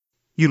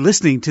You're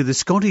listening to the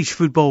Scottish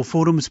Football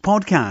Forums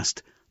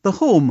podcast, the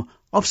home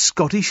of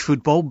Scottish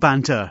football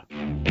banter.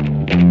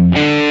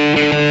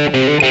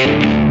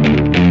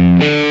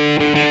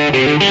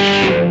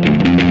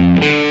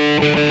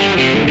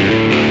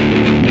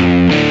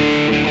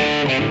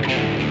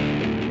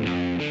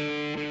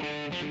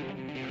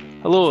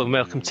 Hello and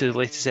welcome to the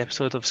latest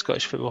episode of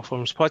Scottish Football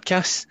Forums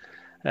podcast.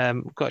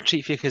 We've got a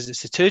treat for you because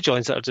it's the two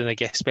Johns that are doing a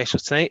guest special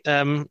tonight.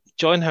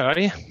 John, how are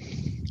you?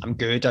 I'm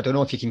good. I don't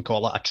know if you can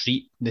call it a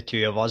treat, the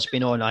two of us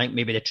being on. I think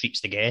maybe the treat's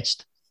the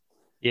guest.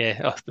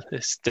 Yeah,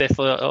 it's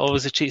definitely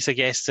always a treat as a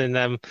guest.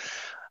 And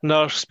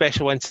another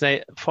special one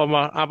tonight,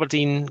 former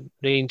Aberdeen,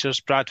 Rangers,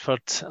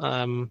 Bradford,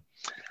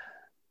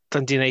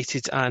 Dundee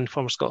United and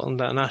former Scotland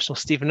international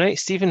Stephen Wright.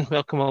 Stephen,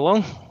 welcome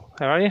along.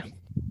 How are you?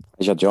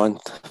 Pleasure, John.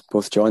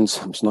 Both Johns.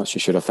 I'm not so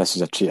sure if this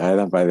is a treat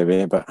either, by the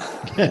way, but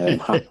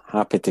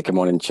happy to come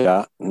on and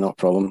chat. No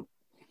problem.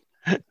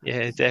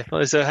 Yeah,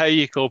 definitely. So, how are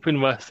you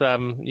coping with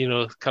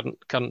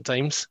current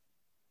times?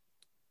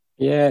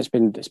 Yeah, it's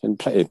been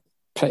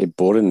pretty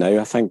boring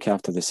now. I think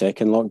after the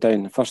second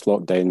lockdown, the first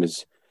lockdown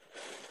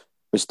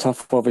was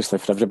tough, obviously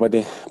for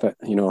everybody. But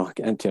getting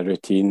into a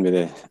routine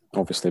with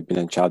obviously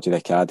being in charge of the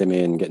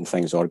academy and getting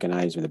things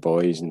organised with the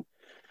boys and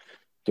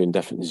doing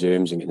different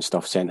Zooms and getting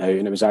stuff sent out,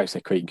 and it was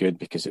actually quite good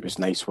because it was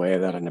nice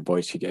weather and the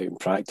boys could get out and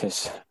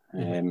practice.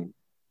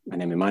 And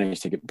then we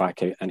managed to get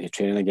back out into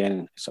training again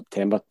in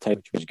September time,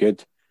 which was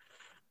good,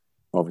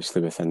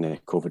 obviously within the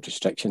COVID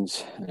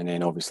restrictions. And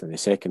then obviously the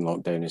second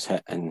lockdown is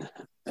hit, and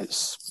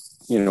it's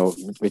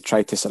we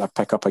tried to sort of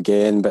pick up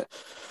again, but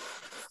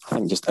I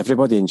think just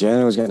everybody in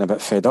general is getting a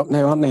bit fed up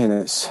now, aren't they? And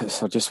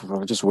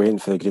we're just waiting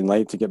for the green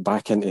light to get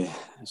back into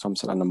some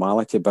sort of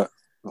normality. But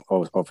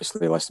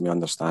obviously, listen, we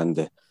understand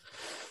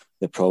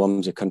the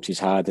problems the country's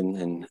had,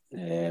 and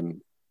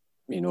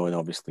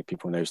obviously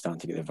people now starting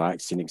to get the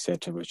vaccine,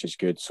 etc., which is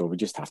good. So we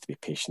just have to be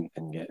patient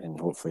and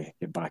hopefully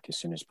get back as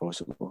soon as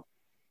possible.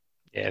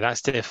 Yeah,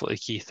 that's definitely a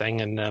key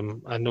thing.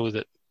 And I know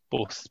that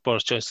both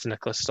Boris Johnson and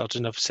Nicola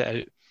Sturgeon have set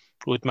out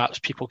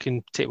roadmaps. People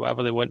can take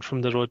whatever they want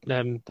from the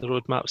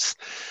roadmaps.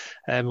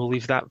 We'll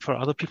leave that for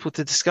other people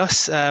to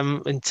discuss.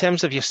 In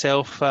terms of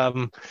yourself,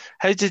 how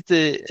did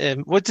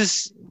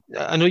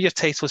I know your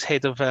title is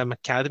head of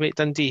academy at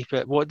Dundee,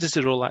 but what does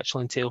the role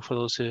actually entail for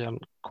those who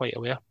aren't quite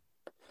aware?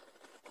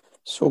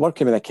 So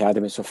working with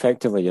academy, so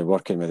effectively you're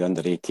working with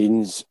under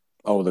 18s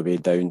all the way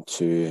down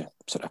to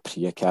sort of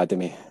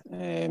pre-academy.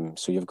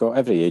 So you've got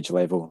every age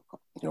level,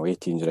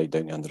 18s right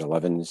down to under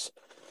 11s.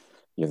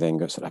 You've then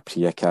got sort of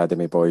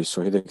pre-academy boys,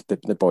 so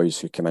the boys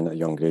who come in at the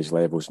younger age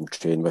levels and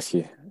train with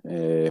you.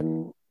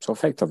 So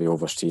effectively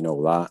overseeing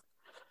all that.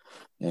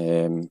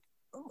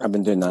 I've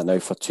been doing that now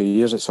for 2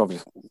 years. I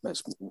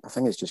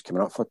think it's just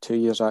coming up for 2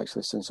 years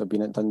actually since I've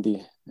been at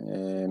Dundee.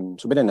 So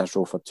I've been in this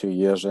role for 2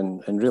 years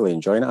and really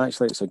enjoying it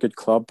actually. It's a good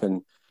club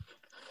and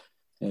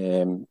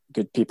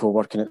good people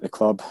working at the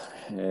club.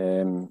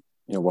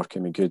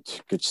 Working with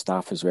good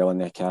staff as well in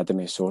the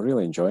academy. So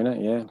really enjoying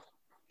it, yeah.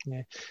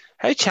 Yeah.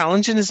 How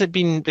challenging has it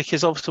been?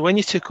 Because obviously when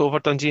you took over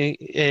Dundee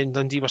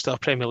were still a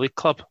Premier League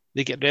club.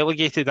 They get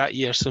relegated that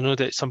year, so no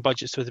doubt some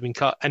budgets would have been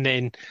cut. And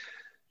then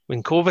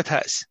when COVID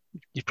hits,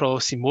 you probably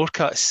see more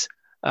cuts.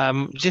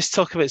 Just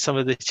talk about some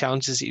of the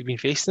challenges that you've been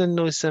facing in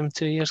those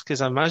 2 years,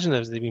 because I imagine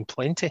there's been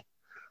plenty.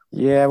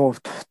 Yeah, well,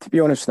 to be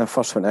honest, when I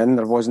first went in,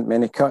 there wasn't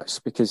many cuts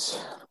because,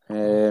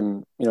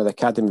 the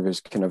academy was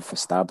kind of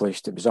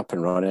established. It was up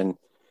and running.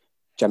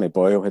 Jimmy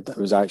Boyle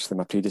was actually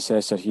my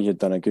predecessor. He had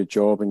done a good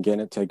job in getting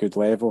it to a good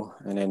level.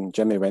 And then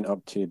Jimmy went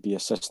up to be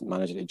assistant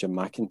manager to Jim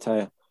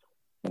McIntyre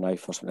when I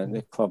first went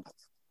into the club.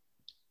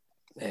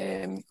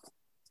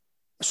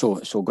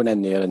 So going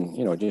in there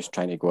and, just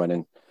trying to go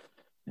in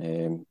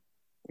and,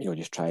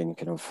 just try and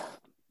kind of,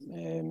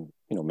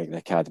 make the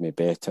academy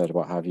better,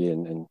 what have you.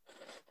 And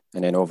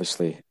then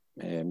obviously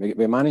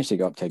we managed to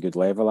get up to a good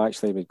level,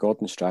 actually, with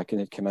Gordon Strachan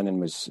had come in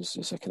and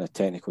was a kind of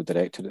technical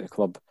director at the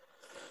club,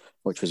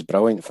 which was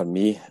brilliant for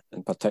me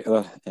in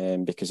particular,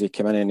 because he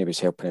came in and he was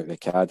helping out the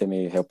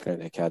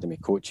academy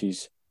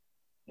coaches,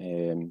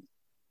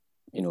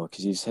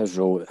 because his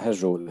role at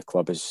the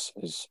club is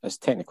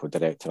technical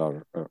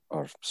director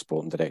or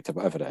sporting director,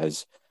 whatever it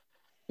is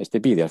to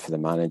be there for the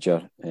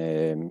manager,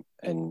 and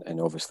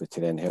obviously to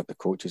then help the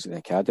coaches at the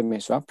academy.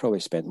 So I've probably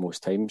spent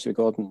most times with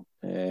Gordon,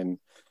 and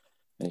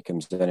he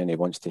comes in and he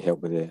wants to help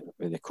with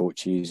the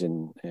coaches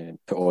and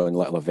put on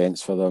little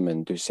events for them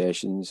and do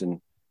sessions and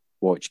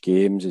watch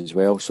games as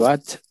well. So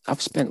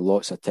I've spent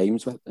lots of time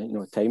with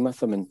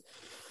him, and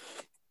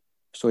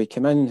so he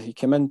came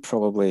in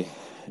probably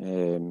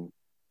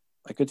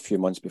a good few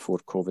months before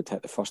COVID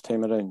hit the first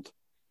time around,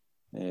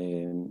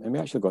 and we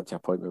actually got to a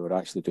point where we were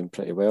actually doing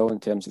pretty well in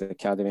terms of the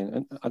academy.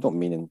 And I don't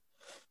mean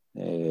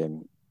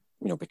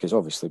because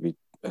obviously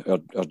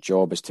our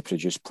job is to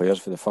produce players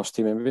for the first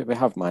team, and we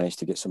have managed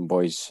to get some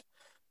boys,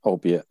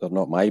 albeit they're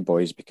not my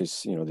boys,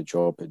 because the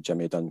job that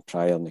Jimmy done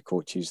prior and the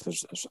coaches,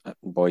 there's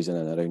boys in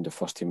and around the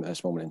first team at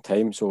this moment in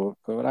time. So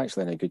we were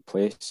actually in a good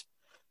place,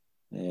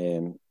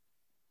 and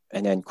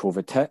then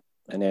COVID hit,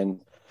 and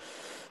then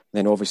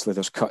then obviously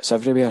there's cuts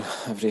everywhere.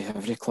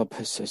 Every club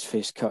has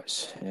faced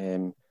cuts,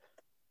 and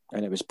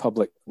it was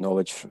public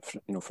knowledge,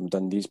 from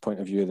Dundee's point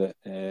of view that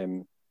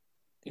the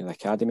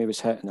academy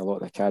was hit, and a lot of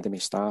the academy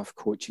staff,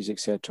 coaches,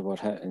 etc., were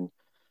hit,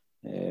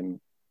 and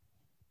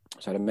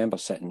so I remember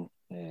sitting,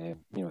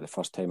 the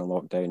first time in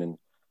lockdown and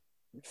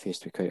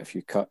faced with quite a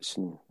few cuts,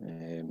 and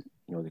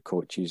the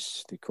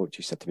coaches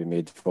had to be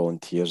made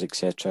volunteers,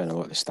 etc., and a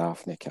lot of the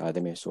staff in the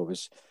academy. So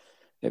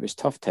it was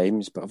tough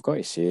times, but I've got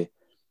to say,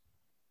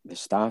 the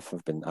staff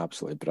have been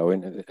absolutely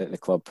brilliant at the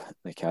club,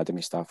 the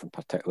academy staff in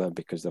particular,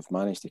 because they've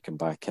managed to come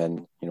back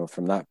in,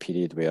 from that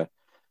period where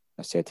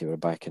I said they were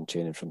back in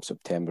training from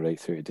September right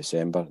through to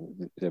December.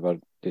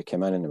 They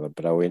came in and they were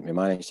brilliant. We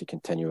managed to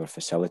continue our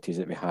facilities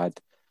that we had.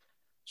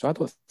 So I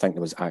don't think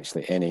there was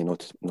actually any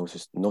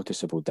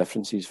noticeable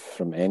differences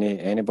from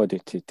anybody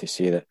to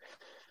say that,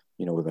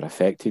 we were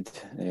affected.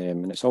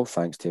 And it's all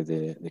thanks to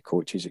the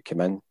coaches that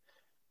came in.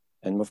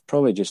 And we've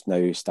probably just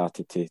now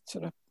started to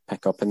sort of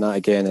pick up on that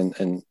again.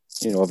 And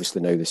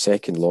obviously now the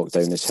second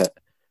lockdown is hit.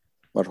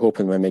 We're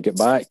hoping when we get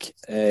back,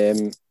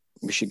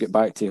 we should get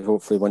back to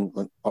hopefully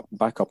when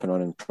back up and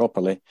running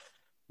properly,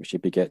 we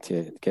should be get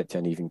to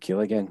an even keel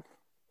again.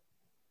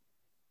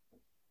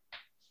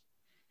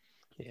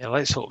 Yeah,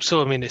 let's hope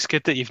so. I mean, it's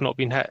good that you've not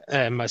been hit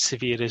as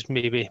severe as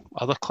maybe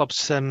other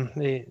clubs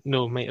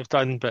might have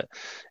done, but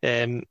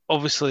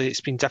obviously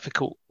it's been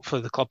difficult for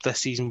the club this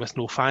season with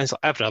no fans. Like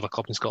every other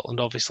club in Scotland,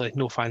 obviously,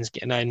 no fans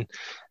getting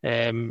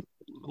in.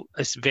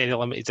 It's very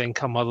limited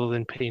income other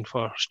than paying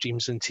for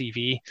streams and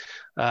TV.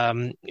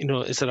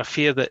 Is there a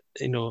fear that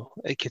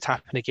it could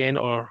happen again,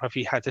 or have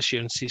you had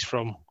assurances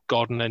from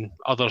Gordon and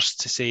others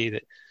to say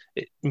that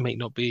it might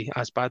not be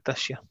as bad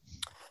this year?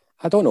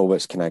 I don't know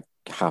what's kind of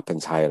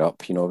happens higher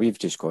up. We've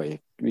just got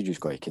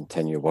to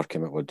continue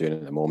working what we're doing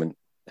at the moment.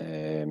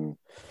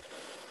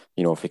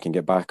 If we can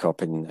get back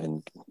up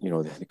and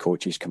the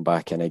coaches come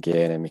back in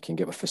again and we can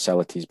get our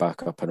facilities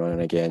back up and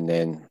running again,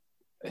 then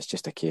it's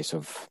just a case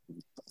of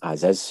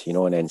as is,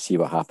 and then see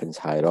what happens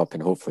higher up,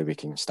 and hopefully we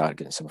can start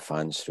getting some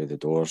fans through the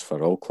doors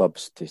for all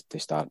clubs to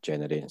start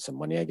generating some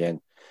money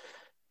again.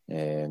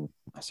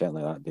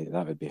 Certainly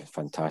that would be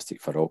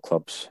fantastic for all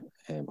clubs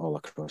all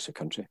across the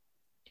country.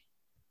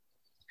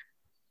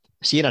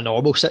 See, in a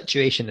normal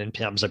situation in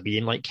terms of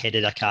being like head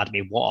of the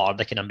academy, what are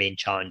the kind of main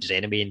challenges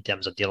anyway in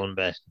terms of dealing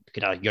with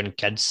kind of young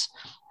kids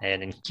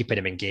and keeping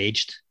them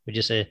engaged, would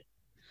you say?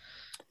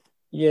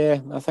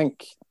 Yeah, I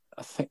think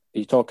are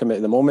you talking about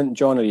at the moment,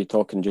 John, or are you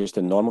talking just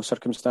in normal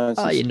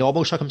circumstances? In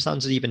normal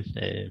circumstances even.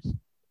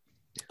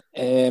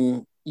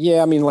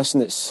 Yeah, I mean,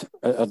 listen, it's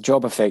our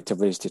job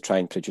effectively is to try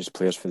and produce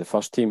players for the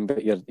first team,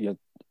 but you're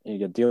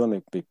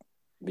dealing with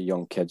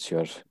young kids who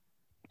are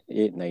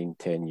 8, 9,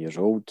 10 years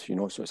old,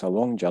 so it's a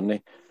long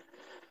journey.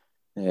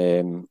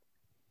 And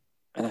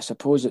I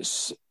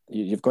suppose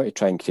you've got to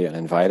try and create an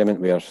environment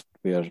where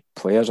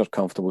players are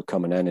comfortable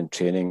coming in and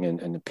training,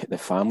 and the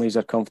families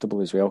are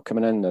comfortable as well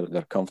coming in.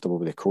 They're comfortable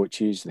with the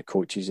coaches, the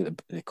coaching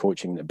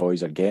that the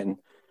boys are getting,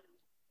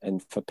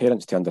 and for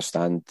parents to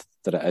understand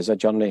that it is a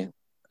journey,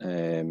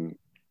 and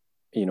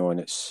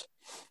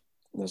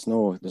there's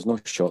no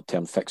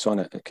short-term fix on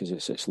it, because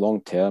it's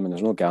long-term, and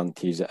there's no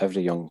guarantees that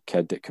every young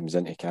kid that comes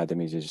into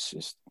academies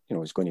is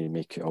going to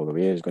make it all the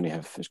way, is going to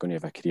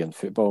have a career in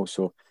football.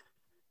 So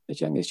the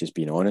journey is just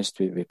being honest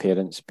with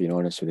parents, being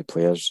honest with the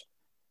players,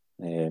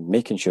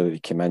 making sure that they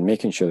come in,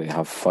 making sure that they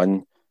have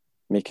fun,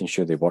 making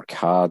sure they work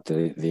hard,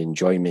 they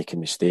enjoy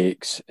making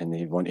mistakes, and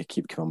they want to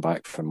keep coming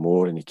back for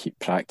more, and they keep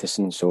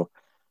practicing. So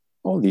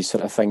all these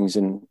sort of things,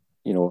 and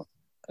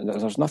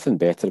there's nothing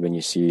better when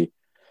you see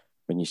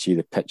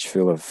the pitch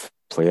full of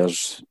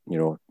players,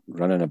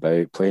 running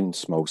about, playing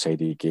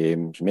small-sided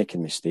games,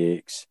 making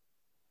mistakes,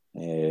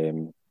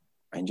 and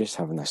just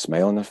having a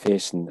smile on their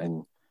face,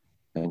 and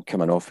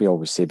coming off. We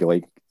always say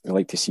we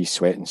like to see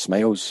sweat and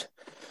smiles.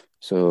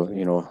 So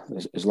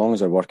as long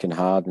as they're working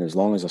hard and as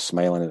long as they're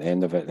smiling at the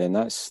end of it, then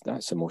that's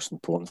the most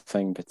important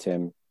thing. But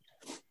the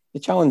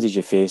challenges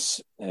you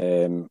face,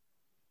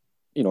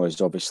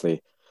 is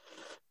obviously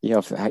you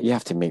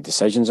have to make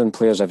decisions on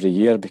players every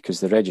year, because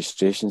the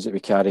registrations that we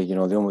carry, they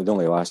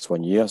only last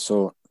 1 year.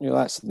 So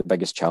that's the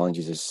biggest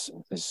challenges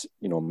is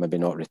maybe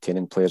not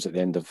retaining players at the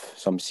end of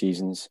some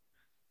seasons,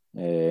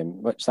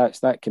 which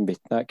that can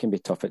be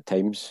tough at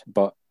times.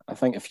 But I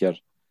think if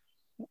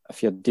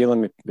you're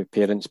dealing with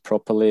parents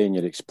properly, and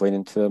you're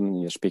explaining to them,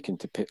 and you're speaking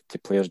to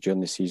players during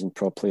the season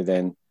properly,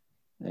 then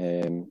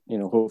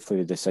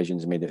hopefully the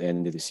decisions made at the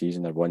end of the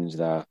season are ones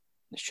that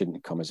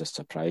shouldn't come as a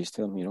surprise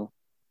to them.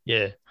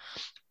 Yeah.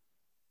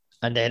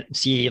 And then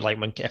see, like,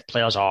 if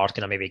players are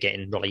kind of maybe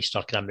getting released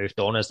or kind of moved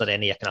on, is there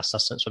any kind of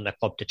assistance from the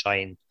club to try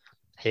and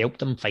help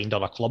them find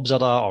other clubs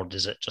or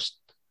does it just?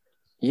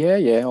 Yeah.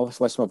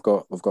 Listen,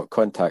 we've got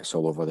contacts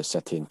all over the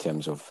city in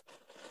terms of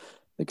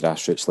the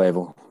grassroots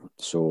level.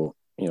 So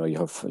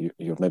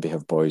you maybe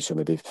have boys who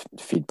maybe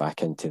feed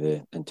back into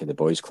the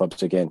boys'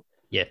 clubs again.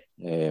 Yeah.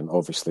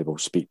 Obviously, we'll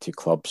speak to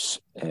clubs.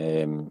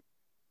 The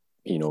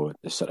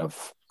sort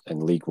of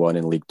in League One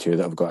and League Two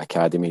that have got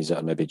academies that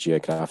are maybe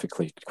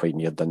geographically quite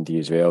near Dundee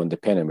as well. And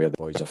depending where the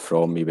boys are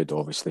from, we would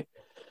obviously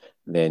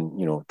then,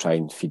 try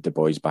and feed the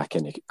boys back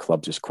into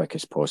clubs as quick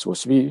as possible.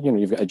 So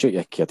you've got a duty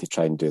of care to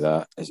try and do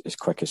that as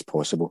quick as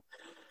possible.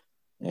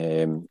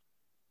 And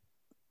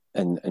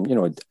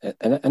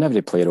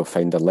every player will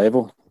find their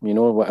level,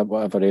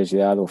 whatever age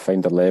they are, they'll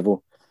find their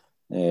level.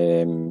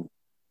 And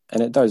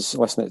it does,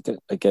 listen,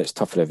 it gets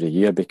tougher every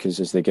year because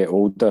as they get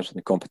older,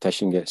 the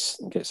competition gets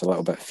a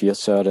little bit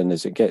fiercer. And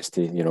as it gets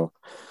to, 16s,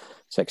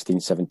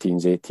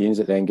 17s, 18s,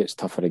 it then gets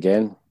tougher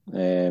again.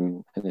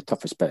 And the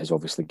toughest bit is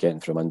obviously getting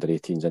from under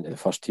 18s into the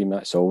first team.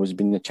 That's always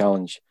been the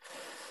challenge.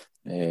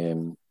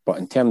 But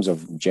in terms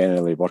of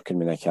generally working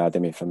with the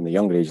academy from the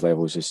younger age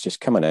levels, it's just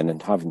coming in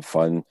and having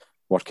fun,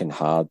 working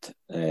hard,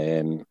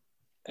 and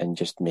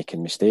just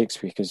making mistakes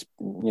because,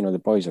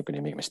 the boys are going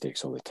to make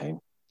mistakes all the time.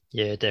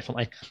 Yeah,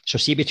 definitely. So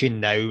see, between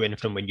now and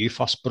from when you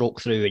first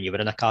broke through and you were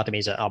in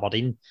academies at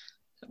Aberdeen,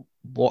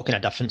 what kind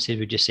of differences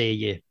would you say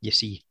you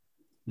see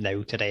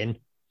now to then?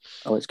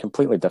 Oh, it's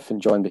completely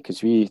different, John,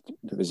 because there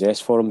was S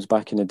forums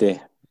back in the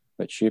day,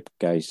 which you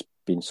guys,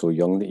 being so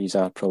young that you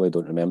are, probably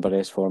don't remember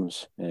S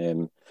forums.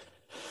 So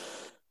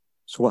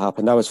what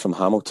happened? I was from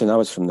Hamilton. I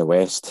was from the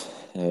West.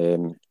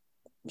 So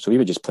we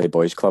would just play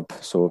boys' club.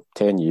 So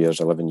 10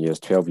 years, 11 years,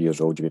 12 years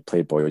old, you would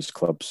play boys'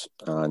 clubs,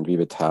 and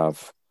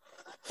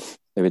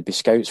there would be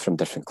scouts from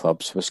different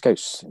clubs. With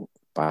scouts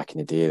back in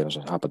the day, there was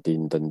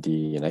Aberdeen,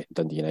 Dundee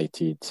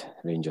United,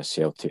 Rangers,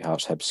 Celtic,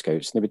 Hearts, Hibs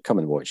scouts, and they would come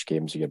and watch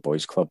games of your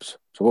boys' clubs.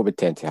 So what would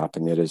tend to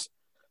happen there is,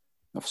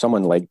 if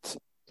someone liked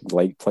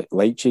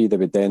you, they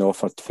would then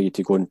offer for you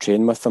to go and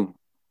train with them.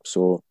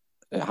 So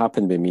it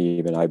happened with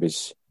me when I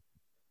was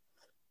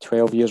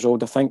 12 years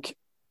old, I think,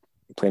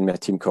 playing with a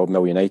team called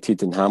Mill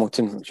United in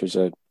Hamilton, which was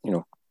a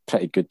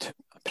pretty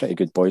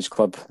good boys'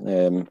 club.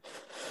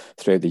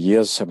 Throughout the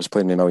years, I was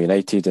playing with Mill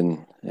United,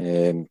 and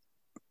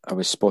I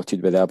was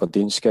spotted with the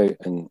Aberdeen scout,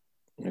 and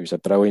he was a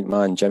brilliant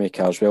man, Jimmy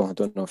Carswell. I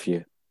don't know if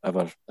you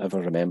ever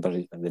remember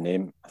the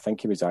name. I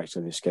think he was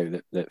actually the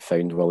scout that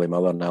found Willie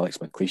Miller and Alex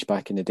McLeish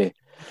back in the day.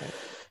 Okay.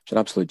 He's an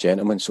absolute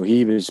gentleman. So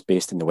he was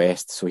based in the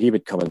West, so he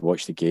would come and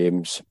watch the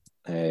games.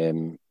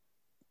 And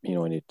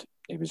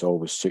he was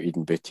always suited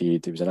and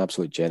booted. He was an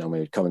absolute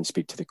gentleman. He'd come and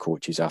speak to the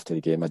coaches after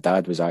the game. My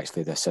dad was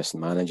actually the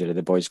assistant manager of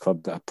the boys'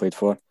 club that I played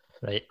for.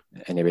 Right.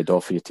 And he would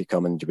offer you to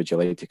come and, would you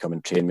like to come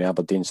and train with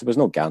Aberdeen? So there was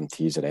no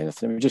guarantees or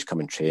anything. He would just come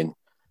and train.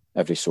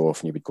 Every so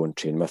often you would go and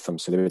train with them.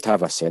 So they would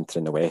have a centre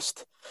in the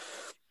West.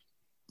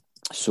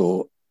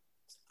 So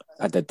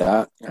I did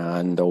that,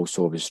 and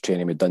also was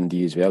training with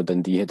Dundee as well.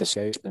 Dundee had a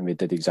scout, and we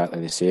did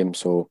exactly the same.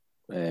 So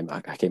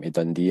I came to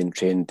Dundee and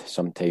trained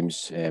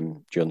sometimes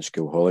during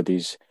school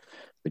holidays.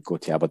 We'd go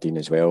to Aberdeen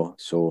as well.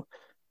 So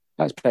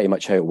that's pretty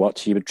much how it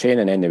worked. You would train,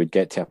 and then they would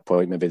get to a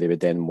point, maybe they would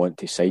then want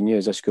to sign you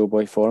as a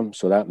schoolboy for them.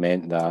 So that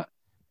meant that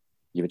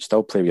you would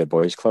still play with your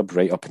boys' club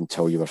right up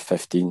until you were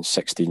 15,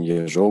 16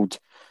 years old.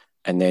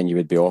 And then you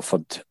would be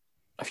offered,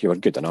 if you were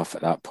good enough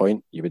at that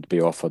point, you would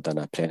be offered an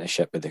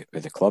apprenticeship with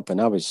the club.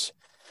 And I was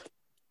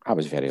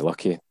very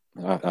lucky.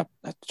 I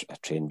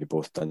trained with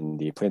both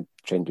Dundee,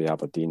 trained with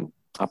Aberdeen.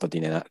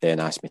 Aberdeen then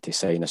asked me to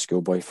sign a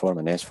schoolboy form,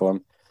 an S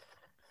form,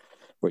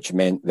 which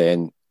meant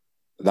then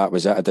that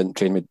was it. I didn't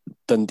train with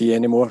Dundee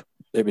anymore.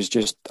 It was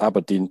just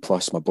Aberdeen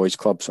plus my boys'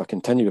 club. So I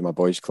continued with my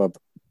boys' club.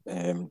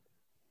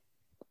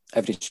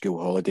 Every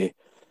school holiday,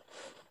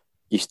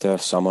 Easter,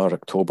 summer,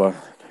 October,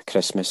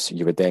 Christmas,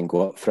 you would then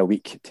go up for a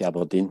week to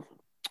Aberdeen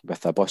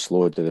with a bus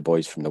load of the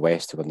boys from the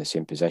West who were in the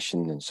same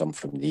position, and some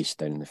from the East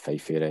down in the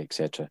Fife area,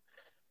 etc.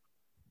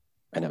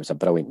 And it was a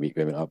brilliant week.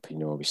 We went up,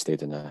 we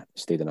stayed in a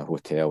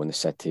hotel in the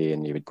city,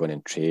 and you would go in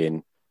and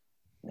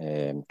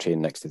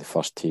train next to the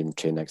first team,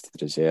 train next to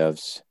the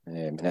reserves.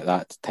 And at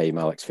that time,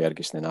 Alex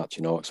Ferguson and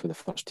Archie Knox were the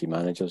first team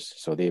managers.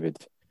 So they would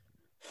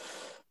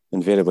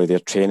invariably, they're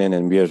training,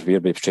 and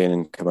we'd be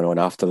training, coming on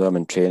after them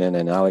and training.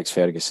 And Alex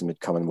Ferguson would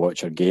come and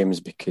watch our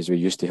games because we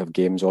used to have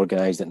games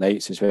organised at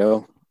nights as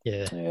well.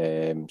 Yeah.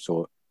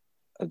 So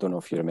I don't know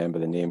if you remember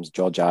the names,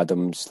 George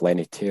Adams,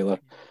 Lenny Taylor,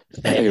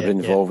 who were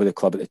involved with the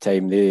club at the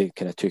time. They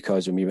kind of took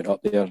us when we went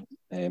up there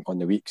on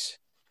the weeks.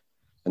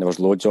 And there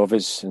was loads of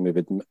us, and we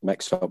would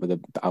mix up with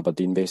the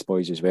Aberdeen-based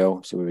boys as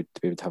well. So we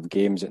would have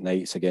games at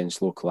nights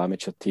against local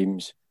amateur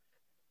teams,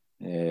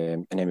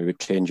 and then we would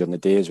train during the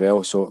day as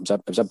well. So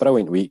it was a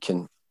brilliant week,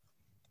 and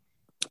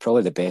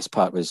probably the best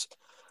part was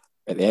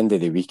at the end of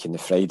the week and the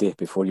Friday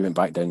before you went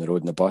back down the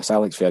road in the bus,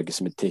 Alex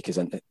Ferguson would take you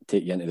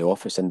into the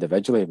office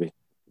individually.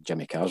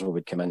 Jimmy Carswell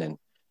would come in and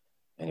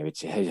he would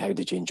say, "Hey, how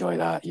did you enjoy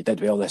that? You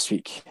did well this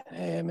week."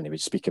 And he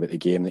would speak about the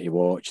game that he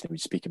watched, and he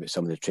would speak about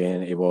some of the training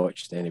that he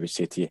watched. Then he would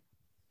say to you,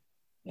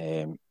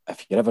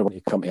 if you ever want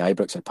to come to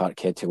Ibrox or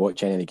Parkhead to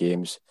watch any of the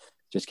games,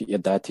 just get your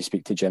dad to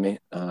speak to Jimmy,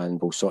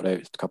 and we'll sort out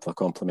a couple of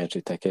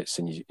complimentary tickets,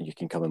 and you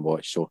can come and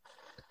watch.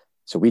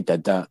 So we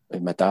did that.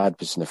 My dad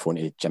was on the phone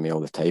to Jimmy all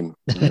the time.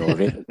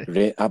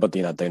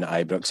 Aberdeen are down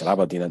at Ibrox, or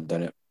Aberdeen are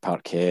down at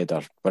Parkhead,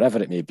 or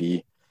wherever it may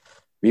be.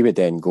 We would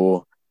then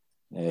go,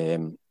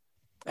 and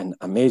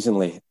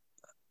amazingly,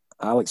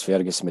 Alex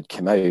Ferguson would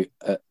come out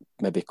at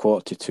maybe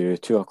 1:45,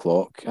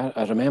 2:00.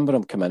 I remember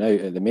him coming out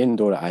at the main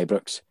door at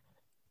Ibrox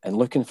and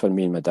looking for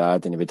me and my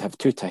dad, and he would have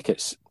 2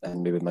 tickets,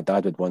 and my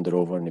dad would wander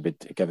over and he would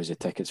give us the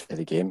tickets for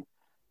the game.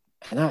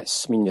 And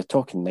that's, I mean, you're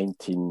talking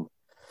 19...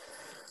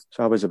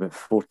 So I was about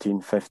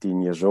 14,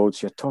 15 years old.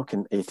 So you're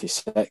talking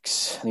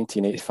 86,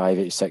 1985,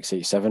 86,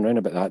 87, around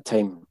about that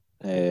time.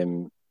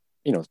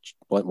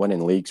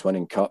 Winning leagues,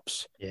 winning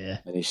cups. Yeah.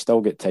 And he's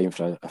still got time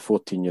for a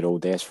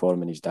 14-year-old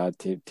S-form and his dad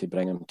to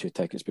bring him 2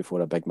 tickets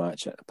before a big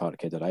match at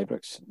Parkhead or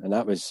Ibrox. And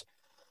that was,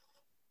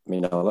 I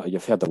mean,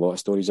 you've heard a lot of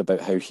stories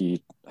about how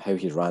he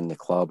ran the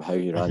club, how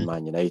he ran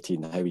Man United,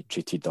 and how he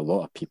treated a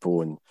lot of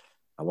people and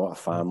a lot of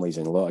families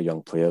and a lot of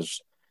young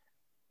players.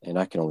 And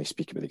I can only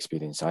speak about the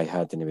experience I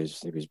had, and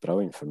it was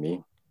brilliant for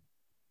me.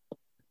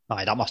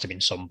 Aye, that must have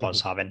been some buzz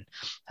having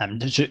him.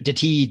 Did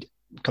he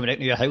come out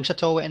to your house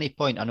at all at any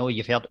point? I know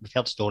we've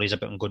heard stories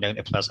about him going down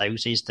to players'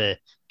 houses to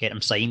get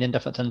him signed and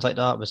different things like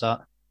that. Was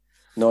that?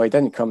 No, he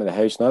didn't come to the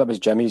house. No, that was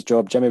Jimmy's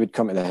job. Jimmy would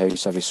come to the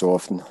house every so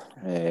often.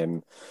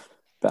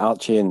 But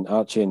Archie and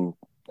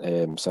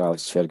Sir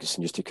Alex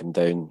Ferguson used to come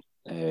down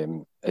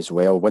as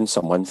well. Once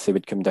a month they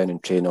would come down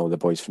and train all the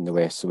boys from the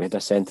West. So we had a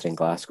centre in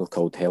Glasgow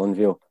called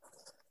Helenvale.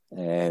 I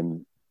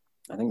think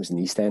it was in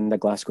the East End of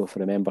Glasgow, if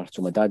I remember.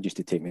 So my dad used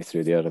to take me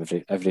through there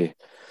every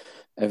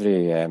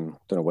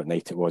don't know what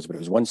night it was, but it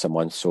was once a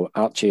month. So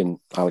Archie and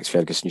Alex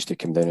Ferguson used to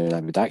come down, and I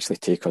would actually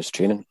take us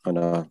training on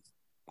a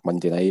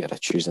Monday night or a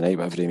Tuesday night,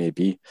 whatever it may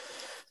be.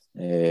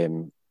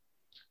 And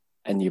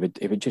he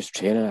would just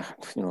train. I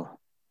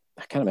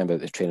can't remember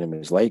what the training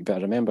was like, but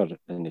I remember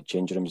in the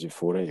change rooms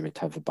before it, he would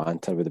have the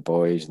banter with the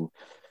boys, and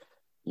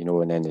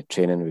and then the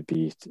training would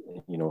be,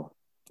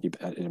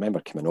 I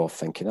remember coming off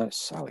thinking,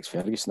 that's Alex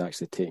Ferguson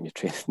actually taking you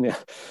training there.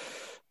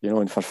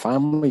 And for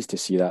families to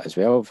see that as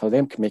well, for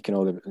them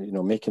making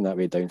making that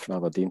way down from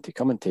Aberdeen to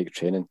come and take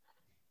training,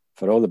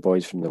 for all the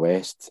boys from the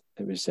West,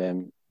 it was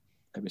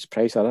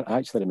priceless. I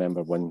actually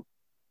remember one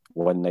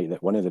night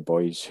that one of the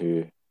boys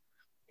who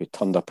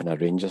turned up in a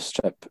Rangers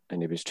strip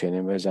and he was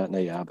training with us that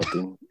night at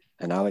Aberdeen,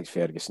 and Alex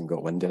Ferguson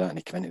got wind of that and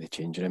he came into the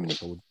changing room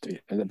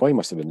and the boy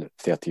must have been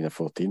 13 or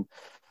 14.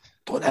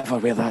 Don't ever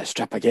wear that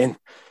strip again.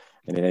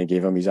 And then he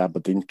gave him his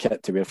Aberdeen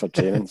kit to wear for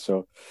training.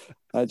 So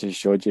that just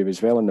showed you he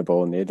was well on the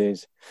ball in the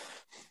days.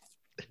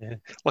 Yeah.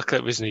 Luckily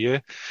it wasn't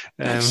you.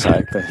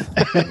 Exactly.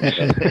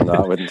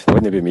 No, it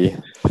wouldn't be me.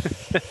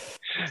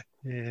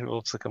 Yeah, we'll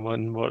also come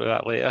on more to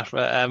that later.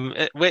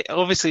 But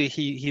obviously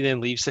he then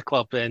leaves the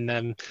club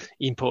and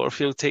Ian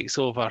Porterfield takes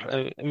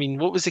over. I mean,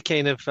 what was the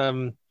kind of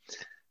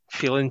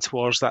feeling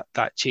towards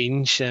that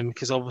change?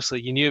 Because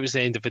obviously you knew it was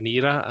the end of an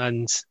era,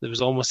 and there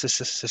was almost a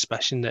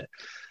suspicion that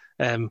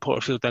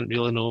Porterfield didn't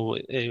really know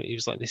what he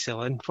was letting to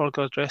sell in for,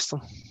 God rest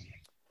him.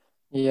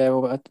 Yeah,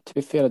 well, to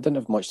be fair, I didn't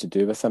have much to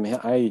do with him.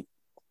 I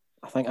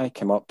think I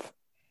came up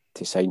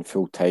to sign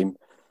full time.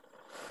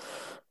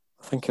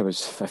 I think I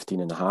was 15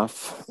 and a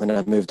half when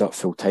I moved up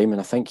full time, and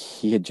I think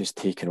he had just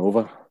taken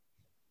over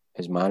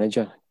as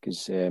manager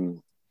because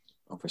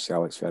obviously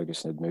Alex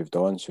Ferguson had moved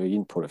on, so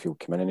Ian Porterfield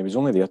came in, and he was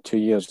only there 2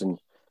 years, and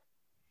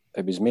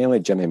it was mainly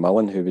Jimmy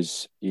Mullen, who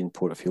was Ian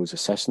Porterfield's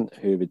assistant,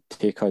 who would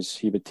take us.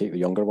 He would take the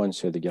younger ones,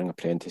 so the young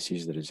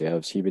apprentices, the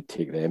reserves, he would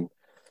take them.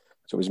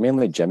 So it was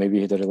mainly Jimmy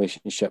we had a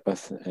relationship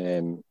with,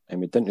 and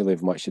we didn't really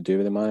have much to do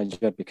with the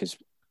manager because,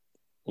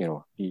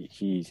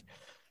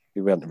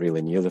 we weren't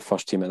really near the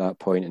first team at that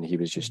point, and he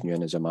was just new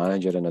in as a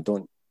manager. And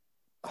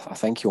I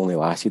think he only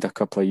lasted a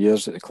couple of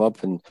years at the club,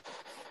 and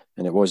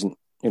it wasn't,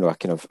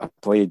 I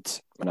played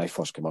when I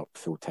first came up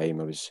full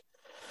time. I was,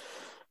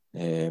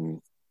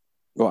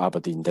 what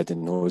Aberdeen did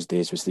in those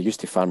days was they used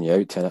to farm you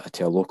out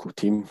to a local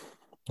team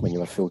when you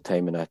were full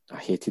time, and I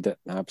hated it.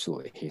 I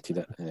absolutely hated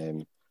it.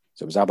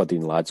 So it was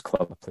Aberdeen Lads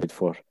Club I played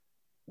for.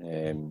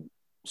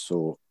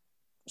 So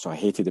I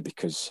hated it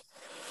because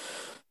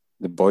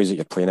the boys that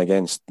you're playing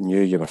against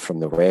knew you were from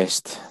the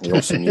West. They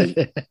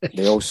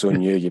also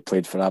knew you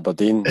played for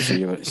Aberdeen.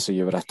 So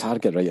you were a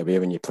target right away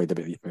when you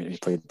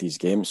played these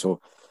games.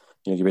 So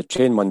you would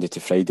train Monday to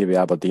Friday with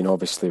Aberdeen,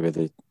 obviously with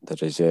the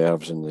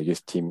reserves and the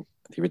youth team.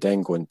 You would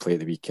then go and play at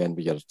the weekend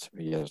with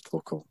your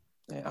local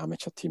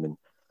amateur team,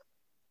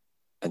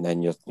 and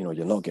then you're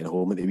not getting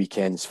home at the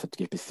weekends for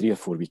 3 or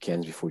 4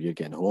 weekends before you're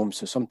getting home.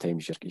 So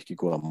sometimes you could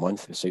go a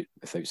month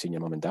without seeing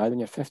your mum and dad when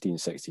you're 15,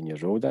 16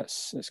 years old.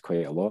 That's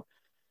quite a lot.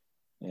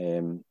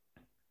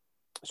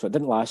 So it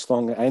didn't last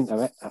long.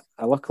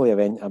 I luckily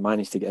I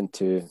managed to get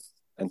into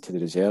the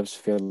reserves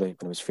when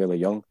I was fairly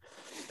young.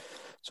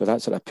 So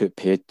that's what I put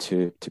paid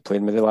to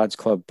playing with the lads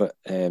club. But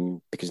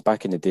because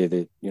back in the day,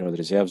 the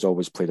reserves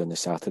always played on the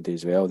Saturday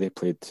as well. They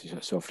played,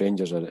 so if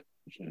Rangers are at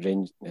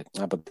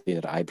Aberdeen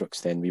or at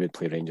Ibrox, then we would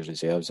play Rangers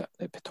reserves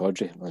at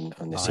Pittodrie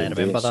on the same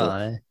day.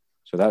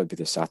 So that would be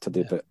the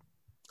Saturday. Yeah. But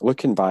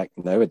looking back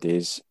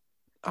nowadays,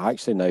 I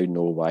actually now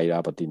know why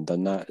Aberdeen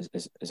done that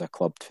as a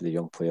club for the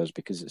young players,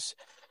 because it's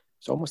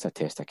almost a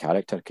test of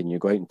character. Can you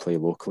go out and play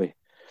locally?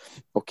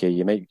 okay,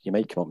 you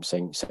might come up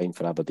and sign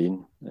for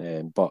Aberdeen,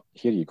 but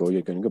here you go.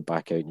 You're going to go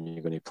back out and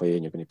you're going to play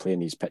in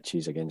these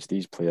pitches against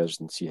these players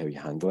and see how you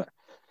handle it.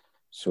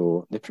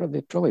 So they've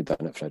probably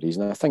done it for a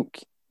reason. I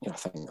think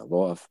a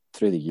lot of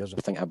through the years,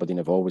 I think Aberdeen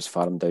have always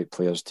farmed out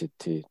players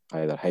to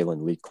either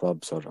Highland League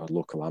clubs or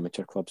local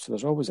amateur clubs. So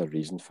there's always a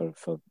reason for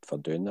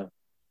doing that.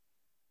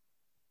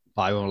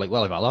 I like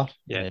Willie Miller.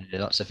 Yeah,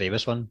 that's the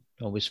famous one.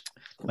 Always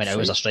went out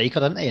as a striker,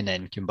 didn't he? And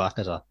then came back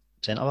as a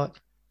centre back.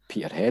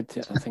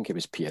 Peterhead, I think it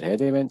was Peterhead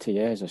he went to,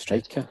 as a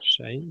striker.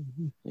 Right.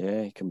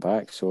 Yeah, he came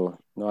back. So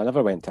no, I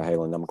never went to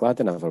Highland. I'm glad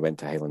I never went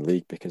to Highland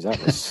League because that'd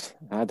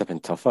have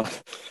been tougher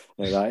at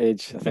that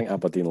age. I think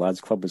Aberdeen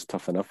Lads Club was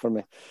tough enough for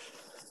me.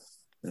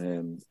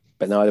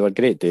 But no, they were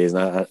great days,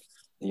 and I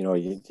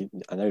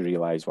now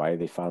realise why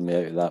they farmed me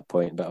out at that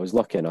point. But I was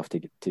lucky enough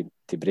to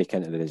break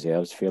into the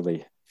reserves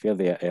fairly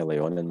early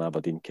on in my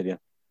Aberdeen career.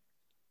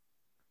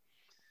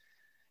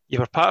 You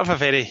were part of a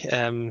very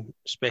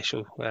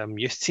special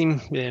youth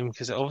team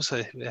because it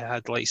obviously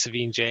had the likes of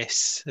Ian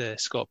Jess,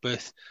 Scott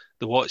Booth,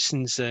 the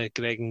Watsons,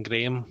 Greg and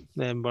Graham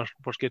were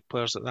good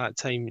players at that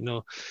time.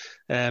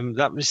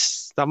 That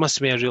must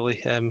have been a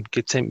really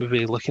good time to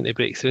be looking to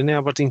break through in the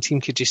Aberdeen team.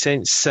 Could you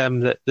sense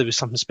that there was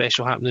something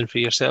special happening for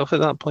yourself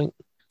at that point?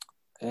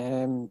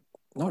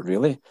 Not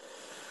really.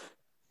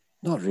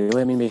 I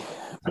mean,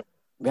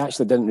 we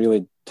actually didn't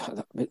really.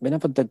 We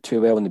never did too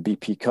well in the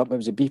BP Cup. It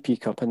was a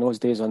BP Cup in those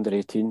days, under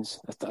 18s.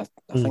 I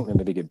think we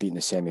maybe got beaten in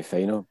the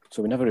semi-final,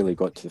 so we never really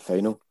got to the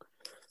final.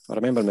 I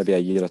remember maybe a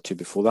year or two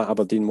before that,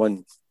 Aberdeen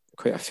won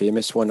quite a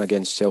famous one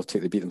against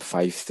Celtic. They beat them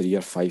 5-3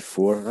 or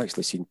 5-4. I've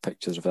actually seen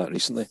pictures of that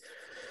recently.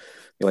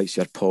 You like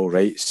your Paul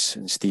Wrights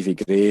and Stevie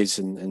Grays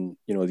and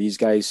these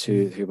guys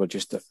who were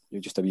just a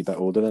wee bit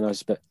older than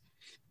us, but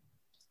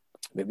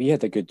we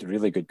had a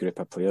really good group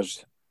of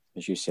players,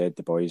 as you said,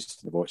 the boys,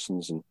 the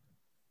Watsons and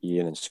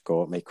Ian and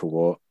Scott, Michael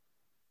Watt.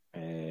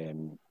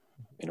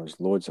 There's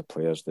loads of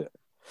players that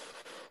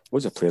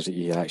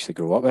you actually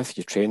grow up with,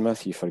 you train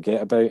with, you forget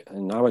about.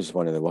 And I was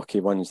one of the lucky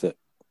ones that,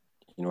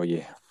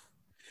 you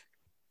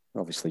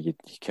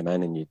come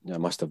in and I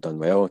must have done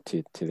well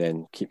to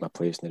then keep my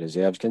place in the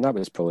reserves. And that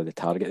was probably the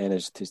target then,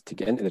 is to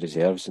get into the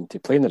reserves, and to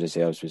play in the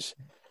reserves was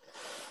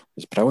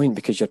brilliant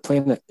because you're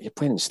playing in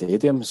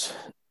stadiums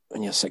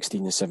when you're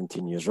 16 and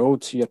 17 years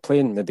old. So you're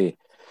playing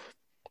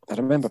I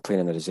remember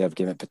playing in a reserve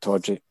game at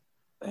Pittodrie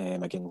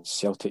against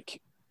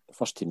Celtic,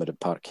 first team at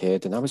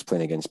Parkhead, and I was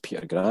playing against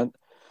Peter Grant.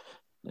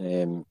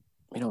 I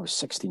was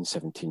 16,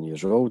 17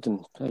 years old,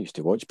 and I used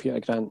to watch Peter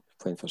Grant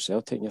playing for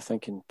Celtic, and you're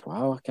thinking,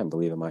 wow, I can't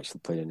believe I'm actually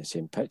playing in the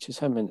same pitch as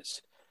him. And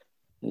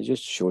it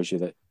just shows you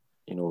that,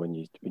 when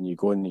you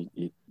go and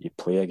you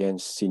play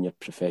against senior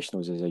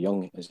professionals as a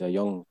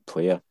young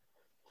player,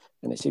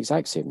 and it's the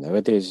exact same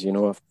nowadays.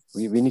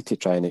 We need to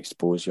try and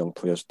expose young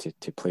players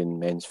to playing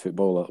men's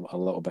football a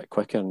little bit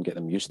quicker and get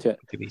them used to it.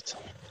 Great.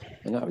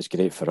 And that was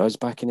great for us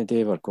back in the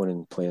day. We're going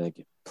and playing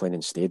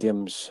in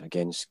stadiums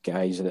against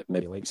guys that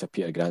maybe like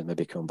Peter Grant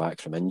maybe coming back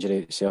from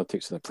injury at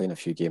Celtic, so they're playing a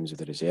few games with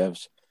the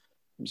reserves.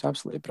 It was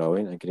absolutely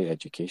brilliant, a great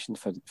education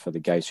for the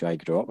guys who I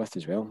grew up with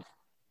as well.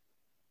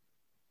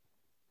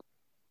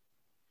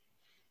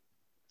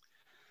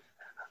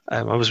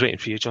 I was waiting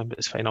for you, John, but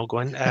it's fine. I'll go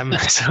in.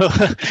 So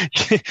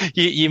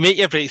you make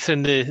your breakthrough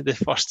in the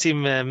first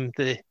team,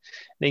 the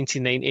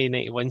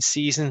 1990-91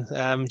 season.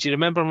 Do you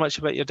remember much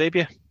about your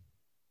debut?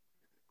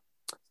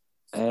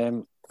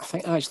 I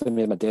think I actually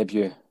made my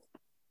debut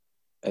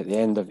at the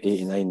end of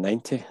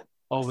 89-90.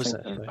 Oh, was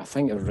it? Right. I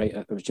think it was right.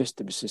 It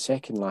was the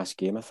second last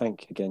game, I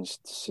think,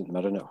 against St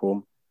Mirren at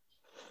home.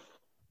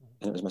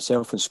 And it was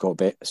myself and Scott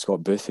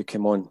Booth who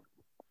came on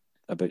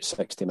about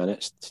 60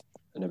 minutes.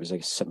 And it was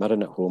like St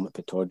Mirren at home at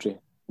Pittodrie.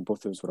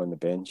 Both of us were on the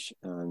bench,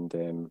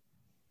 and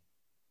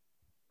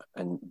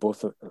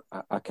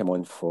I came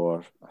on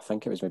for, I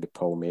think it was maybe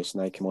Paul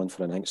Mason I came on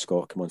for, and I think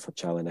Scott came on for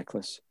Charlie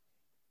Nicholas.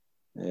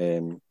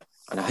 And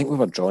I think we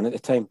were drawn at the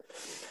time.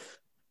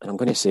 And I'm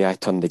going to say I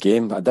turned the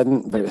game, but I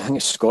didn't. But I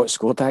think Scott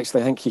scored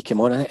actually. I think he came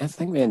on. I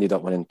think we ended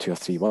up winning 2 or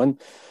 3-1.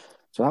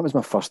 So that was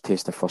my first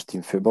taste of first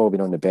team football,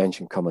 being on the bench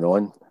and coming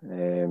on.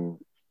 And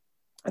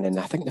then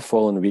I think the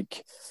following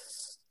week,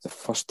 the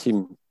first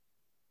team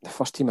were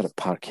at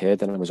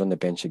Parkhead, and I was on the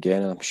bench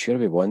again, and I'm sure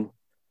we won.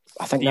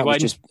 I think that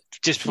was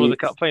just before the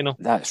cup final.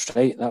 That's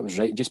right. That was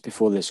right. Just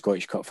before the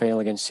Scottish Cup final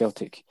against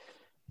Celtic.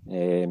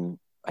 Again,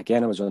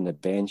 I was on the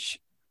bench.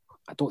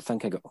 I don't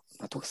think I got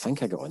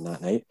on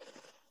that night.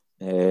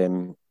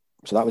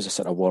 So that was a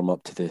sort of warm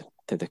up to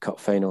the cup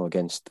final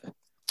against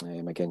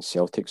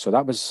Celtic. So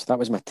that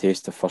was my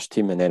taste of first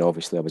team, and then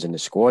obviously I was in the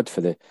squad for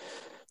the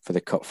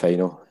cup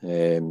final.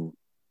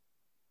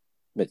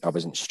 But I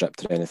wasn't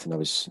stripped or anything. I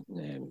was,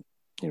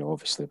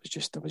 obviously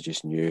I was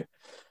just new.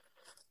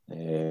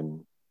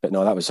 But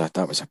no, that was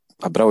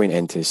a brilliant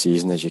end to the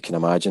season, as you can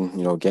imagine.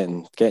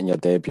 Getting your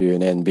debut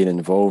and then being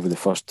involved with the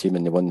first team,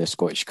 and they won the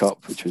Scottish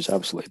Cup, which was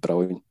absolutely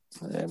brilliant.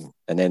 And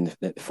then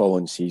the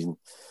following season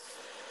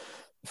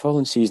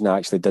I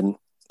actually didn't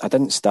I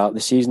didn't start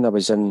the season. I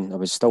was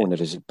still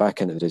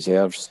back into the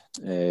reserves.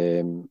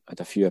 Had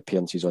a few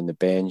appearances on the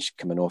bench,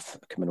 coming off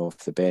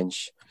the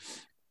bench,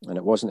 and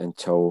it wasn't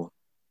until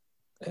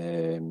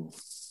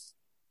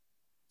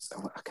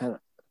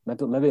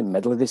maybe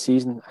middle of the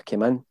season I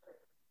came in,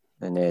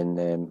 and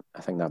then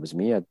I think that was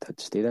me. I'd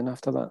stayed in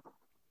after that.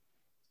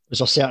 Was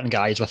there certain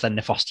guys within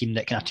the first team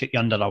that kind of took you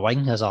under their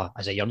wing as a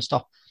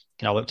youngster,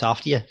 kind of looked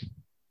after you?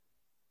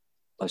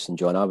 Listen,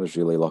 John, I was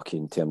really lucky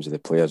in terms of the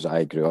players that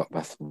I grew up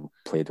with and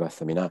played with.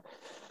 I mean,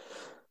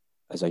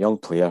 as a young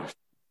player,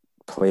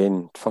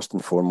 playing first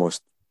and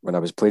foremost, when I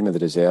was playing with the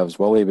reserves,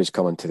 Willie was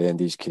coming to the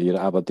end of his career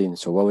at Aberdeen.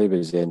 So Willie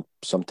was then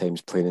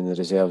sometimes playing in the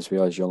reserves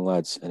with us young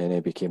lads, and then he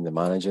became the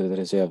manager of the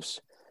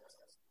reserves.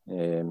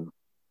 In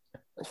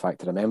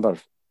fact, I remember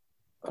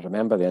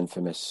the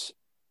infamous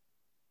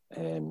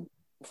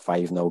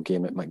 5-0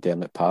 game at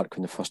McDermott Park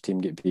when the first team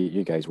get beat.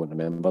 You guys won't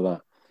remember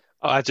that.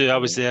 Oh, I do. I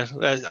was there.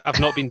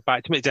 I've not been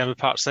back to McDermott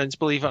Park since,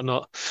 believe it or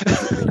not.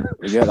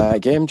 Were you at that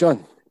game,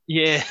 John?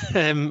 Yeah,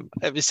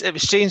 it was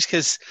strange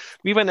because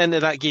we went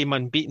into that game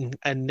unbeaten,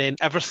 and then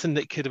everything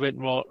that could have went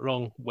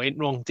wrong.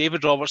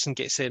 David Robertson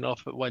gets sent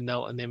off at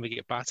 1-0, and then we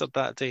get battered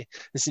that day.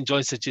 And St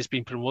John's had just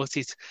been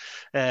promoted.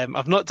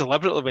 I've not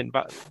deliberately went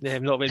back to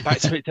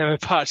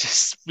McDermott Park.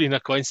 Just been a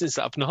coincidence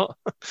that I've not.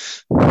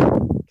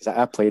 Because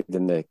I played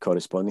in the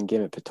corresponding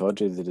game at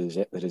Pittodrie,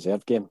 the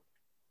reserve game.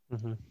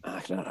 Mm-hmm.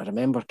 I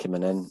remember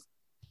coming in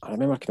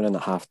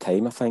at half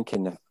time, I think,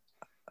 and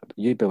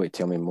you'd be able to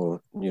tell me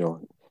more. You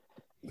know,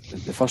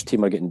 the first team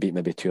were getting beat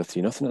maybe 2 or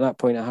 3-0 at that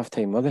point at half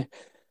time, were they?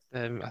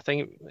 I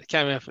can't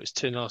remember if it was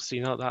 2-0 or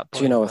 3-0 at that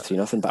point. 2-0 or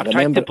 3-0, but I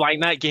remember to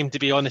blank that game, to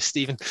be honest,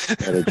 Stephen.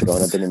 Sorry,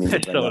 John, I didn't mean to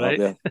bring that up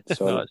there.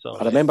 Sorry. No, it's all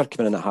right. I remember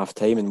coming in at half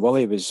time, and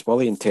Willie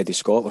and Teddy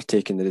Scott were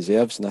taking the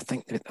reserves, and I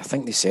think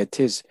they said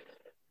to us,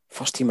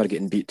 first team are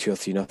getting beat 2 or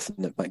 3-0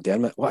 at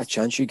McDermott. What a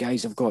chance you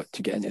guys have got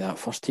to get into that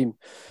first team.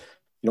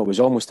 You know, it was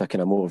almost a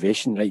kind of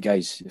motivation, right,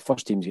 guys? The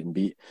first team's getting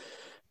beat.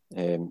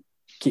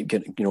 Keep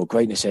getting, go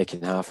out in the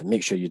second half and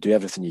make sure you do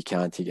everything you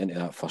can to get into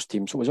that first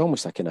team. So it was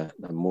almost like a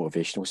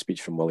motivational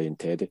speech from Willie and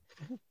Teddy.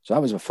 So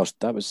Willie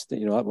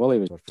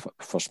was our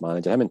first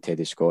manager, him and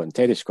Teddy Scott. And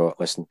Teddy Scott,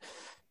 listen,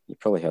 you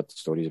probably heard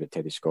stories about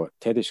Teddy Scott.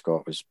 Teddy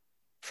Scott was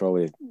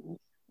probably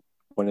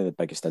one of the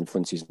biggest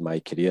influences in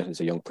my career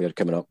as a young player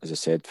coming up, as I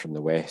said, from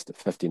the West at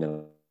 15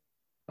 and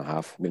a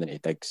half, moving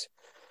into Diggs.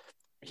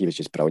 He was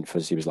just brilliant for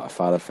us. He was like a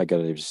father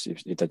figure.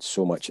 He did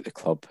so much at the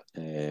club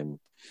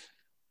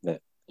that,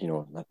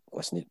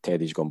 listen,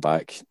 Teddy's gone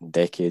back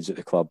decades at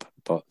the club,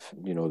 but,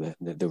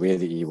 the way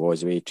that he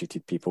was, the way he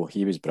treated people,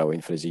 he was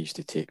brilliant for us. He used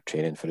to take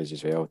training for us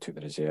as well, took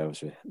the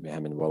reserves with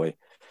him and Willie.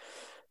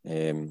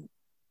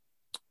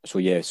 So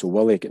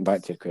Willie, getting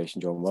back to your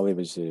question, John, Willie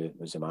was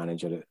the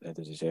manager at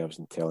the reserves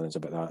and telling us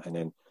about that.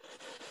 And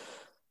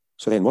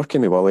then working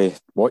with Willie,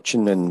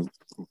 watching and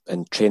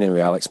training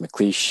with Alex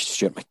McLeish,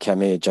 Stuart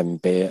McKimmie, Jim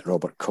Bett,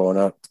 Robert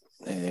Connor.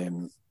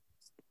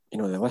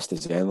 The list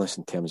is endless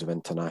in terms of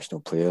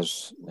international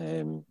players,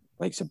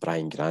 like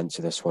Brian Grants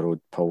of this world,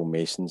 Paul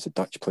Masons, the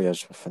Dutch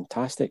players were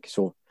fantastic.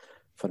 So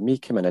for me,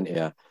 coming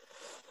into a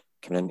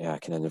kind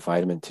of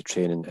environment to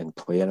train and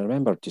play, and I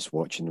remember just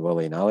watching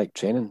Willie and Alec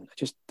training.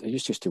 I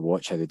used to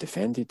watch how they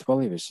defended.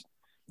 Willie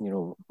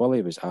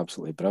was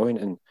absolutely brilliant,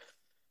 and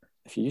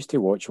if you used to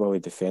watch Willie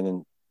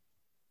defending,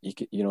 you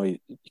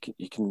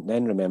can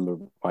then remember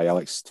why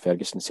Alex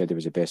Ferguson said he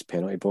was the best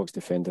penalty box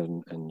defender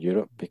in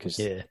Europe, because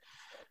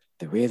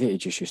the way that he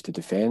just used to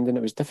defend, and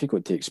it was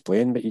difficult to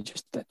explain, but you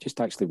just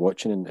actually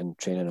watching and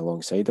training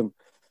alongside him,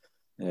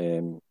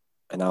 and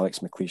Alex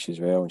McLeish as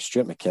well, and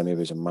Stuart McKimmie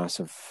was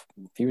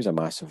a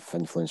massive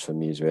influence for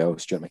me as well.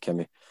 Stuart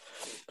McKimmie,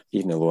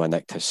 even though I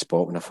nicked his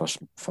spot when I first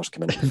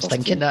came in. I was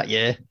thinking that,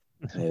 yeah.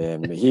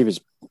 He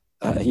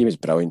was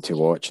brilliant to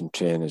watch and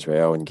train as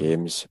well in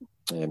games.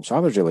 So I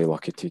was really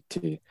lucky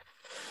to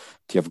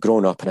have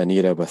grown up in an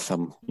era with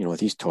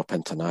these top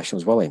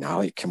internationals. Willie and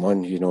Alec, come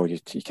on, you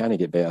can't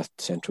get better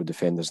central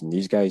defenders than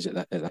these guys at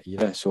that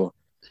era. So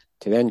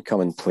to then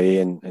come and play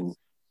and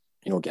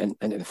get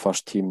into the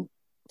first team,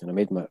 and I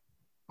made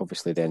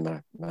obviously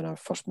then when I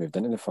first moved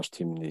into the first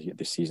team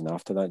the season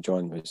after that,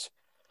 John, was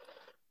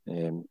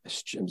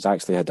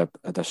actually had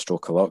a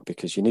stroke of luck,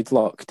 because you need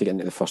luck to get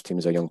into the first team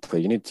as a young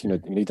player. You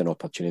need an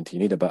opportunity.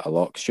 You need a bit of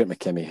luck. Stuart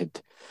McKimmie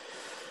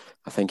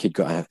he'd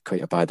got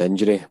quite a bad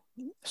injury,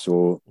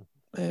 so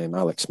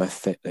Alex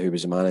Smith, who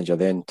was the manager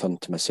then,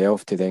 turned to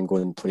myself to then go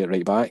and play it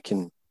right back,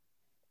 and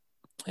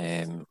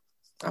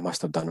I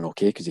must have done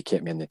okay because he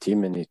kept me in the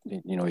team, and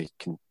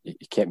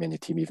he kept me in the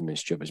team even when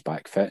Stuart was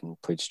back fit, and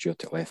played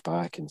Stuart at left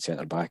back and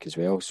centre back as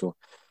well. So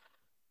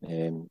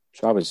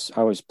I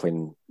was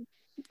playing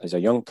as a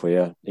young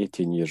player,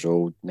 18 years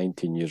old,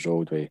 19 years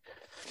old, with,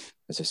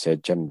 as I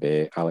said, Jim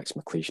Bett, Alex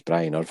McLeish,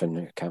 Brian Irvine.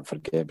 I can't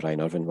forget Brian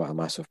Irvine, what a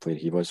massive player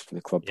he was for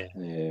the club.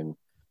 Yeah.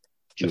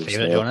 Your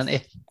favourite, John, isn't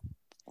he?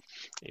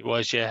 He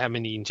was, yeah. Him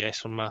and Ian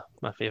Jess were my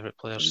favourite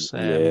players.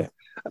 Yeah.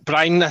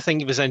 Brian, I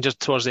think he was injured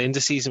towards the end of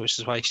the season, which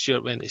is why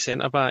Stuart went to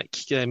centre back,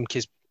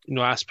 because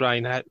asked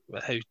Brian how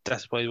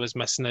disappointed he was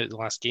missing out the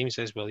last game. He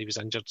says, well, he was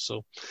injured,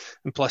 so,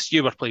 and plus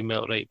you were playing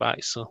well right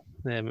back, so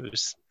it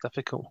was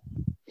difficult.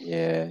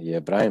 Yeah,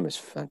 Brian was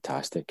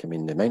fantastic. I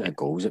mean, the amount of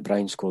goals that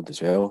Brian scored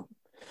as well.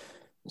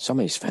 Some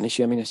of his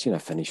finishing, I mean, I've seen a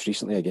finish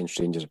recently against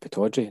Rangers at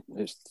Pittodrie.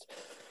 It's,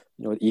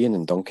 Ian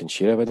and Duncan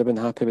Shearer would have been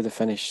happy with the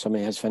finish. Some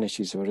of his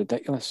finishes were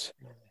ridiculous.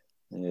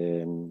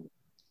 And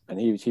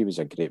he was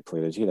a great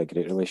player. He had a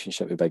great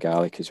relationship with Big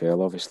Alec as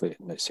well, obviously,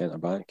 at centre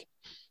back.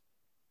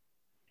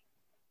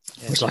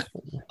 Yeah, was like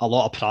a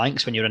lot of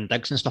pranks when you were in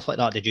digs and stuff like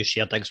that? Did you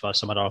share digs with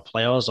some of our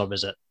players, or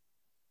was it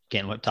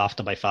getting looked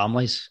after by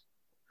families?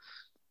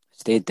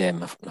 Stayed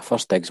my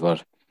first digs were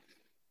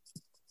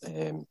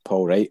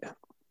Paul Wright.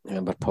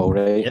 Remember Paul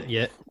Wright?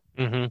 Yeah.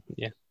 Mm-hmm.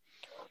 Yeah.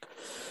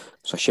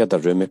 So I shared a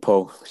room with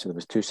Paul. So there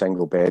was 2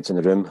 single beds in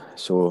the room.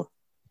 So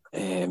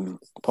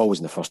Paul was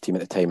in the first team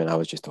at the time, and I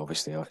was just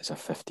obviously as a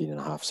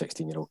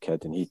 16-year-old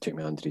kid, and he took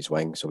me under his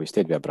wing. So we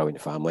stayed with a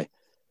brilliant family.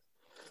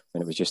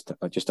 And it was just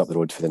up the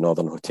road for the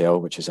Northern Hotel,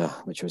 which was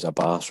a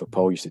bar. So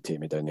Paul used to take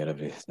me down there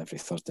every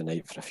Thursday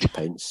night for a few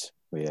pints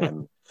with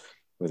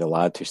a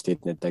lad who stayed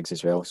in the digs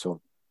as well.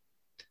 So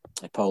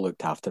Paul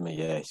looked after me,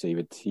 yeah. So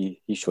he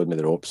showed me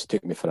the ropes,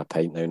 took me for a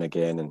pint now and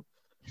again,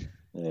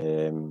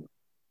 and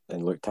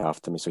looked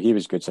after me. So he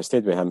was good. So I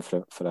stayed with him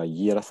for a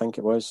year, I think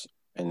it was,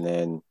 and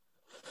then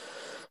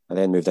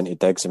I moved into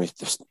digs, and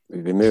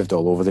we moved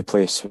all over the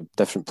place,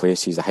 different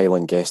places. The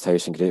Highland Guest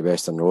House in Great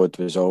Western Road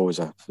was always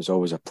a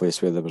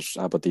place where there was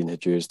Aberdeen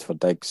had used for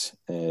digs.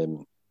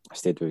 I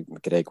stayed with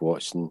Greg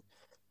Watson,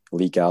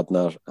 Lee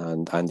Gardner,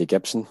 and Andy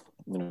Gibson.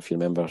 If you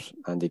remember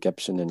Andy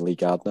Gibson and Lee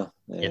Gardner,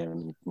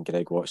 and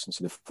Greg Watson.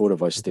 So the 4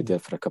 of us stayed there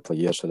for a couple of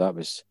years. So that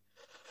was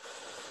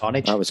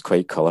Carnage. That was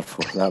quite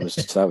colourful.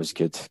 That was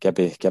good.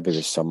 Gibby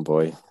was some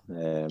boy.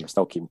 I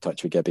still keep in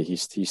touch with Gibby. He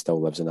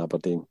still lives in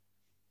Aberdeen.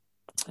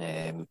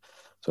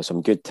 So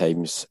some good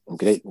times,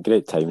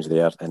 great times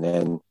there. And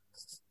then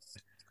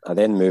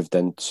I moved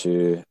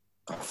into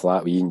a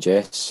flat with Ian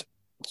Jess.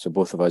 So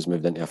both of us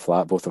moved into a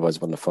flat. Both of us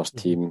were in the first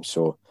team.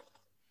 So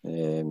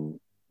we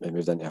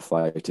moved into a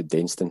flat out at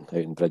Dainston, out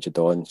in Bridge of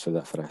Dawn. So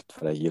that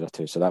for a year or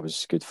two. So that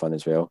was good fun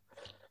as well.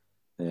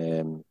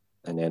 And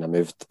then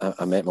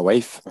I met my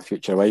wife, my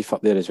future wife,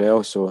 up there as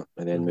well. So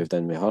and then moved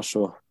in with her.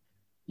 So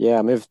yeah,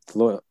 I moved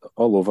all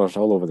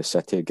over the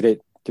city.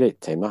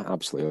 Great time. I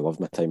absolutely loved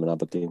my time in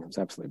Aberdeen. It was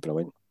absolutely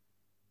brilliant.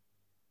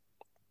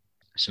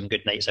 Some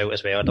good nights out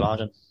as well, I'd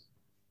imagine.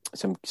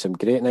 Some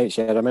great nights,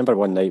 yeah. I remember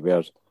one night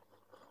where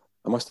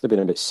I must have been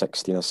about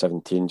 16 or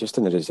 17, just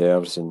in the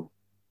reserves, and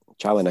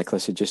Charlie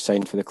Nicholas had just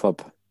signed for the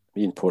club.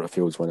 Ian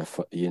Porterfield's one of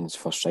Ian's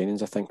first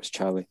signings, I think, was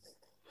Charlie.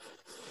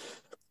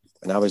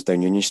 And I was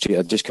down Union Street.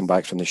 I'd just come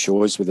back from the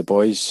shows with the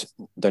boys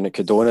down at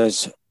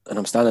Cadona's, and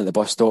I'm standing at the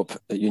bus stop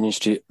at Union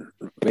Street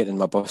waiting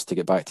my bus to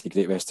get back to the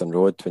Great Western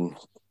Road when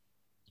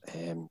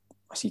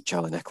I see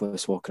Charlie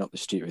Nicholas walking up the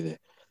street with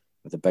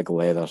the big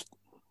leather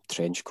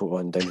trench coat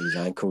on down to his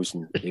ankles,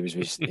 and he was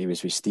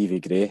with Stevie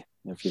Gray,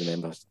 if you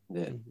remember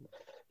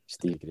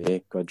Stevie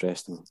Gray, God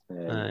rest him.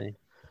 Aye.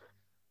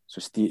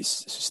 So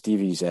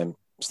Stevie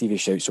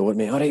shouts over at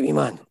me, "All right, wee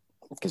man,"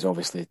 because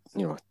obviously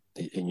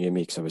he knew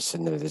me because I was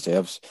in the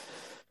reserves,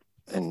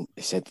 and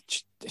he said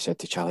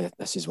to Charlie,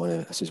 "This is one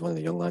of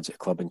the young lads at the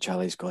club," and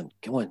Charlie's gone,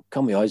 "Come on,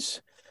 come with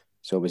us."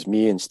 So it was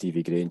me and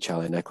Stevie Gray and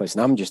Charlie Nicholas,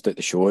 and I'm just at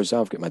the shows.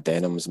 I've got my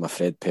denims, my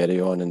Fred Perry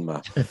on, and my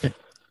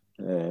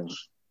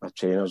my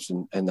trainers,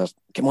 and they're,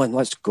 "Come on,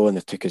 let's go." And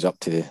they took us up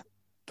to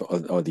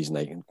all these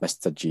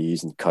Mr.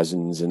 G's and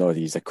Cousins and all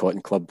these, the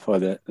Cotton Club, all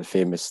the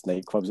famous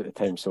nightclubs at the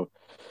time. So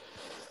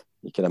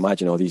you can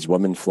imagine all these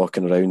women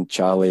flocking around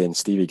Charlie and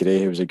Stevie Gray,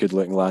 who was a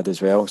good-looking lad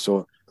as well.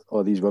 So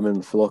all these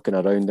women flocking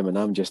around him, and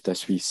I'm just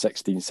this wee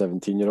 16,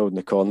 17-year-old in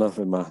the corner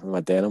with my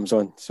denims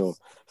on. So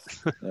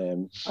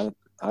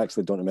I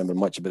actually don't remember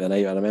much about the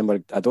night. I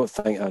remember I don't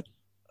think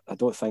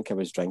I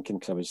was drinking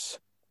because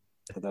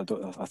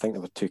I think they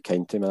were too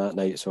kind to me that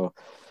night. So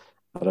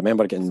I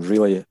remember getting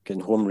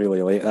home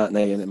really late that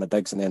night and at my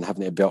digs, and then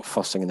having to be up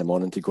first thing in the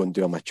morning to go and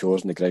do all my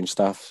chores and the ground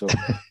staff. So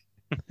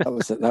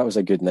that was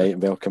a good night.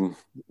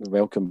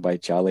 Welcomed by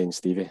Charlie and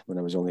Stevie when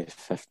I was only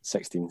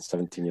 16,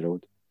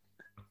 17-year-old.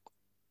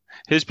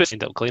 Whose boots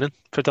end up cleaning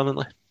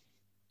predominantly?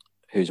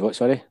 Who's what?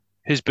 Sorry.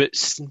 Whose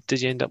boots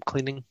did you end up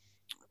cleaning?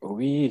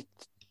 We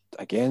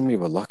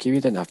were lucky. We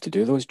didn't have to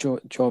do those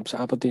jobs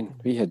at Aberdeen.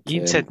 We had.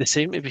 Ian said the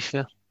same, to be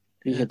fair.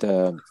 We had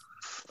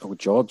old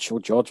George.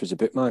 Old George was a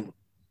bootman,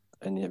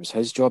 and it was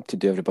his job to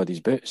do everybody's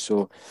boots.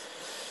 So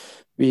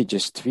we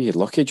had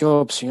lucky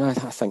jobs. I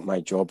think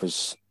my job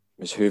was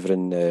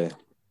hoovering.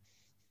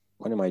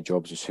 One of my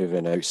jobs was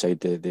hoovering outside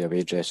the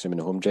away dressing room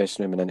and the home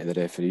dressing room and into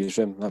the referee's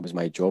room. That was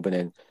my job, and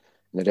then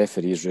in the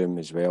referee's room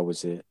as well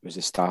was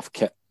the staff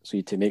kit. So you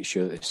had to make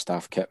sure that the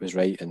staff kit was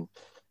right and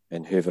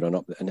hoovering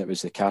up, and it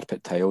was the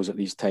carpet tiles at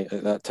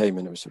that time,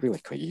 and it was really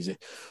quite easy.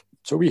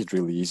 So we had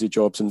really easy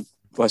jobs. And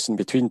listen,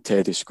 between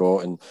Teddy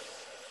Scott and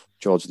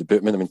George the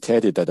bootman, I mean,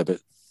 Teddy did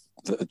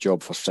a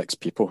job for 6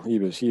 people. He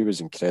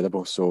was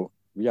incredible. So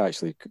we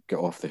actually got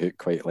off the hook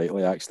quite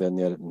lightly actually in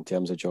there in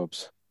terms of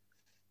jobs.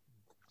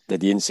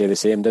 Did Ian say the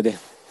same, did he?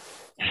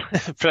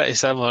 Pretty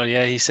similar,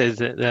 yeah. He said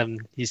that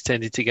he's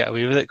tended to get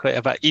away with it quite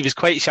a bit. He was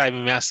quite shy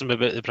when we asked him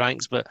about the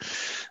pranks, but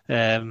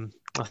I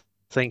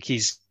think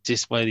he's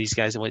just one of these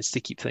guys that wants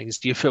to keep things.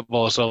 Your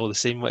footballers are all the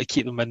same, want to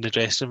keep them in the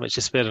dressing room, which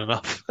is fair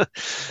enough.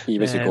 He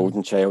was a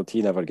golden child.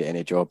 He never got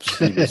any jobs.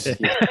 He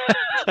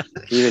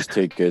was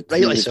too good.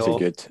 Rightly was so. Too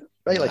good.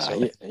 Rightly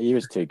so. He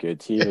was too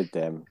good. He would.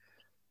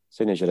 As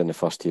soon as you're in the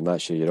first team,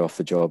 that's you're off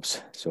the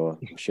jobs. So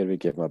I'm sure we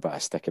give him a bit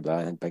of stick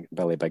about that. And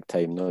Billy big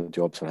time. No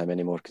jobs for him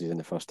anymore because he's in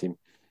the first team.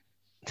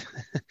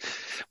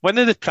 One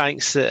of the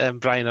pranks that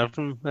Brian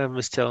Irvin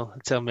was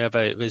telling me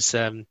about was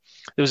there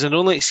was an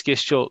Only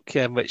Excuse joke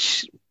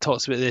which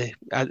talks about the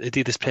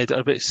Adidas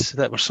Predator boots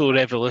that were so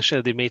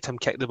revolutionary they made him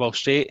kick the ball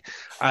straight,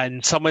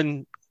 and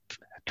someone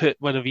put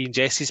one of Ian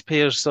Jesse's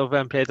pairs of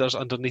Predators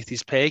underneath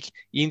his peg.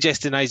 Ian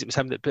Jesse denies it was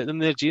him that put them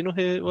there. Do you know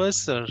who it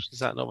was, or is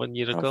that not one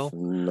you recall?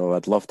 No,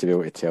 I'd love to be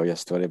able to tell you a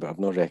story, but I've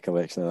no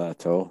recollection of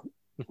that at all.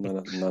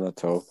 None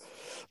at all.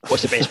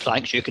 What's the best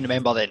pranks you can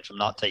remember then from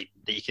that time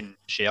that you can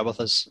share with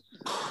us?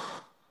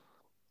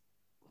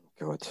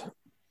 God.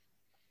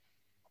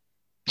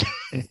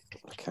 I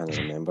can't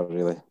remember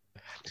really.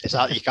 Is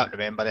that you can't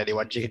remember any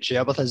ones you can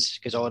share with us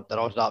because they're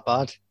all that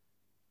bad?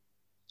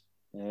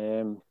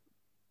 There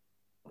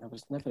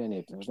was never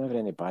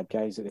any bad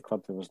guys at the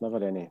club. There was never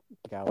any.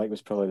 Big Alec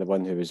was probably the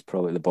one who was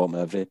probably at the bottom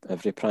of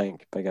every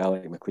prank. Big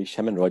Alec McLeish,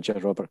 him and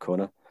Robert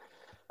Connor.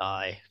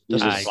 Aye,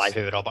 doesn't fly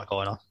with Robert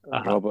Connor.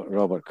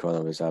 Robert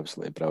Connor was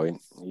absolutely brilliant.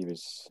 He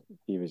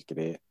was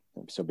great.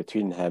 So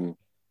between him,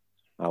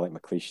 Alec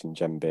McLeish and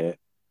Jim Bett,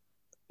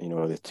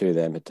 the two of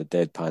them had the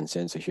deadpan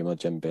sense of humour.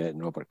 Jim Bett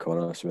and Robert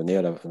Connor. So when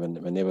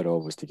they were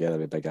always together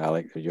with Big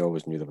Alec, you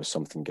always knew there was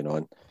something going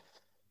on.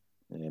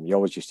 You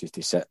always used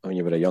to sit when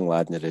you were a young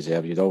lad in the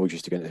reserve. You'd always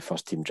used to go into the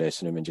first team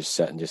dressing room and just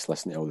sit and just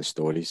listen to all the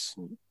stories.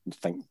 And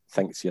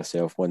think to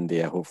yourself, one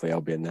day hopefully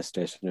I'll be in this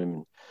dressing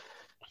room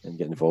and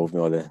get involved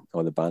with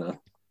all the banter.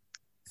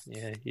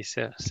 Yeah, you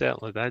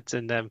certainly did.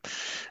 And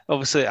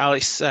obviously,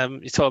 Alex,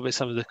 you talk about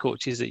some of the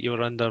coaches that you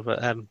were under,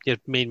 but your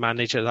main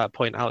manager at that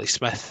point, Alex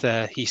Smith,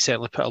 he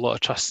certainly put a lot of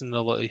trust in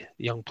a lot of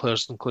young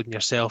players, including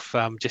yourself.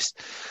 Just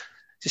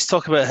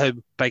talk about how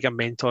big a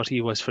mentor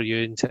he was for you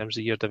in terms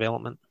of your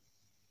development.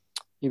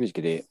 He was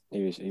great.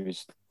 He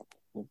was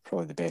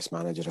probably the best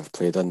manager I've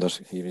played under.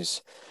 He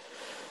was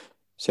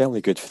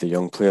certainly good for the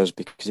young players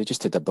because he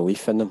just had a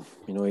belief in them.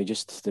 He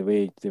just the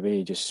way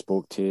he just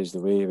spoke to us, the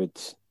way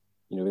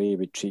he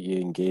would treat you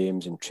in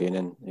games and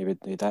training. He had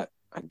that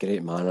a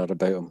great manner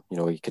about him.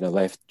 He kind of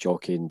left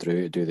Jockey and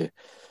Drew to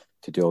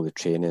do all the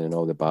training and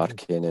all the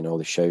barking and all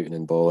the shouting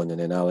and bawling, and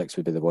then Alex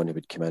would be the one who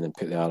would come in and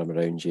put the arm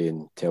around you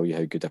and tell you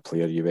how good a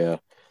player you were.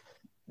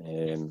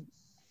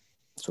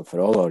 So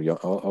for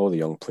all the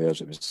young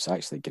players, it was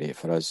actually great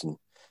for us, and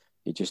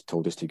he just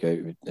told us to go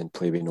out and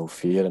play with no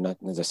fear. And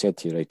as I said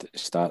to you right at the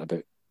start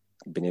about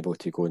being able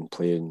to go and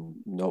play and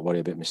not worry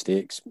about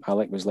mistakes,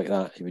 Alec was like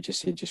that. He would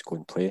just say, just go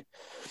and play,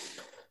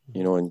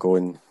 and go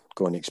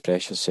and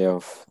express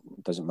yourself.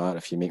 It doesn't matter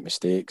if you make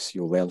mistakes,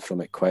 you'll learn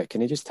from it quick.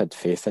 And he just had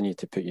faith in you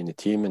to put you in the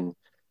team,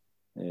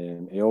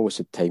 and he always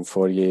had time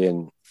for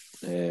you,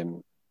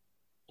 and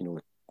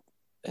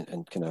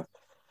kind of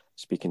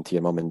speaking to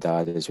your mum and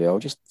dad as well.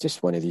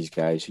 Just one of these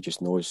guys who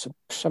just knows,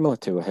 similar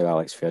to how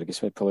Alex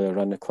Ferguson would probably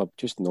run the club,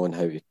 just knowing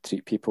how to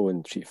treat people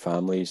and treat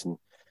families and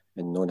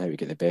knowing how to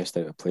get the best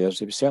out of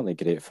players. It was certainly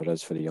great for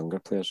us, for the younger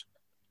players.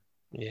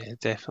 Yeah,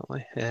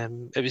 definitely.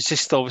 It was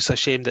just obviously a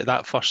shame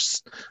that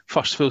first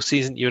full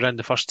season you were in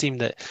the first team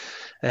that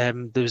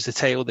there was the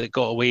title that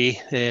got away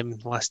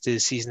last day of the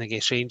season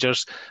against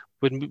Rangers.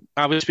 When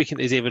I was speaking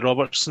to David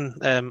Robertson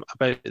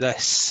about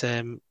this,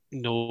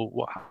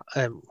 what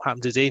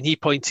happened today, and he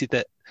pointed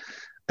that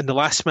in the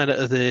last minute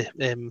of the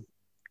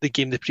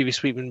game the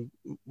previous week when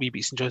we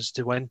beat St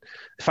Johnstone to win,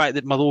 the fact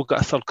that Malone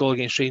got a third goal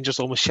against Rangers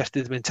almost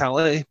shifted the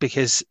mentality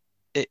because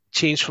it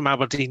changed from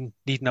Aberdeen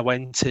needing a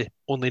win to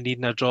only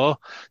needing a draw.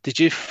 Did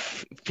you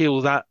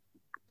feel that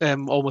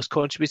almost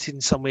contributed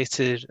in some way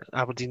to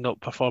Aberdeen not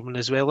performing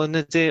as well on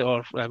the day,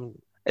 or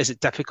is it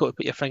difficult to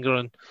put your finger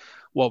on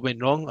what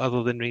went wrong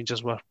other than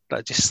Rangers were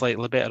just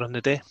slightly better on the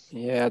day?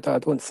 Yeah, I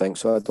don't think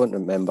so. I don't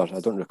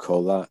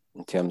recall that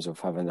in terms of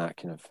having that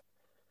kind of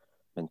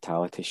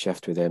mentality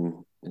shift with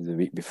them the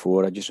week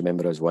before. I just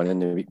remember us winning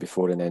the week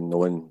before and then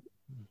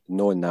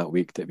knowing that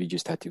week that we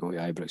just had to go to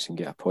Ibrox and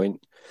get a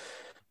point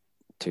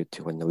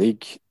to win the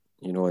league,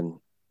 and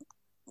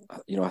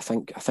I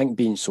think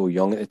being so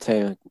young at the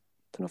time, I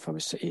don't know if I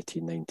was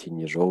 18, 19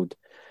 years old,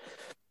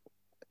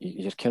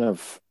 you're kind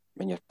of,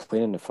 when you're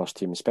playing in the first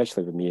team,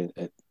 especially with me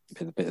at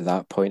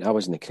that point, I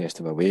was in the crest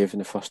of a wave in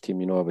the first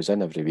team. I was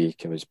in every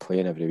week, I was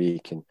playing every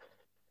week,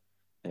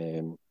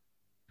 and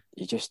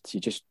you just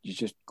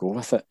go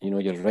with it.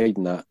 You're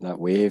riding that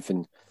wave,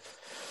 and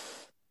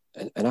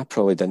I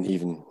probably didn't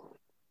even.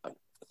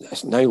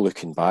 Now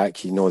looking back,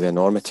 the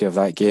enormity of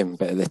that game,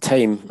 but at the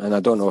time, and I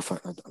don't know if I'll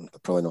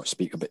probably not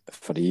speak about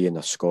for Ian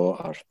or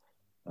Scott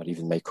or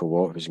even Michael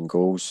Watt who was in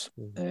goals.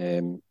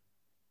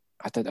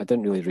 I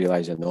didn't really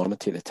realise the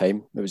enormity at the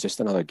time. It was just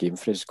another game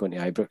for us going to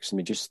Ibrox, and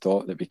we just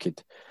thought that we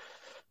could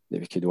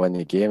win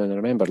the game. And I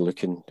remember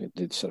looking at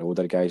the sort of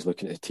older guys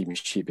looking at the team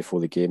sheet before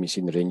the game. You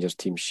seen the Rangers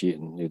team sheet,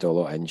 and you had a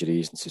lot of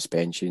injuries and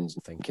suspensions,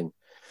 and thinking,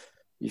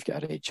 you've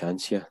got a right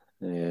chance here.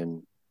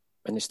 And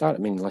they start. I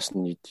mean,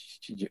 listen,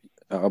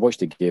 I watched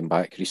the game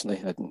back recently.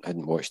 I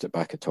hadn't watched it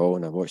back at all,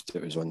 and I watched it.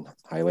 It was on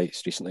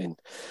highlights recently, and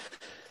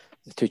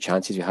the two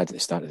chances we had at the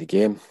start of the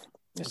game,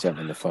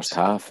 certainly in the first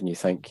half, and you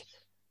think,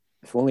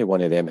 if only one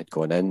of them had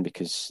gone in,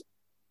 because,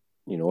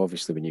 you know,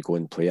 obviously when you go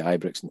and play at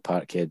Ibrox and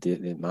Parkhead,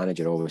 the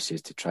manager always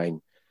says to try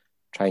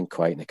and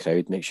quieten the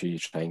crowd, make sure you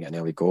try and get an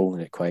early goal,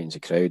 and it quietens the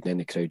crowd, and then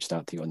the crowd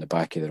start to get on the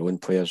back of their own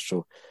players.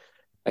 So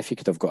if you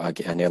could have got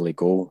an early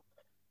goal,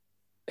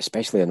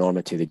 especially the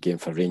enormity of the game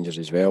for Rangers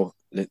as well,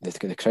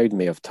 the crowd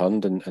may have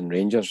turned and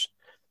Rangers,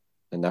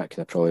 and that could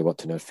have probably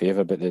worked in our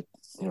favour. But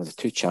the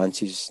two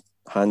chances,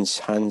 Hans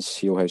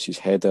Heelhouse's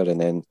header,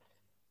 and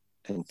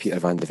Peter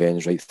van de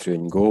Ven's right through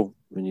and goal.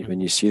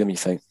 When you see them, you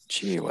think,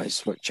 gee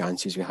whiz, what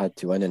chances we had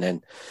to win.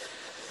 And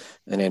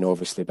then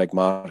obviously Big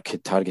Mark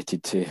had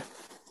targeted to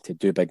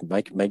do Big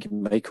Mike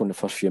in the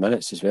first few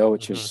minutes as well,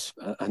 which was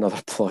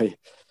another ploy.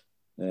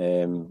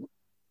 And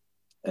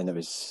it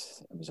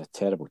was a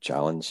terrible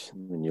challenge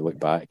when you look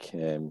back.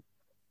 And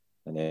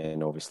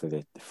then obviously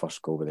the first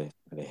goal with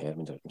the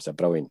Hermans, it was a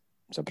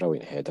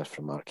brilliant header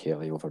from Mark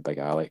Haley over Big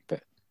Alec.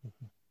 But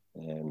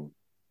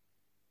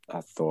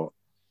I thought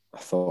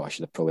I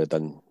should have probably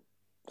done.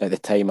 At the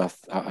time,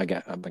 I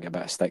get a bit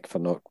of stick for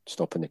not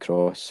stopping the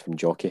cross from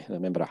Jockey. I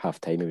remember at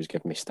half time he was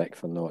giving me stick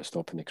for not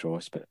stopping the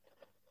cross, but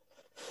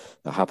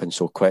that happened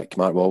so quick.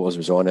 Mark Walters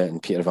was on it,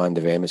 and Peter van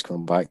de Ven was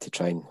coming back to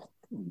try and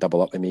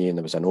double up with me, and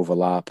there was an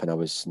overlap, and I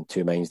was in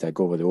two minds. Did I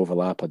go with the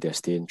overlap, or did I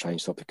stay and try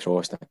and stop the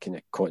cross? And I kind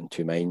of caught in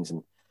two minds,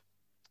 and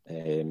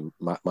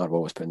Mark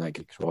Walters put in that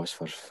great cross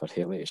for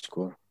Haley to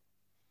score.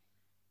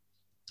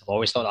 I've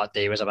always thought that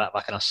day was a bit of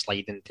a kind of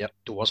sliding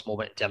doors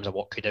moment in terms of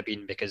what could have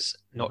been, because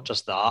not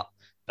just that,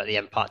 but the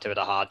impact it would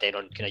have had then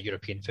on kind of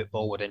European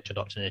football with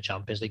introduction to the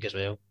Champions League as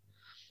well.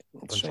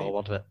 That's going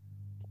forward with it.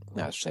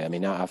 That's right. I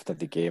mean, after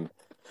the game,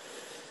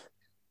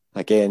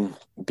 again,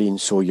 being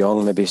so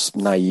young, maybe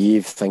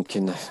naive,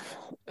 thinking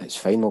it's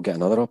fine, we'll get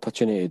another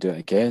opportunity to do it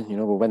again. You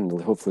know, we'll win.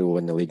 Hopefully, we'll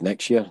win the league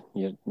next year.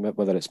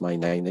 Whether it's my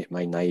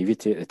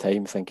naivety at the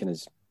time, thinking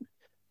is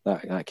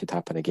that could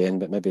happen again,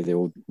 but maybe the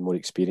old, more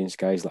experienced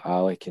guys like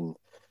Alec and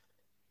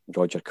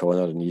Roger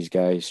Connor and these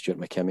guys, Stuart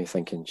McKimmie,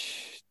 thinking,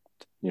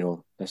 you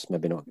know, this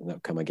maybe not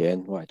come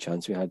again. What a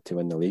chance we had to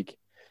win the league.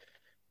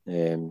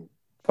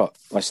 But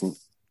listen,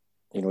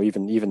 you know,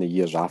 even the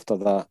years after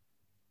that,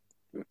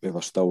 we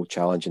were still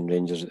challenging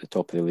Rangers at the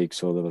top of the league,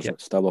 so there was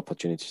still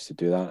opportunities to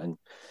do that, and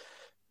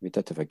we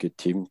did have a good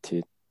team.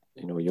 To,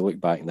 you know, you look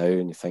back now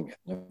and you think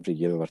every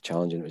year we were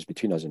challenging. It was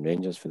between us and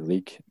Rangers for the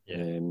league.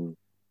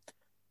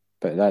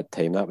 But at that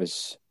time, that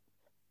was,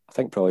 I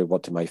think, probably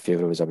what to my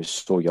favour was I was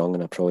so young,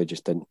 and I probably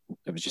just didn't.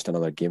 It was just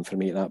another game for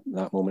me at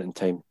that moment in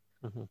time.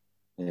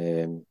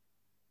 And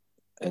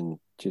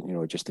you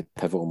know, just the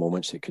pivotal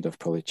moments that could have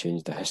probably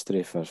changed the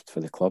history for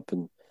the club,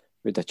 and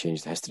would have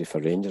changed the history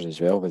for Rangers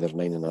as well, with their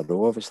 9 in a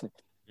row, obviously.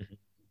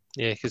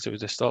 Yeah, because it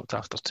would have stopped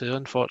after 2,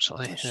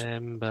 unfortunately.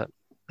 But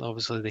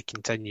obviously they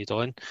continued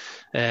on.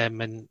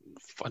 And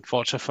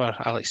unfortunately for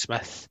Alex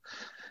Smith,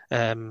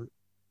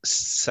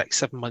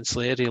 6-7 months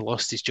later he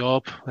lost his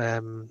job.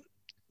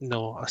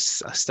 I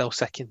still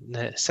second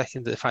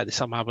the fact that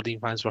some Aberdeen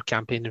fans were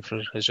campaigning for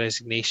his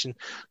resignation.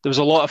 There was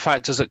a lot of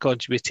factors that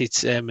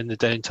contributed in the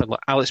downturn. Like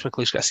Alex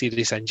McLeish got a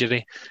serious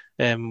injury,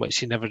 which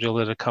he never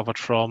really recovered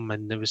from,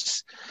 and there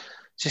was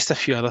just a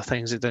few other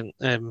things that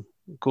didn't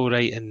go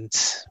right. And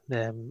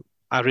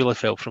I really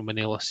felt from when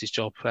he lost his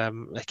job. I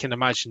can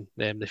imagine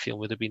the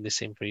feeling would have been the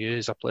same for you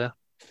as a player.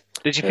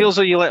 Did you feel as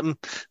though you let him,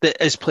 that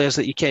as players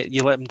that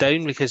you let him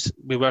down, because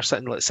we were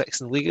sitting like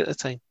 6th in the league at the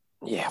time?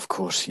 Yeah, of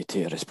course, you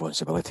take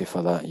responsibility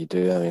for that. You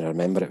do. I mean, I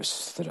remember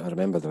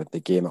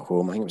the game at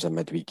home. I think it was a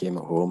midweek game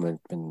at home, and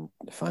when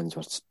the fans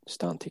were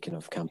starting to kind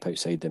of camp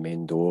outside the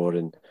main door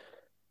and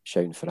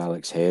shouting for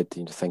Alex's head,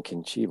 you know,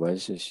 thinking, gee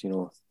whiz, you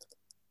know,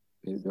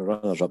 the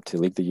runners up to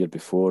the league the year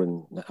before,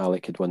 and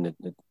Alec had won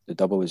the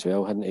double as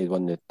well, hadn't he? He'd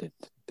won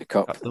the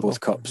cup, both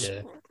cups.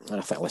 Yeah. And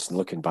I think, listen,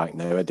 looking back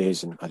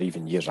nowadays, or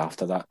even years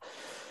after that,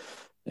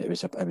 it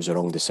was a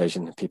wrong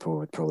decision. People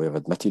would probably have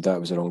admitted that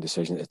it was a wrong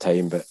decision at the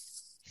time, but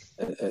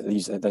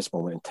at this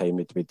moment in time,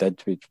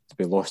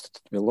 we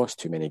lost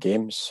too many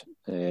games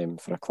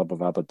for a club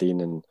of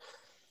Aberdeen, and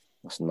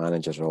listen,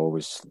 managers are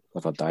always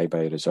live or die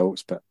by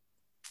results, but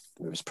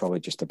it was probably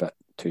just a bit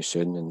too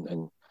soon,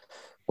 and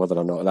whether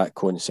or not that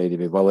coincided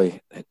with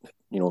Willie,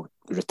 you know,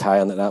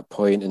 retiring at that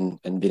point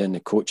and being in the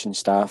coaching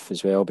staff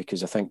as well,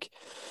 because I think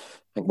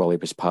Willie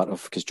was part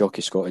of, because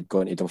Jockey Scott had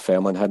gone to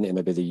Dunfermline, hadn't he,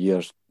 maybe the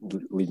years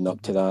leading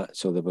up to that,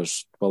 so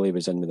Willie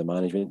was in with the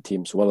management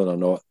team, so whether or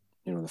not,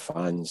 you know, the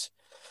fans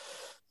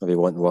maybe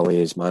want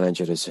Willie as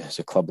manager as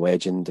a club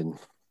legend, and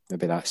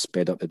maybe that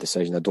sped up the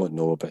decision, I don't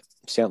know, but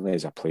certainly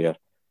as a player,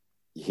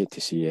 you hate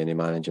to see any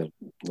manager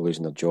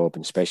losing their job,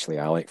 and especially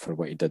Alec for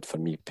what he did for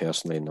me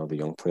personally and all the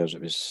young players.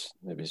 It was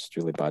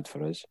really bad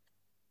for us.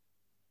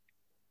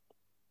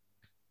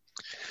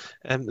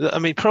 I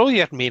mean, probably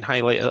your main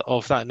highlight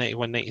of that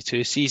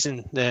 91-92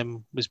 season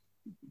was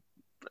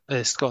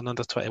Scotland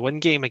under-21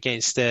 game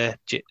against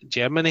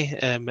Germany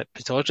at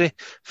Pittodrie,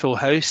 full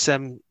house,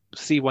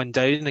 3-1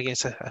 down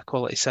against a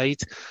quality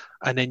side,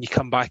 and then you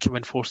come back and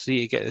win 4-3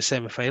 to get to the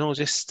semi-final.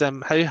 Just how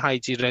high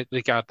do you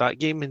regard that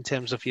game in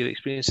terms of your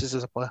experiences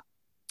as a player?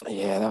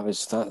 Yeah,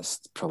 that's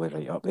probably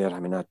right up there. I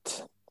mean, I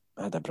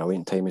had a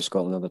brilliant time with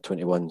Scotland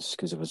under-21s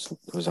because there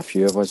was a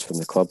few of us from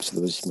the club. So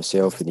there was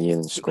myself and Ian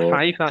and Scott.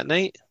 5 that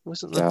night,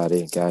 wasn't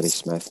there? Gary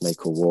Smith,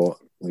 Michael Watt.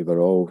 We were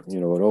all,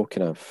 we're all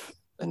kind of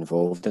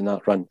involved in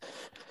that run. And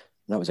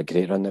that was a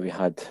great run that we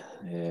had.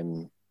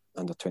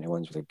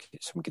 Under-21s with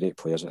some great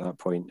players at that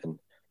point.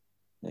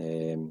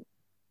 And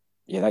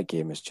that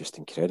game was just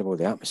incredible.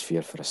 The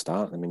atmosphere for a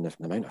start. I mean, the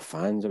amount of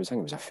fans. I think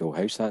it was a full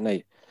house that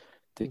night.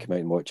 They come out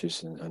and watch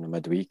us on a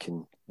midweek,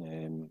 and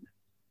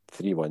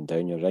 3-1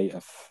 down. You're right.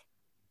 I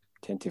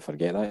tend to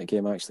forget that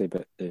game actually,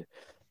 but to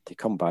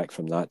come back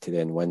from that to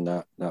then win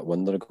that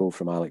wonder goal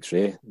from Alex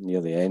Rae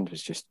near the end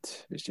was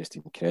just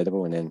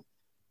incredible. And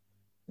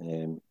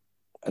then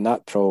and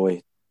that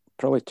probably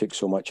took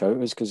so much out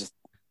of us because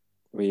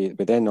we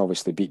then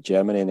obviously beat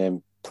Germany and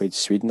then played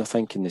Sweden, I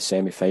think, in the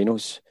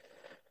semi-finals.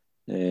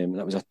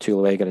 That was a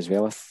 2-legger as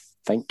well, I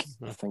think.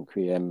 I think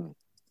we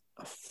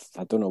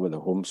I don't know what the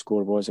home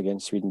score was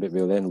against Sweden, but we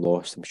then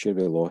lost. I'm sure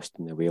we lost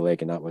in the away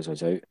leg, and that was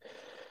us out.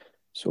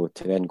 So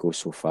to then go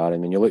so far,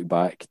 and when you look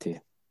back to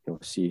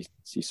see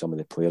some of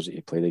the players that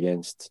you played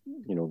against,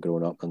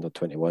 growing up under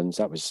 21s,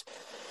 that was.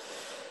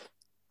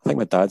 I think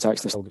my dad's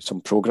actually still got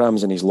some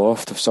programmes in his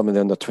loft of some of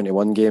the under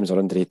 21 games or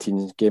under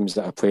 18 games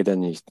that I played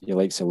in. He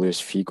likes to Luis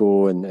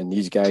Figo and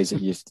these guys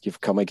that you've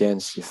come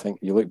against.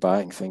 You look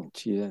back and think,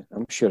 gee,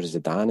 I'm sure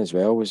Zidane as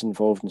well was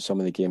involved in some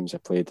of the games I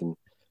played in.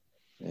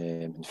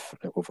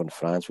 Over in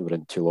France, we were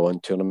in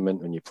Toulon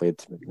tournament when you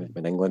played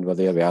when England were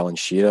there with Alan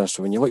Shearer.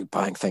 So when you look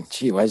back and think,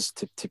 gee whiz,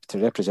 to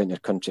represent your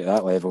country at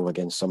that level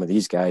against some of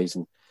these guys,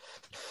 and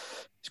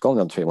Scotland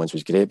under 21s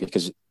was great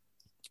because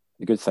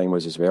the good thing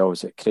was as well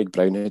was that Craig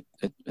Brown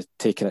had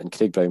taken it, and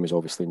Craig Brown was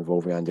obviously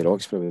involved with Andy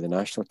Roxburgh with the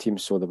national team,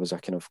 so there was a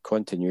kind of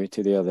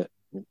continuity there that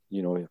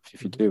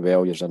if you do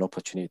well, there's an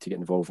opportunity to get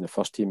involved in the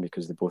first team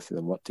because the both of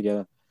them work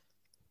together.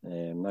 I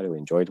really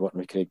enjoyed working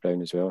with Craig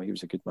Brown as well. He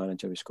was a good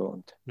manager with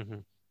Scotland. Mm-hmm.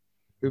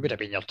 Who would have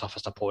been your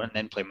toughest opponent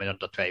then playing with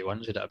under 21s?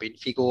 Would it have been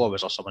Figo or was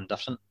there someone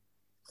different?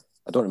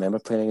 I don't remember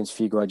playing against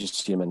Figo. I just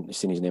seen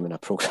his name in a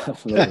programme.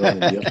 I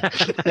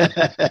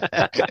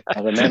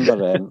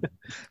remember.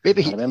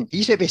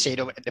 He's maybe saying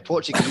in the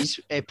Portuguese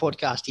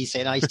podcast, he's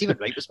saying, Stephen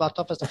Wright was my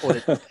toughest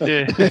opponent.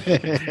 Yeah.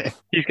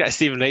 He's got a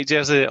Stephen Wright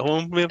jersey at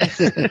home, maybe.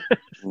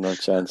 No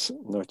chance.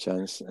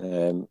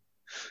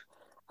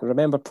 I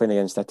remember playing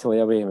against Italy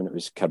away when it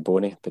was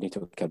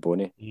Benito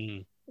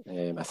Carboni.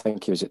 I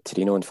think he was at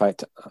Torino. In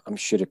fact, I'm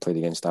sure he played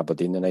against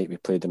Aberdeen the night we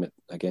played him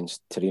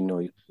against Torino.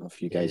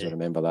 If you guys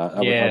remember that. I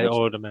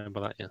remember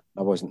that. Yeah,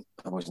 I wasn't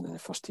in the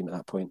first team at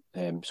that point.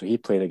 So he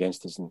played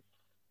against us, and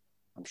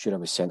I'm sure I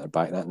was centre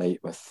back that night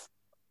with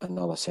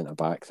another centre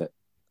back that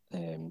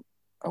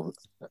it'll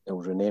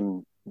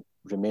remain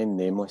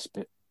nameless.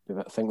 But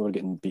I think we were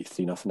getting beat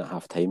 3-0 at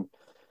half time.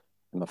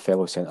 And my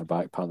fellow centre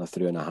back partner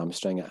threw in a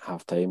hamstring at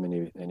half time, and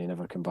he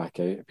never came back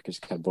out because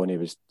Carboni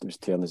was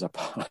tearing us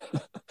apart.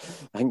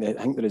 I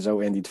think the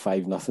result ended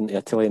 5-0 to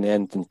Italy in the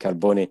end, and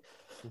Carboni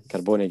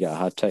got a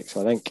hat trick.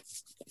 So I think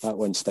that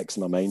one sticks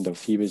in my mind.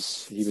 Of he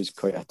was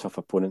quite a tough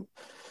opponent,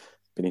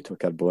 Benito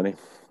Carboni.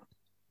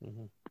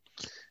 Mm-hmm.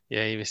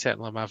 Yeah, he was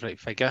certainly a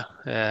maverick figure.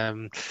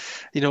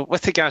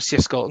 With regards to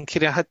your Scotland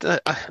career,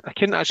 I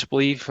couldn't actually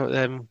believe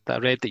that I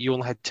read that you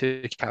only had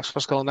 2 caps for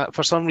Scotland.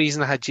 For some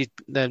reason, I had you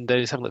down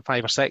as something like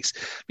 5 or 6,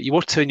 but you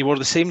wore 2, and you wore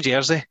the same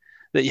jersey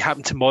that you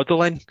happened to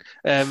model in,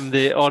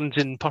 the orange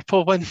and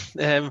purple one.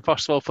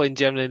 First of all, playing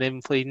Germany and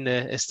then playing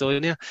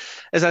Estonia.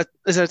 Is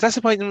there a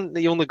disappointment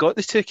that you only got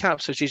the 2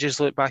 caps, or did you just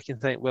look back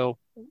and think, well,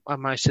 I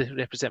managed to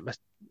represent my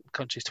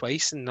country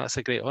twice, and that's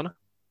a great honour?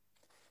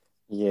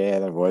 Yeah,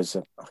 there was.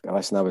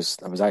 Listen, I was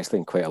actually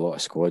in quite a lot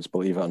of squads,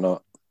 believe it or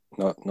not.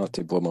 Not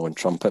to blow my own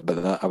trumpet,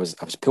 but I was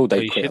pulled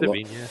out quite a lot.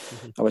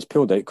 I was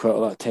pulled out quite a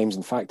lot of times.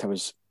 In fact, I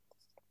was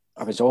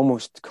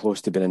almost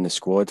close to being in the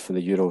squad for the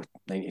Euro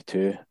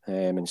 '92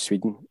 in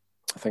Sweden.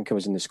 I think I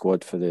was in the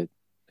squad for the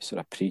sort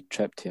of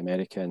pre-trip to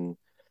America and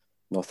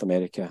North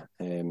America,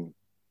 and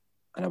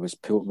I was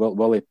pulled.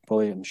 Wally,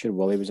 I'm sure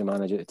Wally was a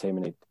manager at the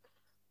time,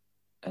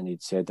 and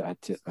he'd said that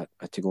I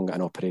had to go and get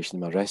an operation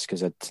in my wrist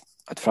because I'd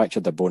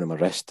fractured the bone in my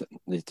wrist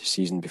the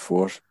season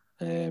before.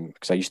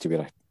 Because I used to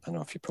wear I don't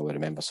know if you probably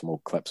remember some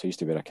old clips. I used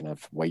to wear a kind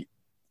of white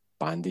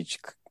bandage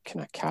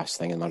kind of cast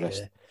thing in my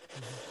wrist.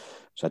 Yeah.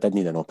 So I did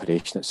need an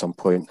operation at some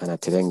point, and I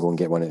had to then go and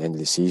get one at the end of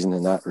the season,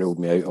 and that ruled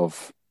me out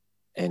of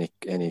any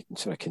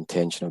sort of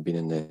contention of being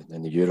in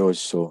the Euros.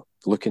 So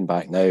looking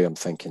back now, I'm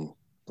thinking,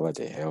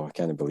 bloody hell, I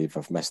can't believe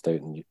I've missed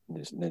out on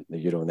the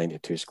Euro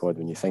 '92 squad.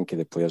 When you think of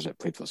the players that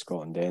played for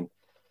Scotland then,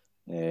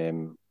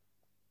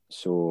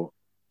 So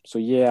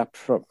yeah,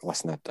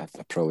 listen, I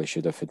probably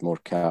should have had more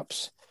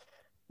caps,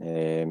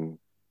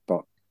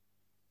 but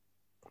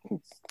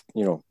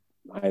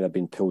either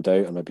been pulled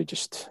out or maybe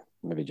just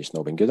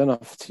not been good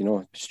enough.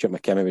 Stuart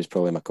McKimmie was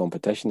probably my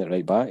competition at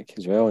right back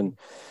as well, and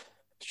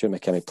Stuart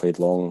McKimmie played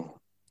long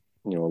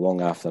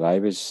after I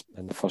was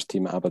in the first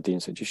team at Aberdeen,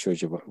 so it just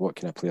shows you what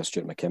kind of player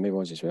Stuart McKimmie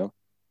was as well.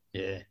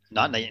 Yeah,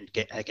 that night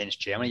against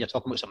Germany, you're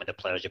talking about some of the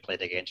players you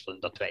played against for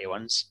the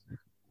under-21s.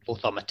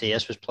 Lothar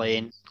Matthäus was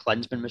playing,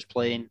 Klinsmann was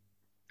playing.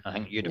 I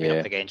think you'd have been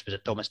up against, was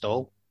it Thomas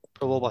Dahl?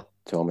 Probably.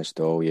 Thomas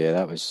Dahl, yeah,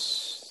 that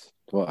was,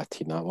 what a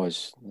team that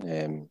was.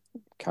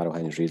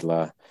 Karl-Heinz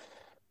Riedler,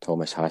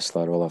 Thomas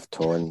Hassler, Olaf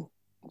Thon,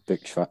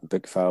 Buchwald,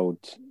 Big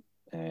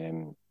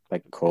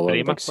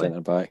Collar, big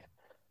centre-back.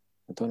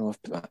 I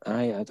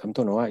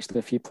don't know actually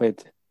if he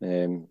played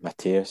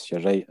Matthäus.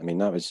 You're right. I mean,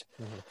 that was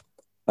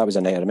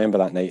a night. I remember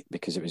that night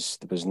because there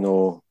was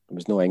no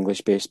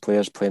English-based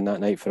players playing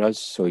that night for us.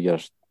 So your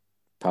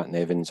Pat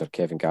Nevins or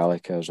Kevin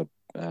Gallagher's or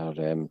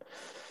Brian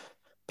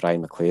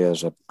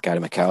McClare's or Gary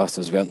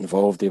McAllister's weren't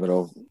involved. They were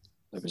all.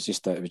 It was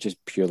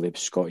just purely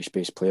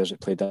Scottish-based players that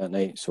played that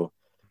night. So,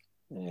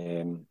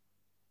 I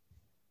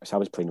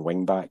was playing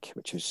wing back,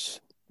 which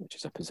is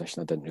a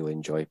position I didn't really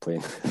enjoy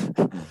playing.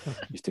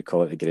 Used to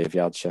call it the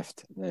graveyard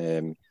shift.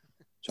 So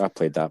I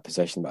played that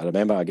position, but I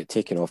remember I got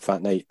taken off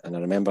that night, and I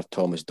remember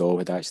Thomas Dahl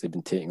had actually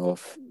been taken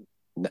off,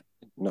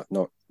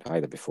 not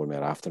either before me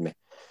or after me,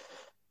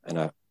 and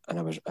I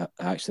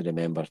actually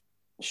remember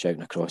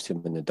shouting across to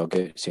him in the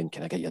dugout saying,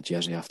 "Can I get your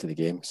jersey after the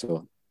game?"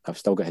 So I've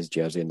still got his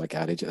jersey in my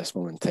garage at this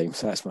moment in time.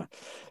 So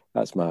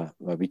that's my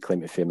wee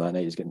claim to fame that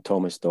night, is getting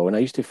Thomas Dahl, and I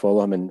used to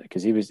follow him,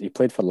 because he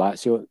played for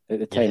Lazio at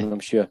the time. Yeah. I'm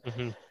sure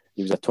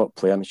he was a top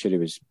player. I'm sure he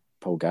was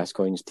Paul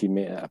Gascoigne's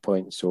teammate at a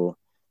point. So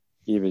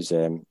he was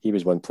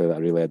one player that I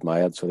really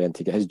admired. So then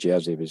to get his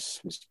jersey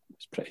was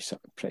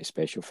pretty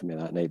special for me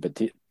that night. But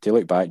to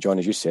look back, John,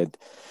 as you said,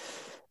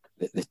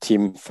 the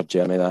team for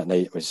Germany that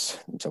night was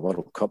a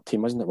World Cup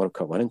team, wasn't it? World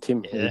Cup winning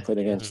team we played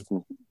against.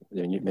 And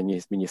when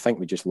you think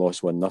we just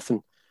lost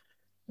 1-0,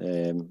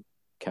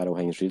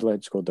 Karl-Heinz Riedler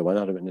had scored the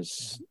winner. It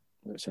was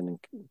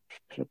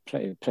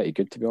pretty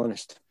good, to be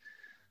honest.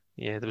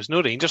 Yeah, there was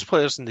no Rangers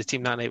players in the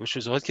team that night, which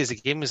was odd because the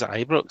game was at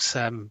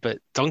Ibrox. But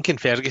Duncan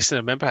Ferguson, I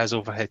remember his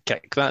overhead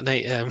kick that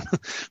night.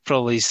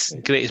 Probably his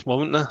greatest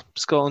moment in a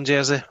Scotland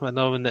jersey. I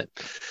know that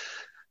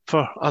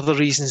for other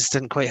reasons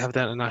didn't quite have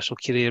the international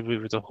career we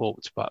would have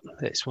hoped, but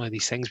it's one of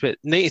these things. But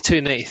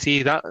 92,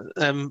 93, that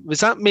was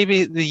that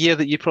maybe the year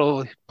that you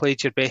probably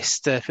played your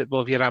best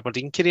football of your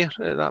Aberdeen career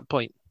at that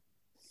point?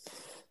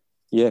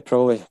 Yeah,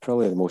 probably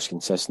the most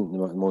consistent,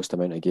 the most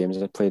amount of games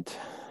I played.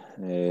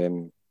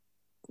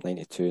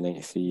 92,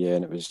 93, yeah,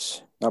 and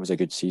that was a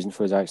good season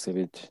for us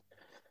actually. I'm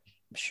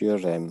sure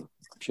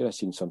I've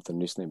seen something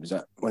recently. It was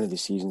at one of the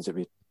seasons that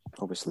we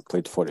obviously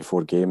played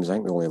 44 games. I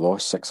think we only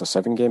lost 6 or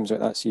 7 games out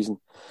that season,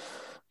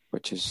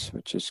 which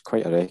is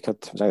quite a record.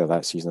 It was either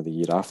that season or the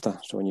year after.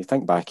 So when you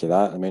think back of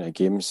that, the amount of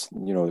games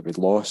that we'd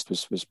lost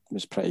was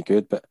pretty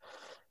good. But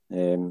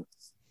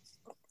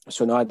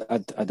so no,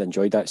 I'd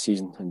enjoyed that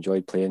season.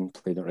 Enjoyed playing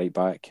it right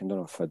back. I don't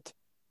know if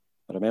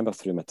I remember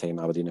through my time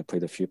at Aberdeen, I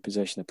played a few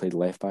positions. I played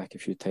left back a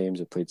few times.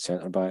 I played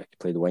centre back.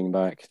 Played wing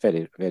back.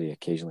 Very, very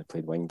occasionally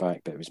played wing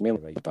back, but it was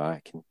mainly right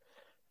back.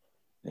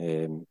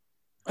 And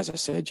as I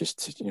said,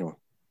 just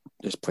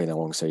playing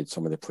alongside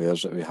some of the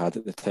players that we had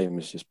at the time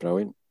was just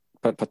brilliant.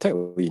 But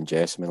particularly Ian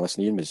Jess. I mean,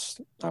 listen, Ian was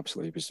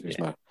absolutely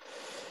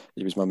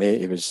he was my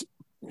mate.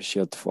 We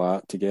shared the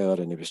flat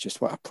together, and it was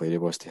just what a player he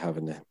was to have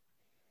in the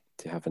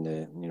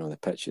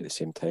pitch at the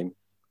same time.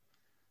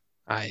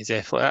 Aye,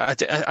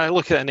 definitely. I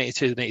look at the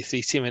 92,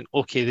 93 team and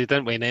okay, they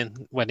didn't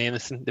win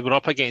anything. They were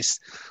up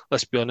against,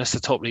 let's be honest, the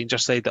top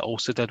Rangers side that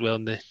also did well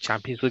in the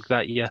Champions League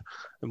that year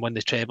and won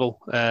the treble.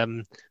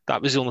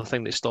 That was the only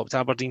thing that stopped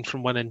Aberdeen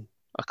from winning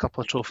a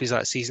couple of trophies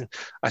that season.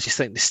 I just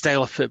think the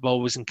style of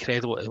football was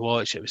incredible to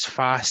watch. It was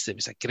fast, it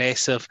was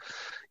aggressive.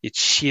 You'd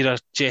Shearer,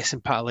 Jess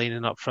and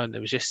Patalainen up front.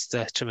 It was just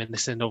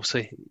tremendous. And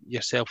obviously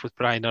yourself with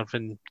Brian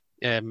Irvine,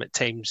 at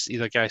times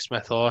either Guy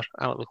Smith or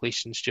Alec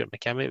McLeish and Stuart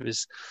McKimmie. It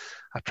was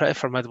a pretty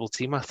formidable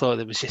team. I thought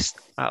it was just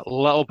a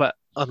little bit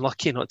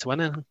unlucky not to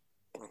win anything.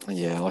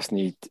 Yeah,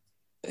 listen,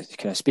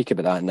 can I speak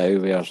about that now?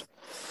 Where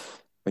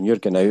when you're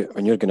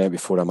going out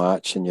before a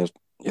match and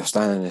you're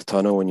standing in the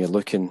tunnel and you're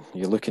looking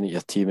at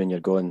your team and you're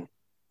going,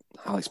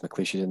 Alex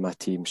McLeish is in my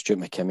team, Stuart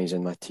McKimmie's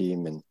in my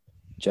team, and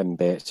Jim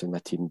Bett's in my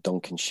team,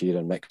 Duncan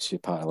Shearer, Mixu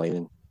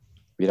Patalainen.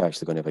 We're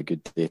actually going to have a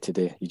good day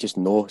today. You just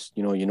know,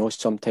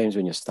 sometimes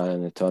when you're standing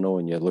in the tunnel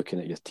and you're looking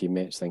at your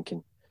teammates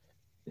thinking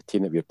the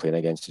team that we're playing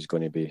against is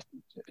going to be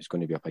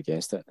up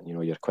against it. And,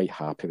 you're quite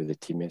happy with the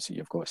teammates that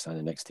you've got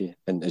standing next to you.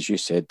 And as you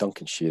said,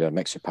 Duncan Shearer,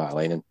 Mixu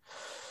Patalainen,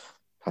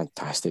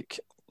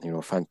 fantastic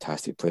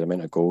player. The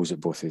amount of goals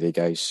that both of the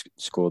guys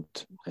scored,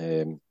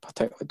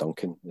 particularly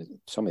Duncan.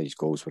 Some of these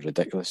goals were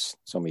ridiculous.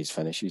 Some of his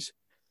finishes.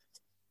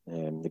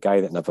 The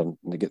guy that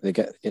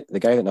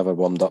never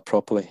warmed up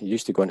properly. He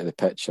used to go into the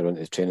pitch or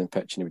into the training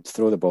pitch, and he would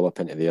throw the ball up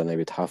into the air, and he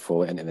would half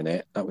volley it into the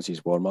net. That was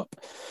his warm up,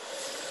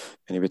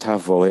 and he would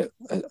half volley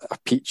a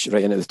peach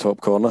right into the top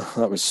corner.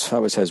 That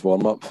was his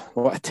warm up.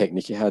 What a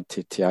technique he had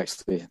to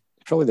actually,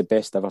 probably the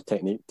best ever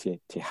technique to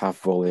half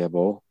volley a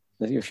ball.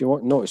 If you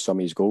notice some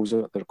of his goals,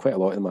 there are quite a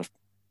lot of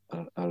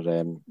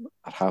them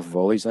are half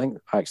volleys. I think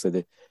actually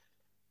the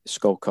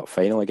Skull Cup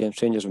final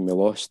against Rangers when we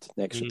lost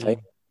in extra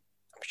time,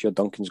 I'm sure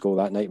Duncan's goal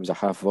that night was a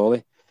half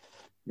volley,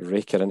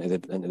 raker into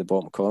the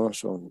bottom corner.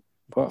 So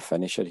what a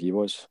finisher he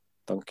was,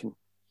 Duncan.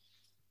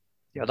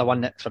 The other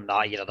one from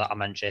that era that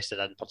I'm interested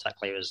in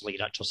particularly was Lee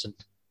Richardson.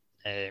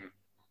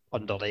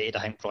 Underrated,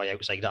 I think, probably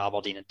outside of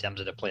Aberdeen in terms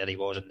of the player he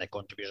was and the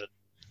contribution.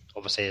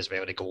 Obviously, as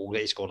well, the goal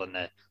that he scored in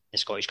the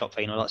Scottish Cup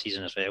final that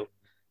season as well.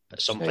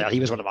 But some player, he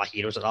was one of my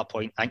heroes at that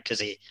point. I think because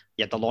he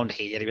had the long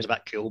hair, he was a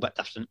bit cool, a bit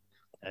different.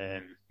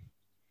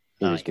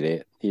 He was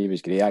great. He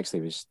was great. Actually,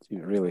 he was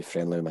really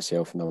friendly with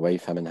myself and my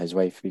wife. Him and his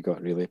wife, we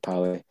got really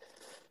pally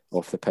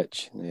off the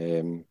pitch.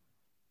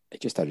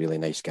 Just a really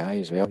nice guy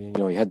as well. You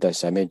know, he had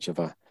this image of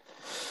a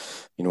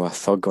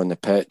thug on the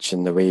pitch,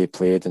 and the way he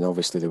played, and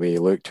obviously the way he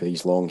looked with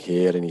his long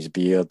hair and his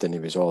beard, and he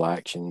was all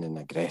action and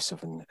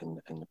aggressive in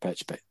the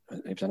pitch. But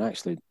he was an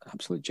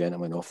absolute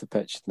gentleman off the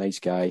pitch. Nice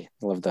guy.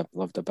 Loved a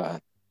bit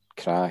of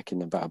crack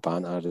and a bit of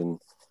banter,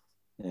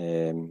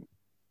 and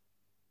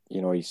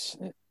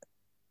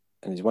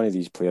he's one of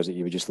these players that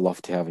you would just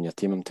love to have in your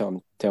team. I'm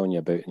telling you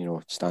about,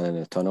 standing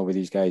in the tunnel with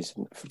these guys.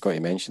 I forgot to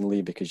mention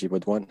Lee, because you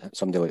would want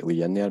somebody like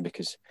Lee in there,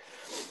 because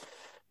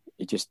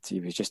he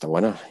was just a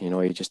winner. He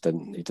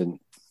didn't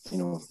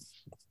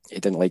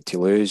like to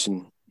lose,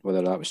 and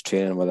whether that was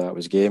training, whether that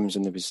was games,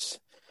 and it was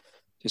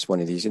just one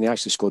of these. And he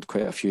actually scored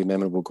quite a few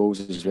memorable goals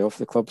as well for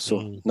the club.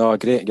 So no,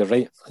 great. You're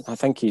right. I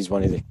think he's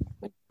one of the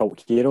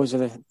cult heroes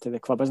of the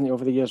club, isn't he,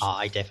 over the years?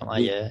 Aye,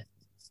 definitely, yeah.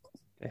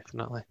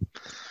 Definitely.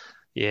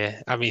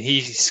 Yeah, I mean,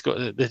 he's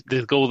got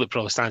the goal that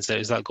probably stands out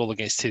is that goal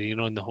against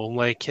Torino in the home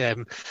leg. If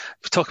we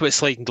talk about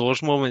sliding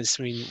doors moments,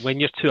 I mean, when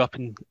you're 2-up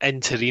in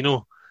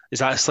Torino, is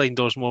that a sliding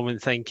doors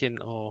moment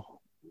thinking, oh,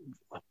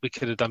 we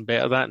could have done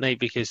better that night,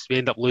 because we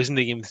end up losing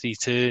the game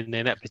 3-2, and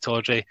then at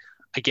Pittodrie,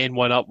 again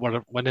 1-up,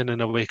 we're winning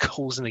in away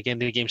goals, and again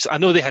the game. So I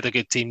know they had a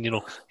good team,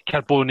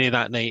 Carbone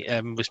that night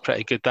was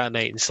pretty good that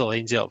night, and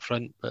Silenzi up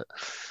front, but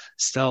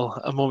still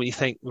a moment you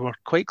think we were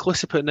quite close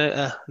to putting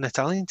out an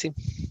Italian team.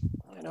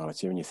 I know,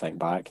 see, when you think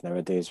back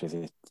nowadays with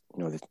the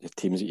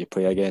teams that you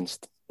play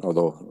against,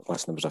 although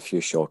listen, there was a few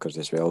shockers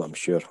as well. I'm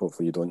sure.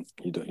 Hopefully you're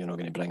not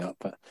going to bring up,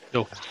 but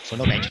no, so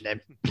not mention them.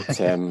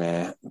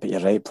 But you're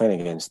right,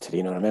 playing against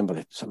Torino. I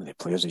remember some of the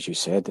players, as you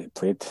said, that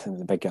played,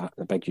 the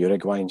big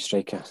Uruguayan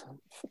striker.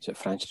 Is it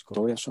Francisco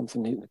Roy or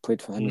something? He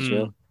played for him as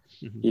well.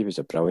 Mm-hmm. He was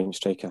a brilliant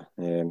striker.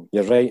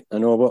 You're right. I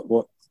know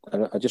what.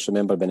 I just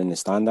remember being in the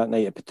stand that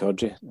night at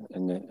Pittodrie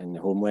in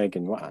the home leg,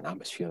 and what an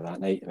atmosphere that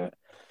night.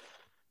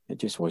 It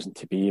just wasn't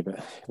to be.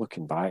 But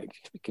looking back,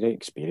 great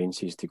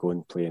experiences to go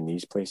and play in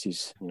these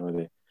places.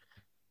 The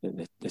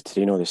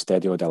Torino, the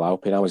Stadio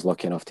dell'Alpi. And I was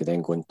lucky enough to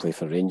then go and play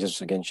for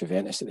Rangers against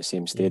Juventus at the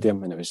same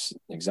stadium, and it was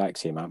the exact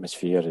same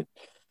atmosphere.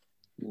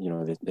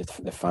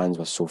 The fans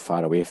were so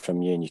far away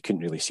from you, and you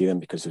couldn't really see them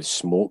because there was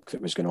smoke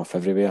that was going off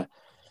everywhere.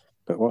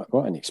 But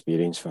what an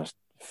experience for us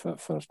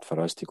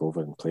to go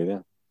over and play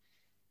there.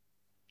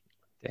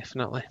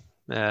 Definitely.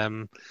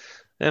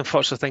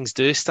 Unfortunately, things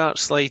do start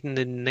sliding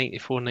in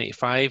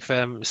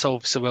 94-95. It's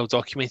obviously well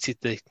documented.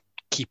 The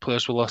key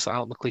players were lost.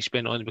 Alec McLeish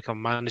went on to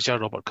become manager.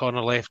 Robert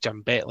Connor left.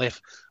 Jim Bett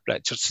left.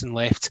 Richardson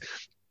left.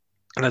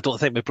 And I don't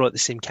think we brought the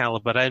same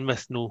calibre in,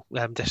 with no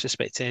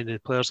disrespect to any of the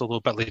players, although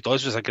Billy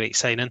Dodds was a great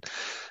signing.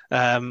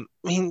 I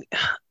mean,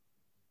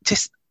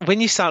 just when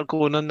you start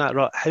going on that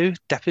rut, how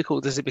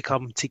difficult does it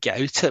become to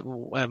get out it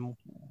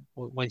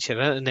once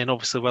you're in it? And then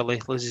obviously Willie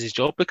loses his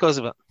job because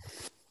of it.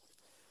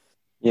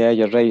 Yeah,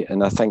 you're right,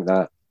 and I think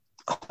the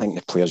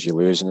players you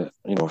lose, and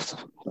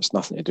it's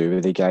nothing to do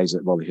with the guys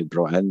that Willie had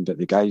brought in, but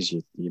the guys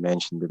you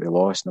mentioned that we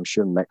lost, and I'm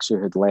sure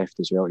Mixu had left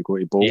as well to go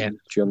to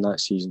Bolton during that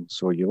season.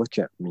 So you look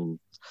at,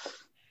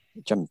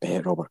 Jim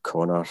Bett, Robert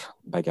Connor,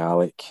 Big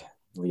Alec,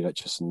 Lee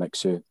Richardson,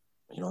 Mixu,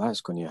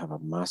 that's going to have a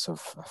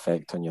massive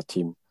effect on your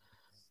team.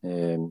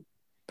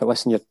 But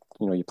listen, you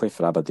play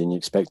for Aberdeen, you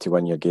expect to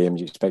win your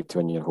games, you expect to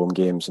win your home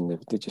games, and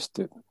they just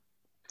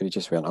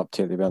weren't up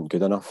to it. They weren't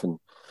good enough, and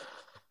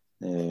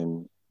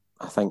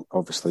I think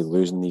obviously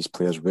losing these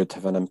players would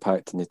have an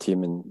impact on the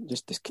team, and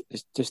just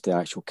the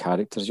actual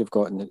characters you've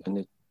got in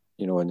the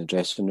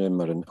dressing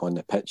room or on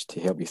the pitch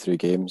to help you through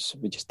games.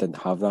 We just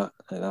didn't have that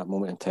at that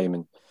moment in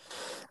time,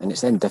 and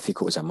it's then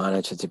difficult as a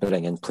manager to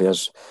bring in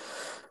players,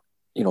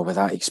 with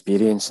that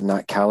experience and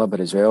that calibre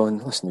as well.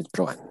 And listen, he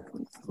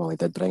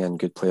did bring in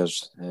good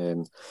players,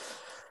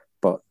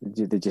 but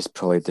they just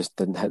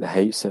didn't hit the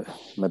heights that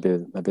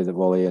maybe that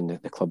Wally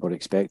and the club were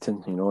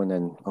expecting, and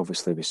then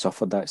obviously we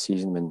suffered that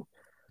season when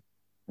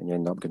you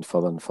end up going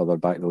further and further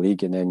back the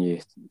league, and then you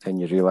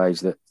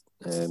realise that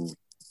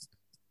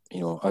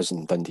us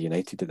and Dundee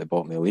United at the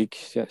bottom of the league,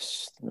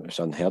 yes, it was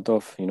unheard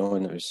of,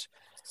 and it was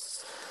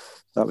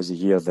that was the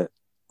year that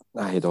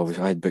I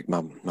had booked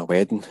my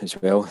wedding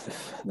as well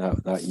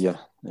that year,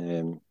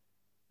 and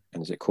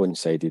as it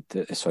coincided,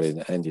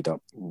 it ended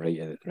up right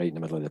in the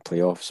middle of the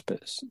playoffs.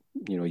 But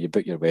you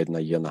book your wedding a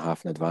year and a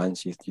half in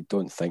advance. You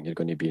don't think you're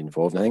going to be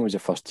involved. And I think it was the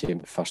first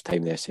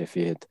time the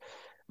SFA had,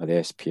 or the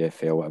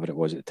SPFL, whatever it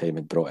was at the time,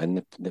 had brought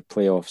in the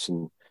playoffs,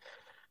 and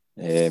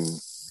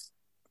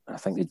I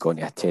think they'd gone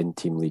to a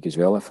 10-team league as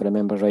well, if I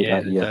remember right,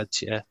 that year.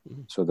 Did, yeah.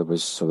 So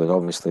there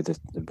obviously the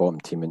bottom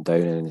team went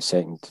down, and the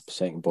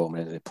second bottom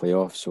went into the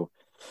playoffs. So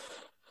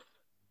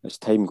as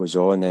time goes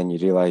on, then you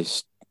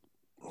realise,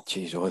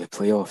 geez, the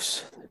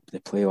playoffs.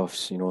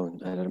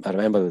 I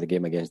remember the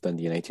game against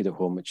Dundee United at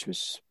home, which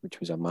was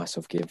a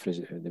massive game for us.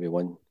 We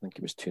won. I think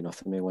it was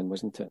 2-0. We won,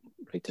 wasn't it?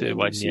 Right,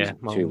 2-1, yeah.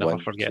 I'll never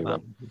forget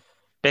that.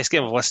 Best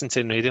game I've listened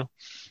to in radio.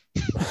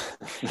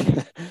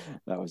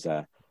 That was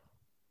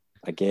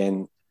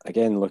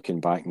again,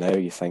 looking back now,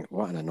 you think,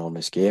 what an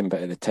enormous game.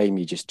 But at the time,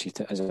 you just treat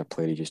it as a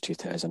player, you just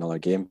treat it as another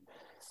game.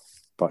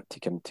 But to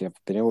have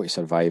been able to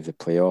survive the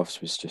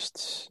playoffs was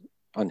just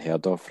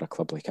unheard of for a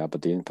club like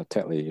Aberdeen,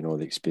 particularly,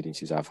 the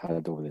experiences I've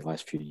had over the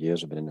last few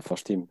years. I've been in the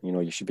first team.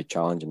 You should be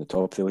challenging the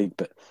top of the league,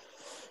 but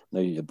now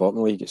you're bottom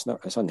of the league.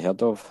 It's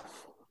unheard of.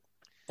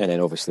 And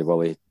then obviously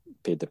Willie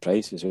paid the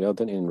price as well,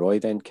 didn't he? And Roy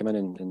then came in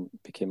and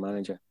became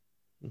manager.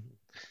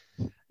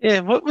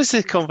 Yeah, what was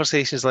the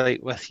conversations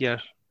like with your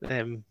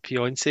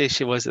fiance?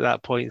 She was at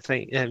that point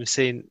saying,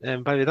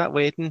 "By that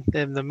wedding,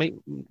 there might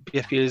be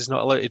a few who's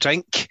not allowed to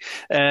drink."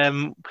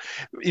 But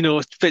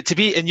to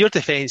be in your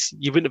defence,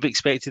 you wouldn't have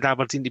expected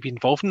Aberdeen to be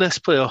involved in this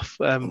playoff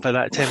by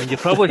that time, and you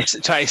probably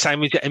try to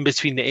sandwich it in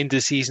between the end of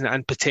the season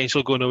and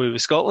potential going away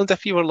with Scotland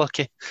if you were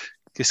lucky.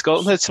 Because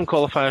Scotland had some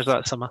qualifiers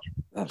that summer.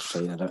 That's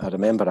right. I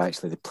remember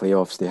actually the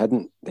playoffs. They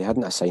hadn't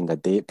assigned a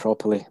date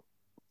properly.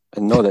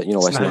 And know that,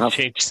 listen,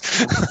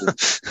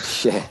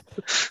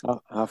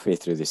 halfway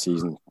through the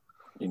season,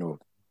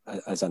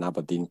 as an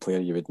Aberdeen player,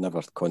 you would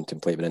never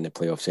contemplate being in the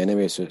playoffs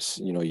anyway. So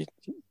it's,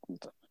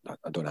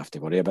 I don't have to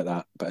worry about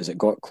that. But as it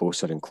got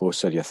closer and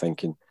closer, you're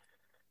thinking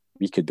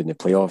we could be in the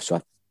playoffs.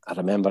 So I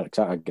remember,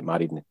 because I got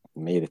married on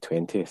May the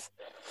 20th,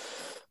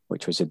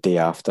 which was the day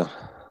after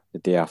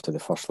the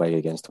first leg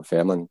against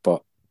Dunfermline.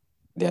 But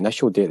the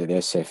initial date that the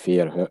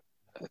SFA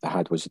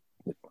had was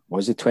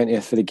the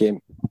 20th for the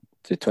game.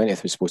 The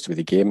 20th was supposed to be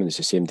the game, and it's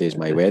the same day as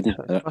my wedding.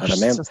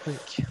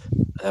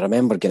 I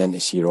remember getting in to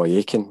see Roy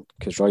Aitken,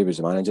 because Roy was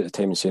the manager at the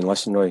time, and saying,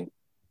 "Listen, Roy,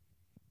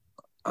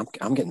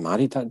 I'm getting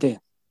married that day,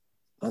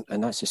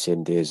 and that's the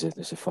same day as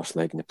the first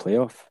leg in the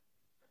playoff."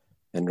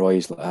 And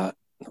Roy's like,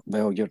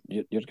 "Well, you're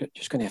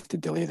just going to have to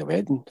delay the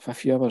wedding for a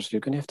few hours.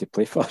 You're going to have to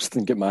play first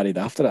and get married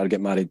after it, or get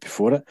married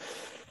before it."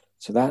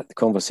 So that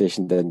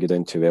conversation didn't go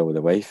down too well with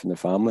the wife and the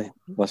family.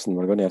 Listen,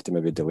 we're going to have to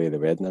maybe delay the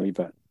wedding a wee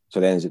bit. So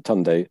then, as it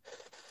turned out,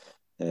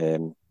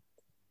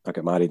 I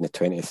got married on the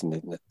 20th, and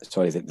the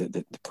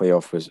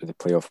playoff was on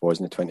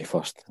the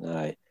 21st.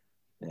 Aye.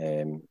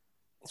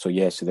 So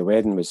the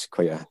wedding was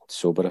quite a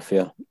sober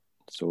affair.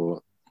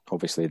 So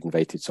obviously I'd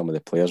invited some of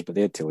the players, but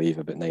they had to leave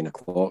about 9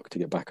 o'clock to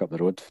get back up the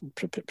road,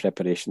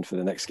 preparation for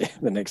the next game,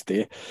 the next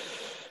day.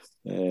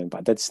 But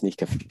I did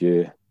sneak a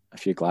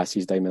few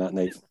glasses down that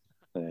night.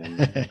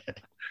 And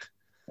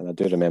I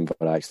do remember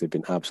actually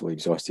being absolutely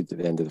exhausted at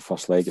the end of the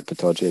first leg at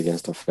Pittodrie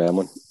against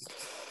Dunfermline.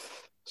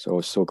 So I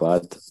was so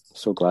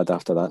glad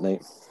after that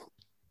night.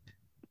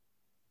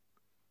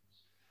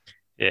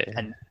 Yeah.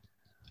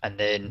 And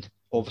then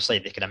obviously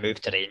they kind of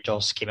moved to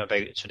Rangers, came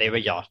about. So they were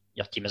your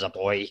team as a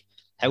boy.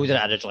 How did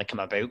it originally come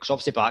about? Because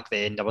obviously back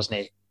then there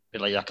wasn't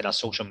really a kind of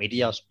social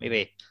media,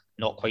 maybe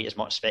not quite as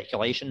much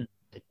speculation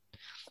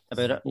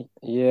about it.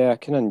 Yeah, I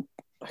kind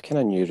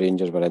of knew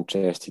Rangers were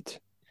interested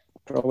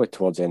probably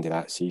towards the end of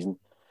that season.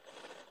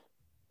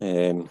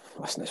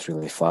 Listen, it's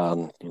really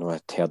flattering.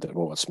 I'd heard that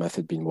Walter Smith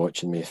had been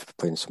watching me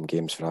playing some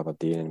games for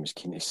Aberdeen and was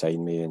keen to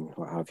sign me and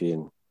what have you.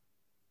 And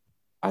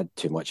I had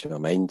too much in my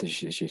mind,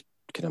 as you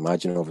can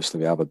imagine, obviously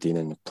with Aberdeen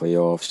in the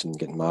playoffs and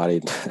getting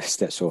married.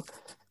 So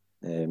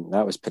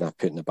that was kind of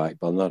put in the back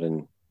burner.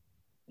 And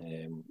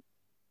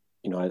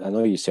I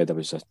know you said I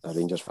was a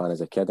Rangers fan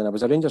as a kid, and I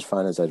was a Rangers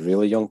fan as a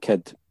really young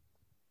kid.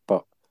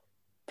 But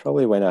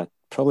probably when I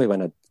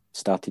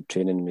started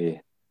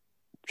training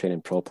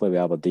properly with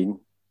Aberdeen,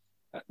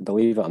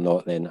 believe it or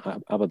not, then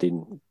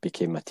Aberdeen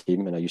became my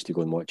team, and I used to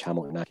go and watch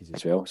Hamilton Accies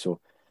as well. So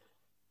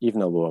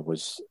even although I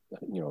was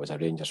a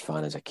Rangers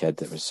fan as a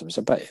kid, it was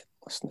a bit.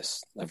 Listen,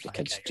 it's every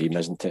kid's dream,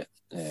 isn't it?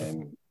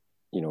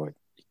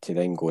 To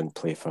then go and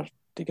play for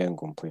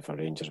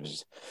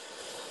Rangers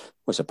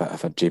was a bit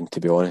of a dream,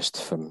 to be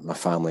honest, for my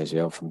family as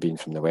well, from being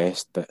from the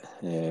West. But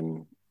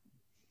it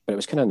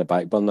was kind of in the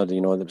back burner. There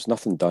was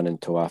nothing done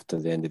until after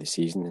the end of the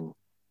season,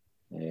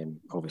 and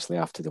obviously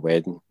after the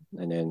wedding,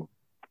 and then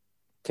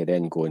to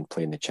then go and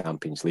play in the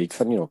Champions League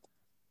for, being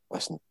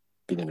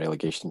in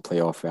relegation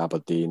playoff with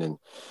Aberdeen, and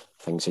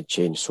things had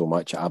changed so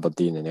much at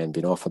Aberdeen, and then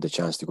being offered the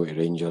chance to go to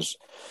Rangers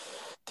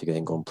to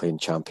then go and play in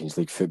Champions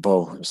League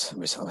football. It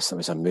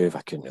was a move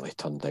I couldn't really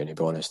turn down, to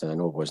be honest, and I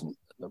know it wasn't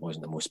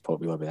the most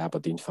popular with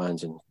Aberdeen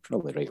fans, and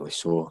probably rightly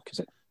so,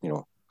 because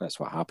that's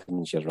what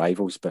happens. You're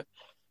rivals, but at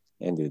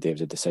the end of the day, it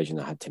was a decision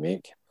I had to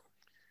make.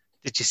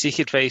 Did you seek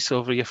advice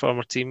over your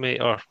former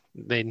teammate or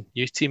then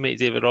new teammate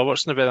David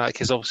Robertson about that?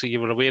 Because obviously you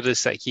were aware of the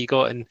stick he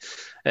got,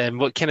 and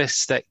what kind of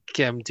stick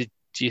do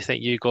you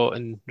think you got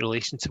in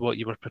relation to what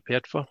you were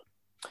prepared for?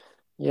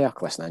 Yeah,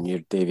 listen, I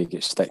knew David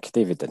get stick.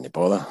 David didn't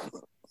bother.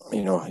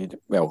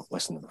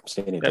 Listen, I'm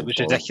saying it was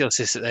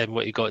ridiculous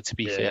what he got, to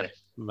be fair.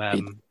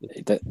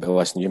 He did, well,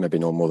 listen, you maybe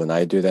know more than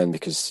I do then,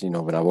 because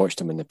when I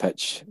watched him in the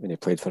pitch when he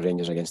played for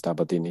Rangers against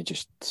Aberdeen, he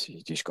just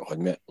got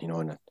on with it,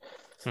 and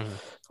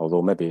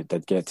although maybe it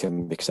did get to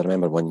him, because I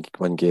remember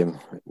one game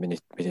when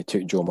he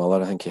took Joe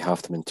Muller, I think he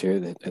halved him in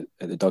two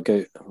at the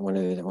dugout one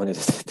of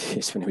the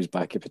days when he was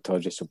back at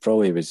Pittodrie. So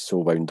probably he was so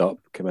wound up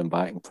coming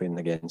back and playing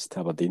against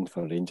Aberdeen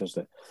for Rangers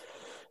that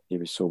he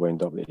was so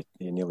wound up that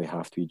he nearly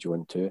halved wee Joe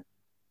in two.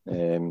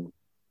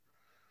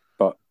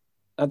 But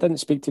I didn't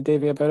speak to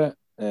Davey about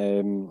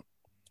it.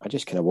 I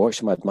just kind of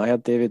watched him. I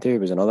admired Davey. Davey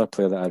was another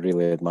player that I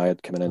really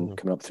admired coming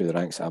up through the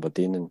ranks at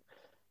Aberdeen. And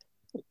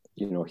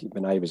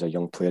when I was a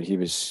young player, he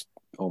was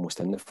almost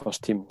in the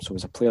first team, so he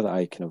was a player that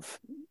I kind of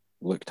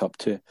looked up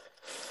to.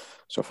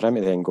 So for him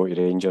to then go to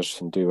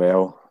Rangers and do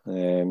well,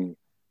 I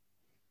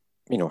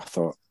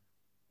thought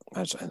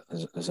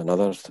there's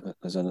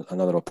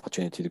another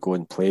opportunity to go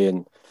and play.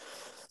 And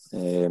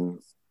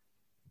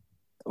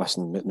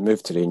listen, the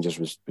move to Rangers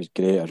was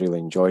great. I really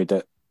enjoyed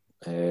it.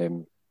 I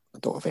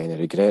don't have any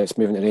regrets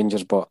moving to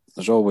Rangers, but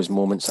there's always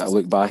moments that I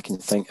look back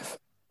and think,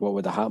 what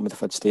would have happened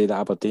if I'd stayed at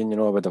Aberdeen?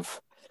 I would have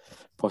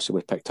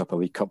possibly picked up a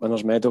League Cup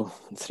winners medal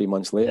 3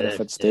 months later if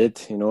I'd stayed.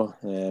 Although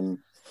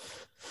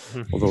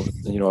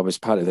I was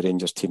part of the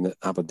Rangers team that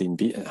Aberdeen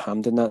beat at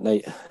Hampden that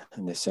night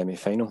in the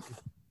semi-final.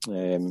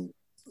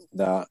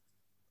 That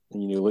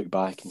you look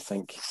back and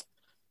think,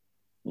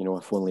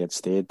 if only I'd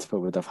stayed,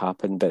 what would have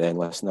happened? But then,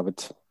 listen, I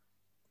would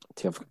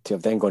to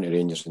have then gone to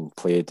Rangers and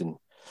played and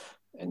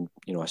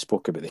I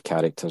spoke about the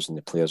characters and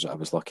the players that I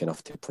was lucky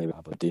enough to play with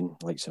Aberdeen,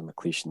 like Sir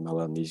McLeish and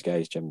Miller and these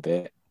guys, Jim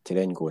Bett, to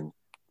then go and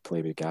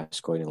play with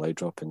Gascoigne and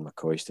Laudrup and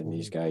McCoist and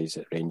these guys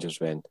at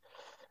Rangers when,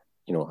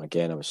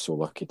 again, I was so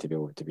lucky to be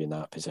able to be in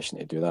that position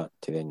to do that,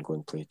 to then go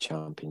and play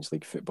Champions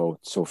League football.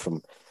 So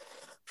from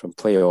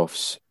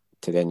playoffs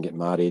to then get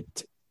married,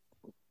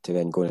 to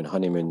then going on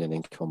honeymoon and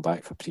then come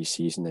back for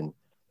pre-season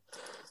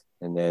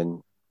and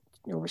then,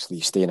 obviously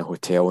you stay in a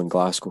hotel in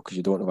Glasgow because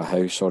you don't have a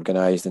house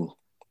organised, and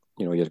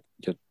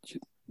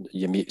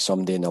you meet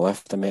somebody in the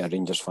lift. I met a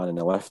Rangers fan in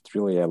the lift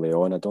really early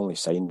on. I'd only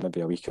signed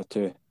maybe a week or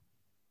two,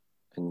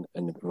 and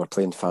we were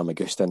playing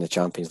Famagusta in the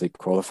Champions League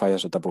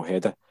qualifiers, a double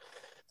header,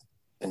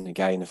 and the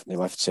guy in the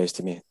lift says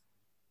to me,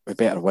 "We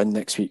better win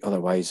next week,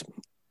 otherwise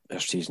our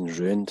season's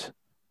ruined."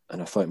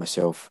 And I thought to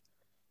myself,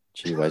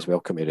 gee whiz,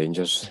 welcome to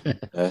Rangers.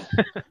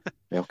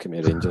 Welcome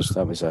to Rangers.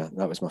 That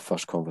was my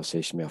first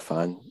conversation with a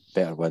fan.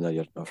 Better win or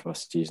your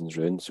first season's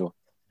ruined. So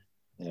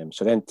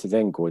then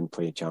to go and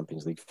play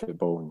Champions League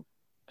football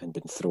and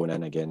been thrown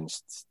in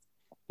against,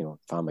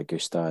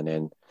 Famagusta, and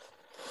then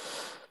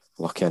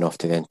lucky enough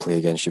to then play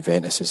against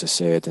Juventus, as I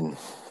said, and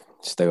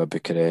Steaua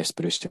Bucharest,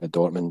 Borussia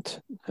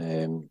Dortmund,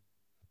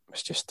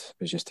 was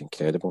just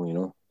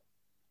incredible,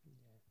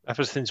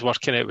 Everything's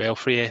working out well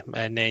for you,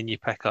 and then you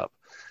pick up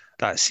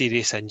that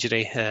serious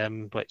injury,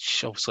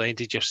 which obviously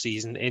ended your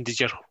season, ended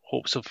your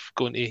hopes of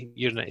going to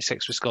Euro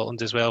 96 with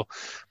Scotland as well.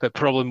 But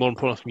probably more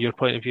important from your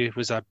point of view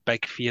was a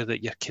big fear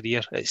that your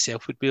career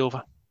itself would be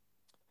over.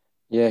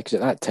 Yeah, because at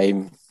that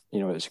time,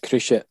 it was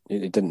cruciate.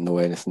 You didn't know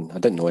anything. I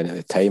didn't know anything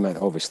at the time,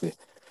 obviously.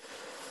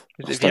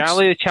 Was it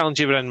Vialli the challenge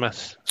you were in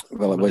with?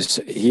 Well,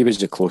 he was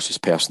the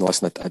closest person.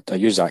 Listen, I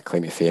use that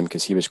claim to fame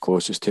because he was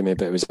closest to me,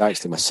 but it was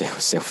actually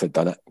myself that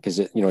done it. Because,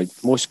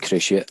 most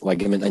cruciate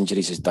ligament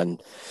injuries is done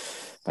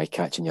by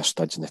catching your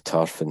studs in the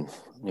turf and,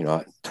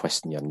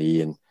 twisting your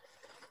knee. And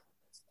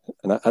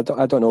I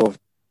don't know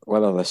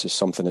whether this is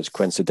something that's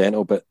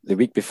coincidental, but the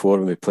week before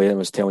when we played, I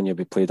was telling you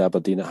we played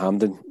Aberdeen at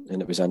Hampden,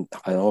 and it was an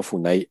awful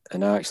night.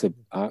 And I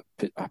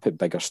put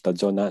bigger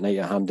studs on that night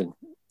at Hampden.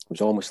 It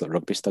was almost like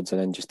rugby studs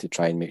in, just to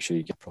try and make sure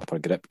you get proper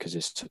grip because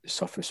the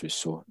surface was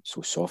so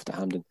soft at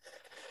Hampden.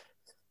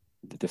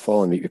 The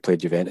following week we played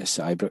Juventus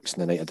at Ibrox,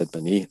 and the night I did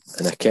my knee,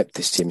 and I kept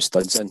the same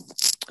studs in.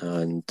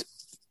 And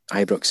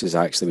Ibrox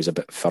was a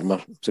bit firmer.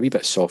 It was a wee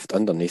bit soft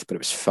underneath, but it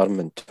was firm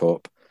on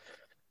top.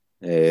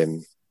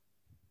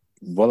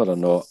 Whether or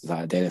not that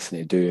had anything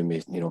to do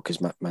with me,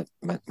 because my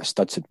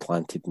studs had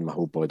planted and my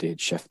whole body had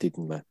shifted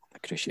and my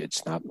cruciate had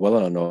snapped. Whether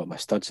or not my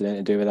studs had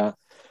anything to do with that,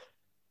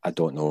 I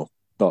don't know.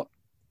 But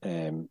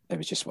it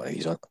was just one of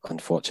these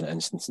unfortunate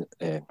instances,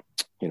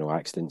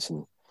 accidents,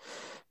 and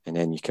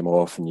then you come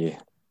off and you're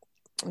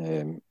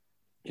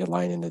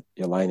lying in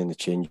the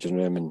changing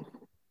room, and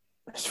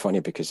it's funny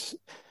because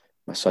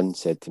my son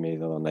said to me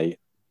the other night,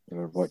 we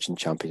were watching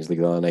Champions League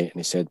the other night, and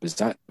he said, "Was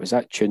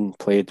that tune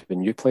played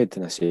when you played?"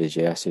 And I says,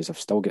 "Yeah." I says, I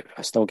still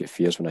get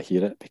fears when I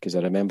hear it because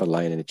I remember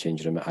lying in the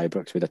changing room at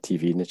Ibrox with a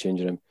TV in the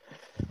changing room,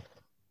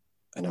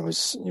 I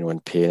was, in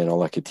pain, and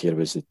all I could hear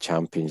was the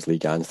Champions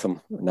League anthem.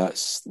 And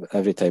that's,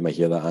 every time I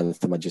hear that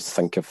anthem, I just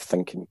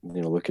thinking,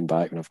 looking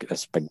back when I've got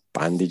this big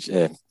bandage,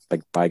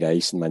 big bag of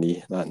ice in my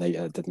knee that night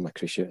I did my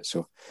cruciate.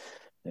 So,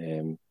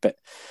 but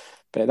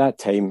at that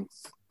time,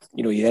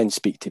 you then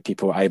speak to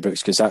people at Ibrox,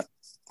 because that,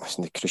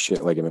 listen, the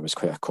cruciate ligament was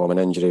quite a common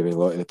injury with a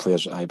lot of the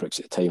players at Ibrox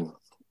at the time.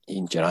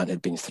 Ian Durrant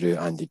had been through,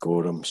 Andy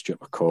Gorham,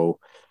 Stuart McCall.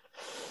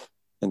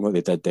 And what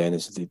they did then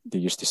is they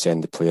used to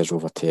send the players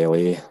over to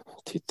LA.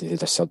 They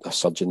had a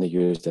surgeon they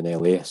used in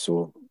LA.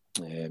 So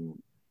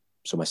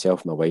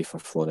myself and my wife were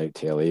flown out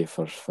to LA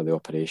for the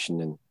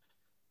operation, and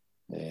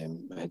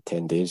I had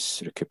 10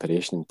 days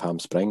recuperation in Palm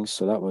Springs.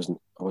 So that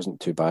wasn't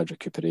too bad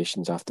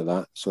recuperations after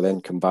that. So then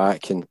come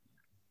back, and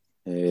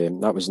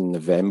that was in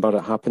November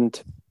it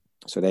happened.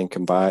 So then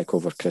come back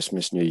over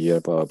Christmas, New Year,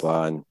 blah, blah,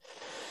 blah.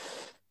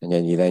 And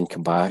then you then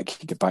come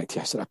back, you get back to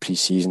a sort of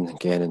pre-season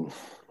again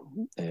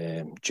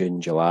in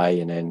June, July,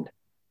 and then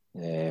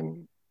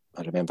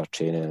I remember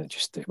training, and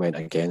it went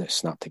again, it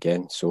snapped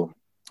again. So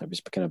I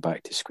was kind of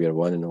back to square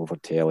one and over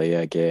to LA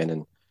again,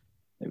 and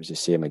it was the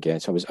same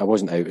again. So I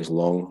wasn't out as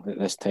long at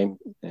this time.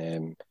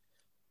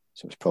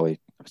 So it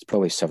was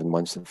probably 7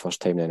 months the first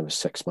time, then it was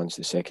 6 months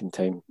the second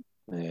time.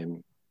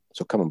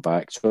 So coming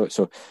back, so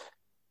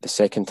the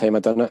second time I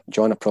done it,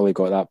 John, I probably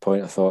got at that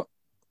point, I thought,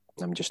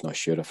 I'm just not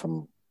sure if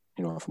I'm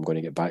going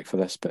to get back for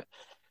this, but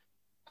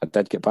I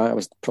did get back. I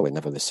was probably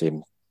never the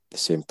same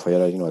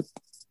player.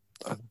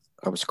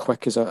 I was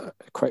quick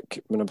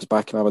when I was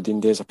back in Aberdeen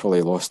days. I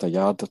probably lost a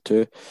yard or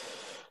two,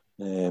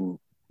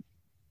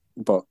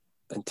 but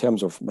in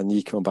terms of my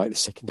knee coming back the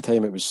second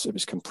time, it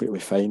was completely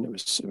fine. It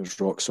was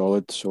rock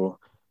solid. So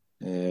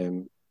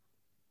coming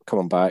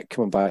back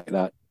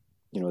that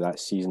that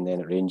season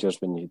then at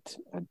Rangers, when you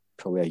had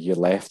probably a year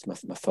left, my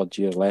third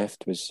year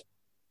left,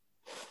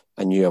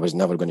 I knew I was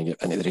never going to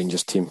get into the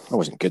Rangers team. I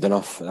wasn't good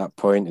enough at that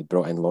point. They'd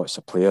brought in lots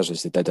of players,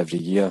 as they did every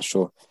year.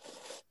 So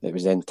it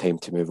was then time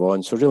to move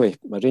on. So really,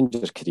 my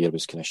Rangers career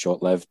was kind of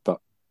short-lived. But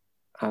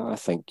I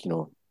think,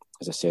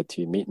 as I said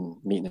to you,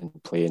 meeting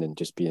and playing and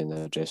just being in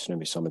the dressing room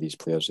with some of these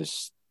players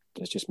is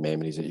just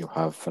memories that you'll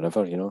have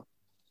forever,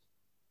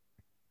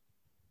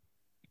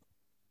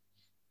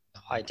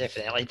 I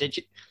definitely did.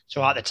 You?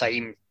 So at the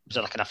time, was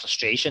there a kind of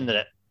frustration that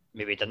it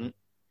maybe didn't,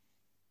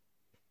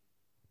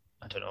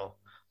 I don't know,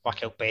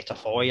 work out better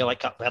for you?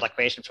 Like, we had a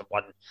question from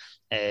one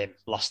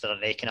listener,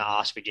 and they kind of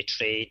asked, would you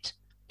trade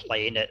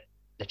playing at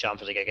the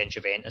Champions League against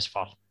Juventus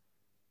for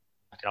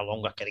a kind of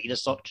longer career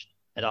as such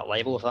at that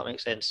level, if that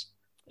makes sense?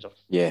 So,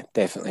 yeah,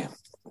 definitely.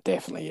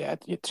 Yeah,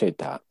 you trade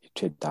that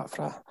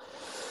for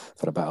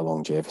a bit of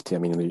longevity. I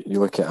mean, you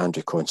look at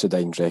Andrew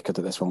Considine's record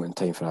at this moment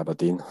in time for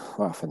Aberdeen.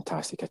 What a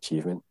fantastic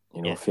achievement!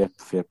 Yeah.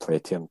 Fair play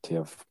to him to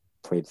have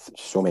played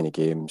so many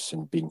games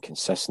and been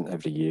consistent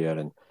every year,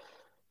 and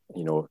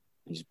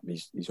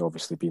he's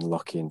obviously been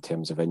lucky in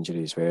terms of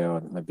injury as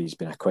well. Maybe he's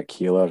been a quick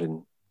healer,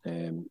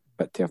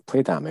 but to have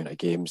played that amount of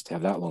games, to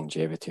have that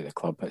longevity at the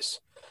club,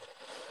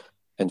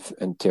 and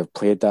to have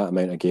played that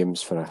amount of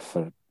games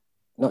for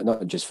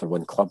not just for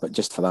one club, but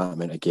just for that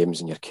amount of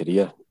games in your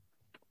career,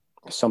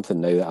 it's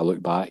something now that I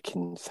look back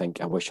and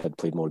think I wish I'd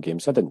played more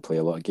games. I didn't play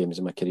a lot of games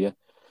in my career,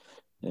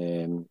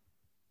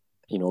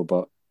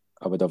 but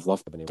I would have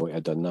loved to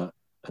have done that,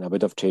 and I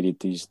would have traded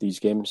these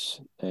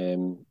games.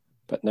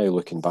 But now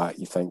looking back,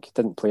 you think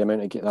didn't play a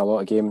lot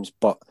of games,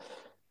 but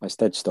I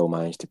did still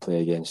manage to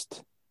play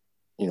against,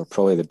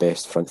 probably the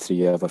best front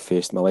three I ever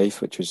faced in my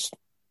life, which was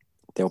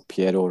Del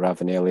Piero,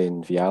 Ravanelli,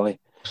 and Vialli.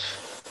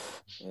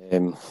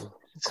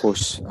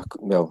 Close.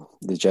 Well,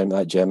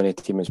 that Germany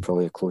team is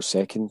probably a close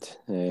second.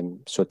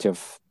 So to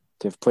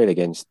have played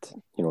against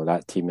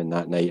that team in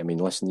that night. I mean,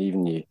 listen,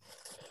 even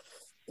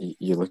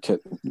you look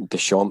at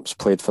Deschamps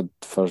played for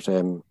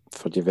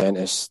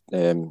Juventus.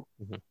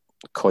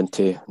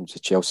 Conte, the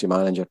Chelsea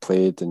manager,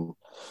 played, and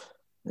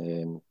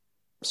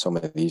some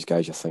of these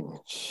guys, you think,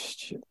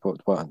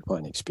 what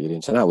an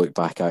experience. And I look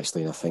back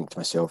actually, and I think to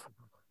myself,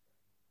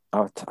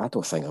 I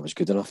don't think I was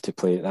good enough to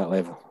play at that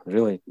level.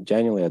 Really,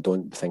 genuinely, I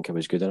don't think I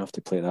was good enough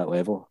to play at that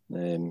level.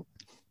 When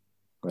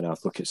I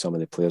look at some of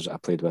the players that I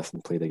played with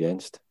and played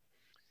against.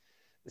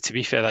 To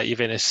be fair, that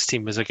Juventus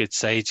team was a good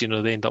side. They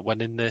ended up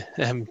winning the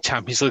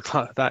Champions League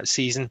that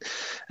season.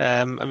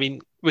 I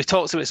mean, we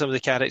talked about some of the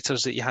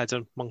characters that you had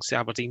amongst the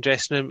Aberdeen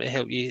dressing room to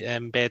help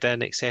you bed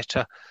in,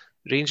 etc.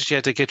 Rangers, you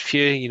had a good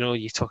few.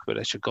 You talk about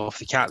Richard Gough,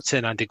 the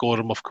captain, Andy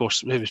Gorham, of course,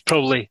 who was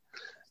probably,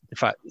 in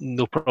fact,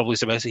 no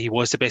problems about it. He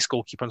was the best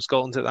goalkeeper in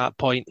Scotland at that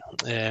point,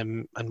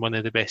 and one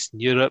of the best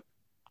in Europe.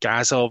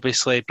 Gaza,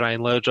 obviously,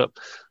 Brian Laudrup.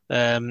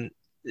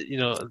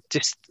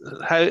 Just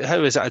how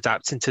is it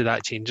adapting to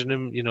that changing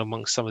room,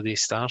 amongst some of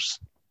these stars?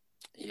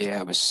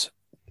 Yeah, it was.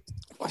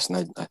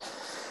 Listen,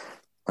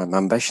 my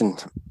ambition.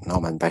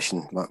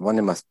 One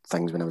of my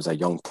things when I was a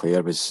young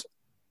player was,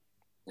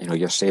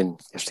 you're saying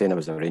I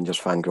was a Rangers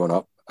fan growing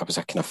up. I was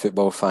a kind of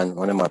football fan.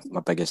 One of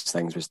my biggest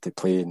things was to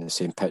play in the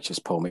same pitch as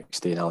Paul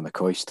McStay and Alan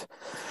McCoist.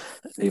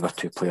 They were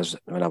two players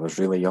when I was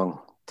really young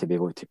to be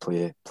able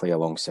to play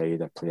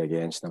alongside or play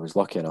against. And I was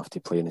lucky enough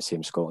to play in the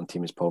same Scotland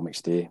team as Paul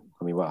McStay.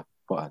 I mean, what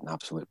an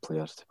absolute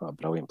player, what a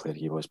brilliant player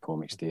he was, Paul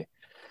McStay.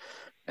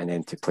 And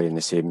then to play in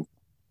the same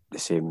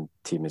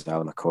team as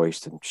Alan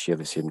McCoist and share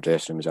the same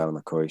dressing room as Alan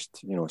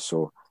McCoist, you know,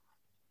 so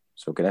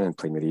going in and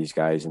playing with these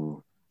guys,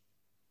 and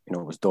you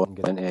know, it was daunting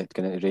going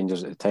into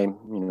Rangers at the time.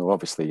 You know,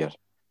 obviously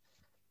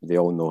they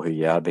all know who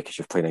you are because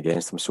you're playing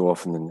against them so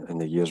often in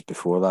the years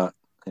before that.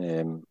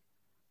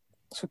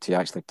 So to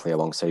actually play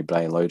alongside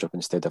Brian Laudrup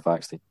instead of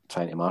actually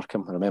trying to mark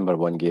him. I remember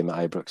one game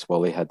at Ibrox,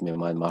 Wally had me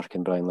man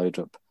marking Brian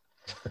Laudrup.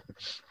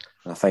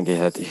 I think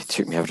he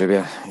took me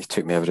everywhere.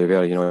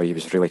 You know, he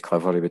was really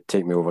clever. He would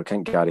take me over. I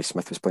think Gary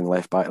Smith was playing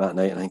left back that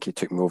night. I think he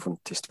took me over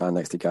to stand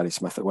next to Gary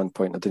Smith at one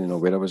point. I didn't know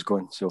where I was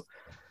going. So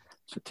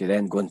to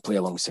then go and play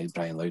alongside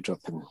Brian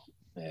Laudrup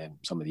and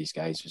some of these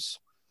guys was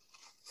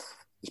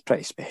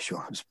pretty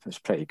special. It was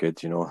pretty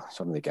good, you know.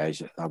 Some of the guys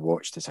that I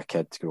watched as a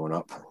kid growing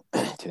up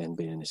to then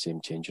being in the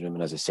same changing room.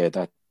 And as I said,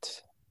 I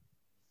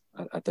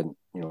didn't,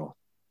 you know,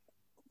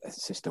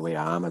 it's just the way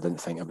I am. I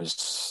didn't think I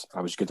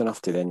was good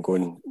enough to then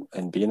go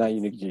and be in that.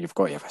 You've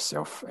got to have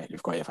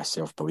a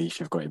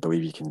self-belief. You've got to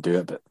believe you can do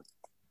it. But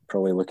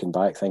probably looking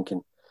back,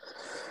 thinking,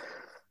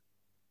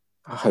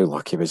 how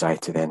lucky was I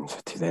to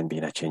then be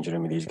in a changing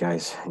room with these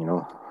guys, you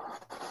know.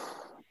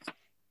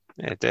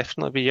 Yeah,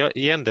 definitely. But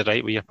you earned the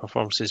right with your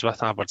performances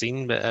with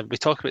Aberdeen. But we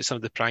talk about some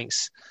of the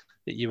pranks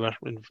that you might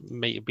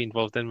have been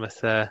involved in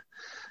with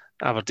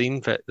Aberdeen,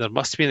 but there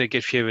must have been a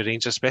good few with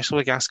Rangers, especially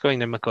with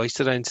Gascoigne and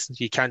McCoist around.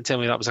 You can't tell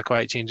me that was a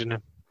quiet changing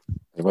room.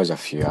 There was a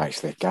few,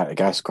 actually.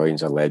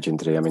 Gascoigne's are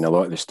legendary. I mean, a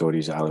lot of the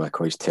stories that Alan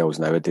McCoist tells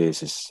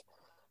nowadays is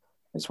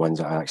ones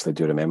that I actually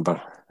do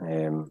remember.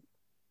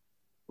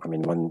 I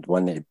mean,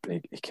 one that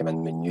he came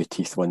in with new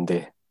teeth one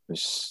day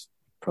was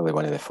probably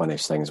one of the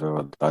funniest things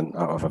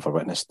I've ever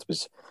witnessed,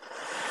 was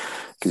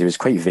because he was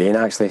quite vain,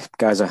 actually.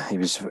 Gaza, he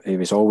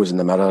was always in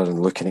the mirror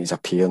and looking at his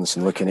appearance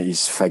and looking at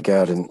his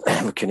figure and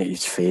looking at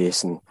his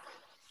face, and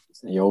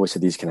he always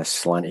had these kind of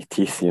slanty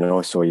teeth, you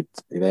know. So he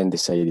then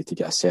decided to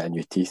get a set of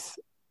new teeth,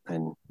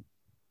 and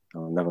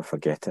I'll never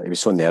forget it. He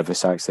was so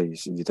nervous, actually.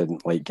 He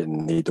didn't like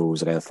getting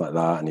needles or anything like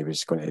that, and he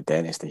was going to the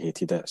dentist. He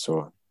hated it,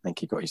 so I think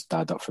he got his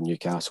dad up from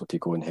Newcastle to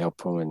go and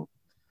help him. And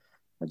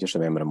I just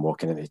remember him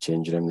walking into the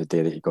changing room the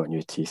day that he got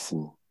new teeth,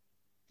 and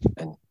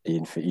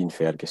Ian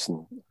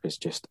Ferguson was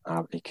just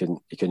he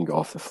couldn't get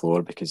off the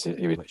floor because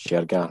he was like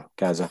Shergar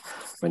Gaza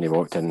when he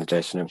walked in the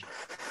dressing room.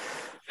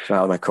 So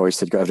Alan McCoist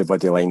had got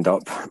everybody lined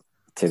up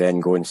to then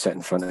go and sit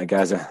in front of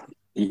Gaza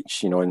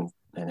each, you know,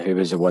 and who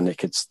was the one that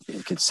could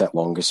sit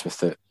longest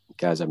with it.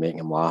 Gaza making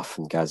him laugh,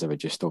 and Gaza would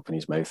just open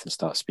his mouth and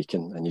start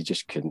speaking, and you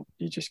just couldn't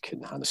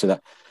handle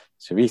it.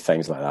 So wee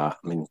things like that.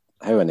 I mean,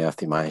 how on earth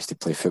he managed to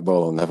play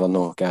football, I'll never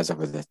know. Gaza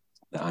with the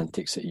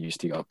antics that he used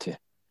to get up to.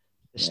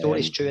 The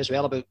story's true as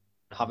well about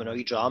having a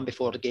wee dram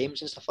before the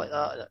games and stuff like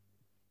that.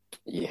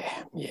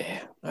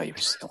 Yeah. No, he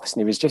was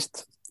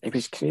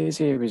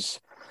crazy. He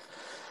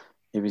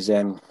was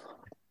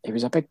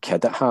a big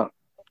kid at heart.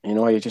 You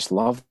know, he just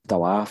loved the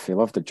laugh. He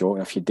loved the joke.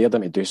 And if you dared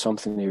him to do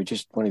something, he would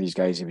just, one of these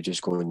guys, he would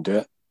just go and do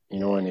it. You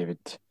know, and he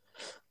would,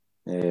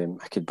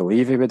 I could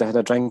believe he would have had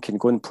a drink and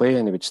go and play,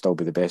 and he would still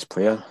be the best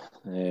player.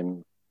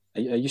 I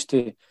used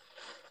to,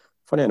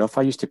 funny enough,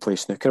 I used to play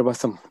snooker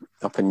with him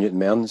up in Newton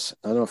Mearns.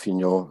 I don't know if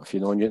you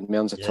know Newton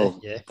Mearns at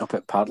all. Yeah. Up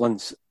at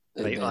Partlands,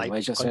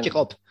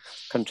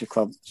 Country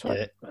Club. So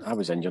yeah. I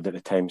was injured at the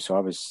time, so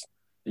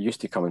he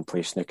used to come and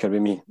play snooker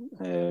with me.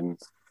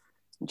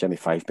 Jimmy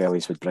Five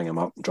Bellies would bring him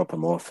up, drop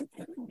him off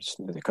at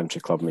the Country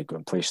Club, and we'd go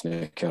and play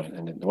snooker.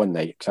 And one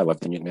night, because I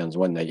lived in Newton Mearns,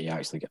 one night he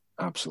actually got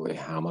absolutely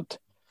hammered.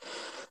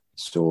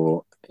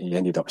 So he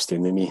ended up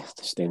staying with me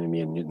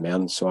in Newton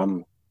Mearns. So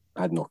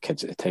I had no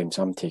kids at the time,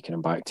 so I'm taking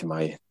him back to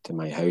my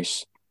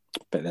house.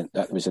 But then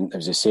it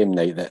was the same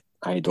night that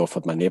I had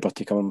offered my neighbour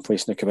to come and play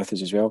snooker with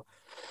us as well.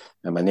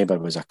 And my neighbour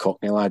was a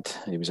Cockney lad.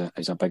 He's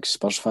a big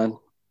Spurs fan.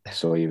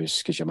 So he was,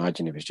 because you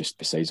imagine, he was just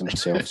beside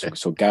himself.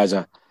 So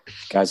Gaza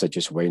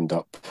just wound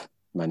up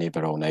my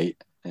neighbour all night,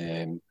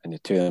 and the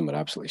two of them were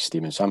absolutely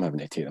steaming. So I'm having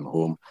to take them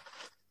home.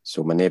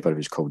 So my neighbour,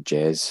 was called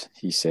Jez,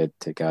 he said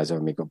to Gaza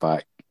when we got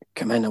back,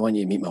 "Come in, I want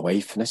you to meet my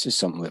wife." And this is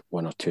something like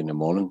 1 or 2 in the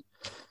morning.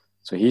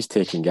 So he's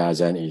taking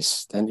Gaza into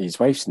his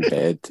wife's in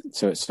bed.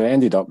 So it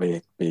ended up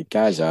with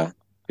Gaza,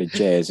 with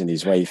Jez and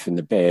his wife in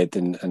the bed,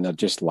 and they're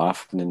just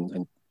laughing.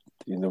 And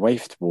the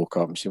wife woke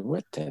up and she said,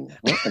 "What on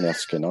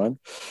earth's going on?"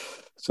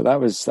 So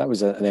that was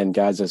it. And then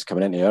Gaza's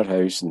coming into our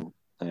house,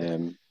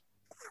 and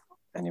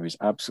he was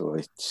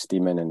absolutely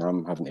steaming, and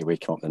I'm having to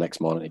wake him up the next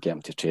morning to get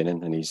him to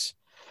training. And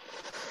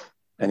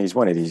he's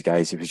one of these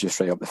guys. He was just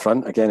right up the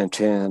front again in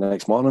training the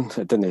next morning.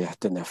 It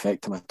didn't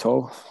affect him at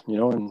all, you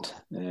know.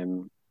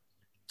 And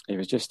he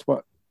was just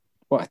what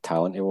a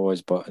talent he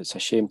was. But it's a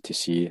shame to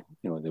see,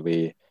 you know, the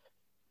way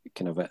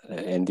kind of it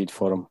ended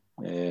for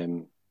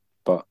him.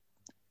 But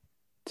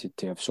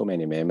to have so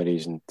many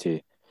memories, and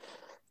to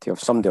have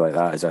somebody like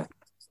that as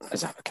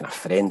a kind of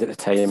friend at the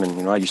time. And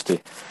you know,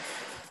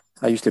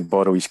 I used to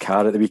borrow his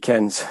car at the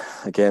weekends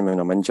again when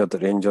I'm injured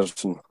at Rangers,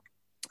 and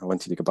I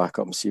wanted to go back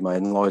up and see my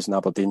in-laws in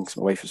Aberdeen because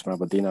my wife was from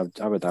Aberdeen.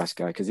 I would ask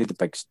Guy, because he had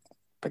the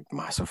big,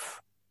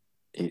 massive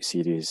 8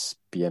 Series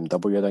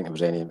BMW. I don't think there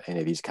was any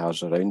of these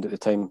cars around at the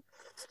time.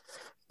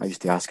 I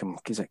used to ask him,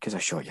 because I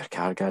shot your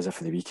car, guys,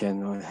 for the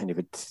weekend, and he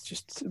would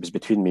it was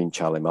between me and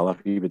Charlie Miller.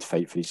 He would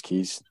fight for his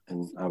keys,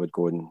 and I would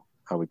go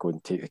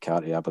and take the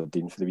car to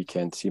Aberdeen for the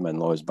weekend to see my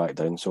in-laws back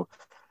down. So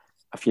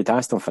if you'd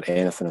asked him for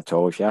anything at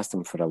all, if you asked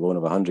him for a loan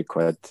of £100,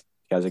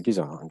 guys, like, he's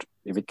 100.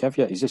 He would give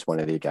you. He's just one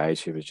of the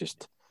guys who was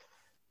just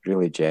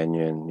really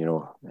genuine,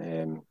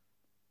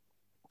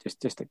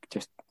 just a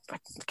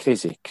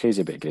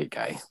crazy but great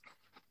guy.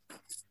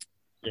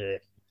 Yeah.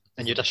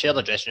 And you'd have shared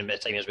the dressing room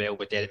at the time as well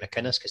with Derek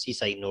McInnes, because he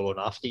signed no loan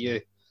after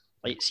you.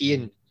 Like, see,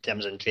 in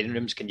terms of training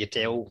rooms, can you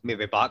tell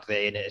maybe back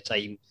then at the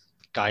time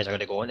guys are going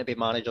to go on to be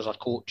managers or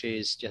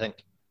coaches? Do you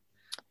think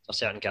there's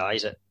certain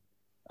guys that...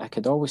 I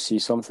could always see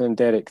something in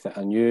Derek that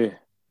I knew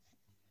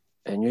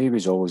he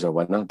was always a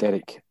winner.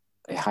 Derek,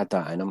 he had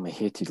that in him. He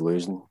hated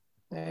losing.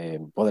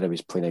 Whether he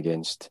was playing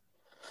against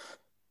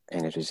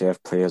any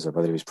reserve players or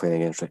whether he was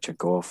playing against Richard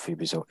Gough, he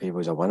was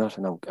a winner,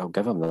 and I'll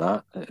give him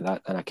that.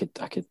 And I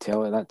could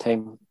tell at that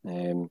time.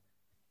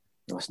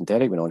 Listen,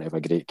 Derek went on to have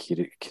a great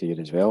career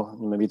as well.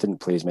 Maybe he didn't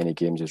play as many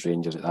games as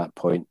Rangers at that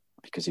point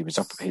because he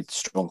had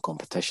strong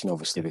competition,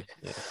 obviously, with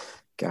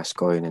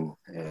Gascoigne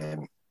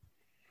and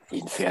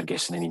Ian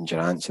Ferguson and Ian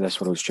Durrant. So this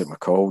were all Stuart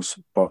McCall's,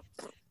 but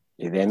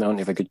he then went on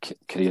to have a good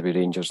career with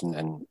Rangers and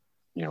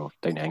down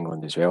in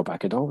England as well. But I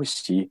could always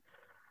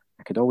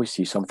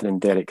see something in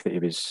Derek that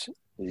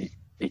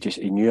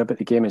he knew about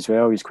the game as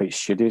well. He was quite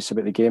studious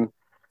about the game,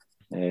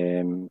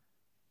 and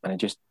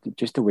just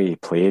the way he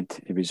played,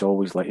 he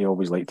always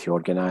liked to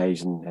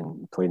organise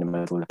and play in the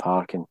middle of the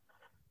park and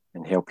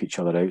help each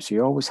other out. So he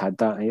always had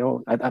that.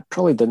 I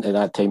probably didn't at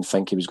that time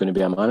think he was going to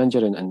be a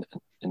manager and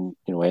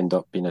end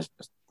up being a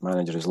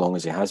manager as long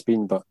as he has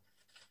been. But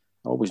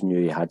I always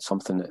knew he had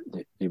something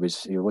that he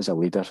was a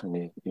leader,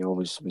 and he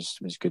always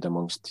was good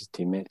amongst his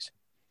teammates.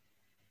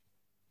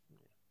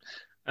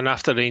 And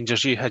after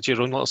Rangers, you had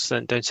your own little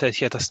stint down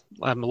south. You had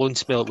a loan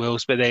spell at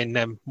Wales, but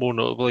then more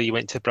notably, you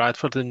went to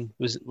Bradford and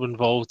were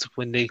involved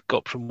when they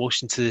got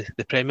promotion to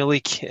the Premier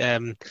League.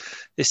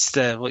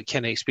 What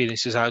kind of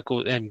experience was that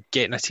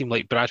getting a team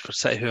like Bradford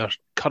City, who are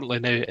currently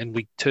now in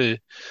League Two,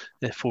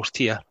 the fourth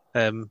tier,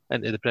 into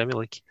the Premier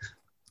League?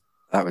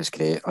 That was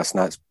great.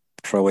 That's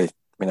probably.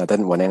 I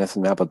didn't win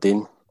anything with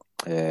Aberdeen.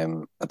 I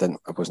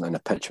wasn't on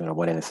the pitch when I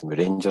won anything with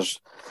Rangers.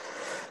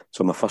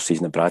 So my first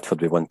season at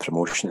Bradford, we won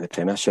promotion to the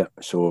Premiership.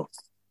 So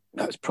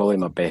that was probably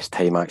my best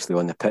time actually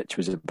on the pitch,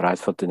 was at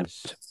Bradford. And it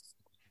was,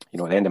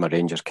 at the end of my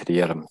Rangers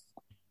career, I'm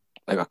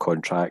out of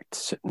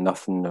contract,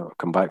 nothing. I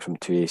come back from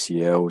 2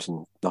 ACLs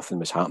and nothing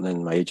was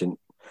happening. My agent,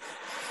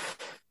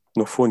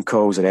 no phone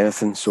calls or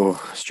anything. So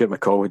Stuart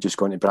McCall had just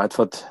gone to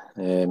Bradford,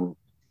 and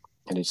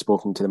he'd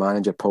spoken to the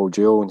manager, Paul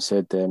Jewell, and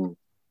said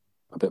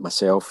about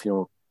myself,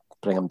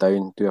 bring him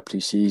down, do a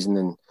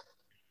pre-season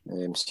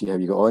and see how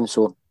you got on.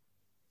 So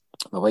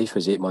my wife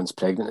was 8 months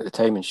pregnant at the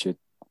time, and she was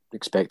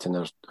expecting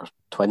her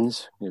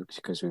twins,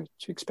 because she was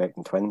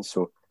expecting twins.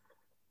 So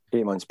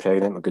 8 months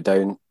pregnant, we go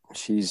down.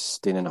 She's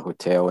staying in a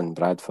hotel in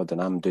Bradford,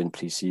 and I'm doing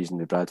pre-season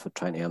with Bradford,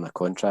 trying to earn a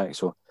contract.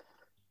 So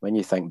when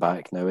you think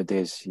back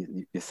nowadays,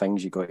 the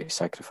things you got to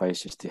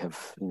sacrifice just to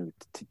have,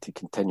 to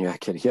continue a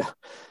career,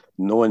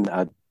 knowing that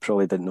I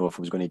probably didn't know if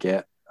I was going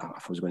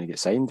to get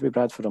signed with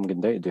Bradford. I'm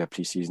going down to do a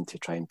pre-season to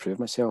try and prove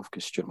myself,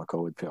 because Stuart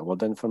McCall would put a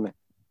word in for me.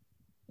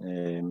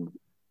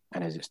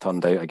 And as it's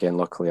turned out, again,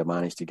 luckily I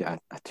managed to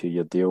get a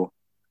 2-year deal.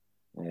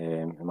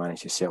 I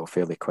managed to settle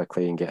fairly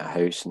quickly and get a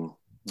house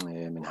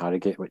in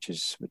Harrogate, which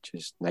is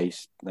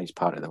nice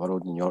part of the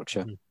world in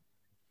Yorkshire.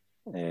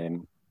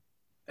 Mm-hmm.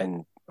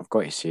 And I've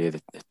got to say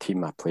the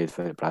team I played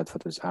for at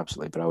Bradford was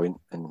absolutely brilliant,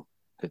 and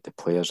the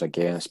players,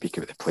 again, I speak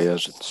about the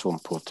players, it's so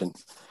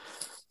important.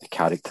 The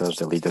characters,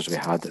 the leaders we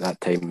had at that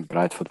time,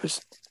 Bradford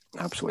was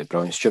absolutely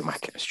brilliant. Stuart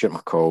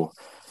McCall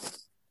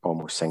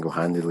almost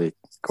single-handedly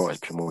got his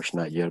promotion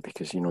that year,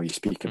 because you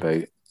speak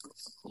about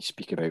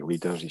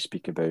leaders, you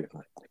speak about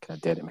kind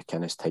of Derek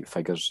McInnes type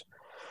figures.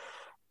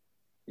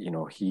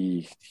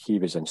 He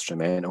was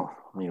instrumental.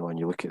 When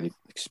you look at the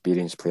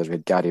experienced players, we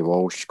had Gary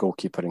Walsh,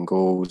 goalkeeper and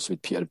goals,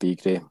 with Peter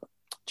Beagrie,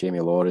 Jamie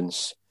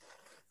Lawrence,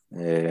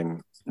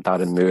 Darren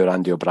Moore,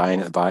 Andy O'Brien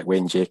at the back,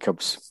 Wayne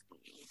Jacobs,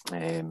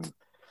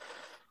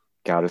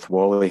 Gareth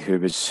Wally, who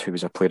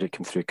was a player that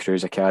came through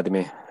Cruise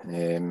Academy,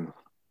 and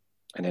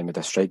then with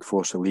a strike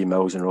force of Lee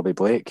Mills and Robbie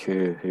Blake,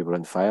 who were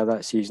on fire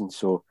that season.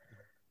 So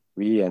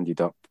we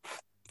ended up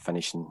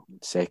finishing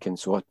second,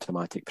 so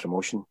automatic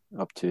promotion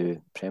up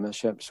to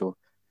Premiership. So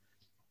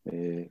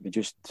we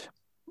just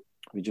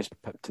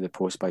pipped to the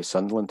post by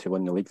Sunderland to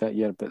win the league that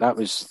year. But that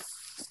was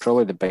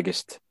probably the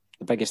biggest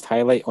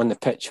highlight on the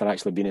pitch, or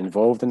actually being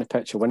involved in the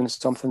pitch or winning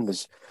something,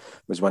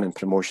 was winning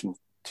promotion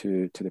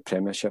to the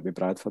Premiership with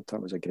Bradford.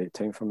 That was a great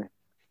time for me.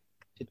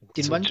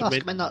 Did Windlass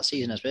come in that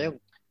season as well?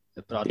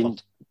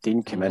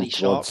 Dean came in.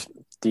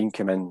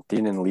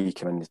 Dean and Lee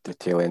came in the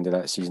tail end of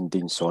that season.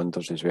 Dean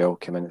Saunders as well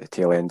came in at the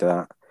tail end of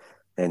that,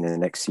 and then the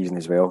next season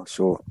as well.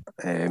 So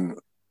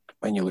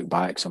when you look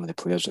back, some of the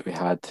players that we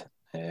had,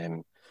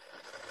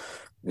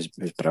 was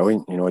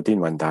brilliant. You know, Dean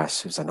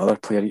Windass is another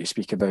player you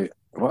speak about.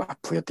 What a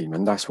player Dean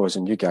Windass was,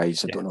 and you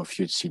guys, I don't know if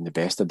you'd seen the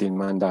best of Dean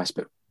Windass,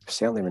 but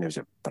certainly when he was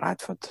at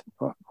Bradford,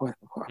 what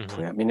a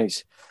player. I mean,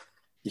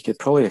 you could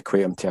probably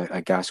equate him to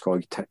a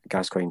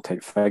Gascoigne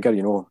type figure,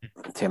 you know,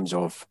 in terms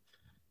of,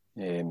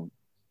 you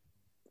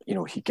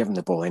know, he'd give him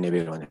the ball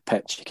anywhere on the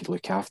pitch, he could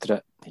look after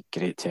it, he had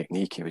great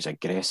technique, he was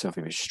aggressive,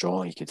 he was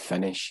strong, he could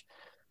finish.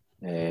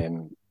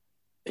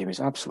 He was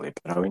absolutely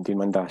brilliant, Dean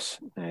Windass.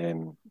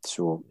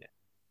 So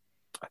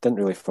I didn't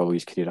really follow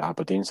his career at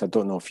Aberdeen, so I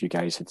don't know if you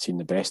guys had seen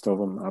the best of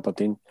him at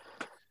Aberdeen.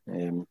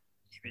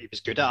 He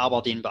was good at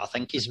Aberdeen, but I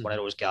think he's one of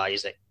those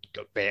guys that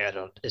got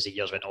better as the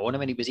years went on. I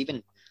mean, he was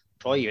even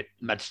probably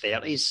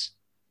mid-30s.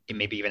 He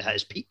maybe even hit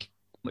his peak,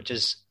 which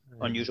is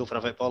unusual for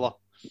a footballer.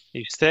 He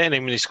was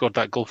 39 when he scored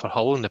that goal for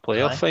Hull in the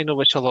playoff final,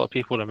 which a lot of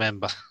people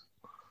remember.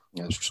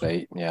 That's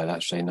right. Yeah,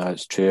 that's right. No,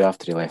 it's true.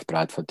 After he left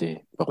Bradford,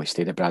 he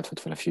stayed at Bradford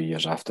for a few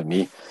years after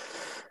me,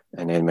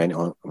 and then went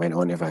on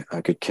to have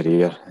a good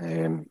career.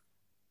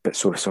 But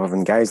so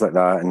having guys like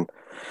that,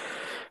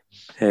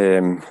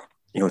 and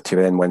you know, to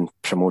then win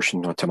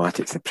promotion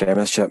automatic to the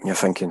Premiership, and you're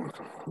thinking,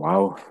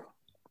 wow.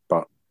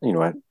 But you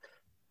know,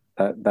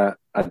 that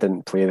I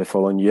didn't play the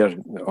following year.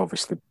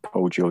 Obviously,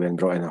 Paul Julian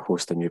brought in a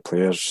host of new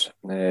players.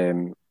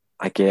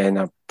 Again,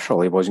 I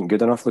probably wasn't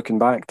good enough looking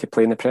back to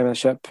play in the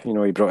Premiership. You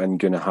know, he brought in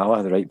Gunnar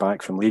Halla, the right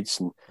back from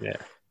Leeds, and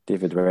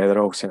David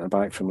Weatherall, centre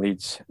back from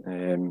Leeds.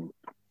 And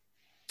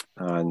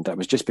that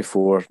was just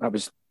before. That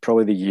was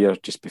probably the year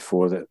just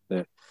before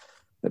that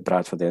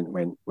Bradford then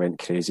went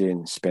crazy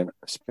and spent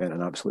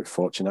an absolute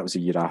fortune. That was the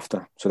year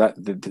after. So that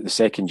the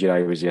second year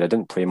I was there, I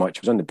didn't play much.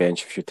 I was on the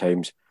bench a few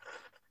times,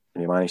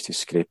 and we managed to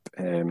scrape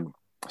a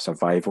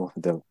survival.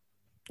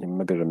 You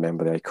maybe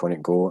remember the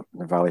iconic goal in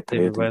the Valley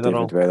Parade, David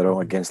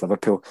Weatherall against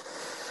Liverpool.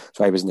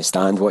 So I was in the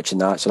stand watching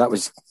that. So that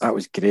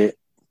was great,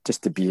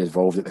 just to be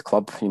involved at the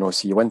club. You know,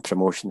 so you win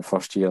promotion the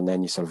first year, and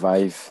then you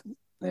survive.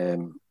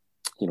 You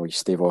know, you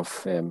stave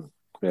off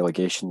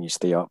relegation, you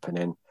stay up, and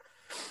then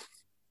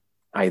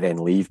I then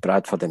leave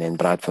Bradford, and then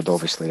Bradford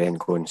obviously then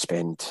go and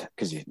spend,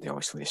 because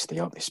they stay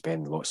up, they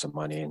spend lots of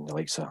money, and the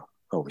likes of,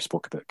 we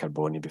spoke about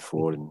Carboni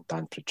before, and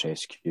Dan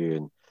Petrescu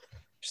and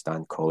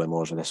Stan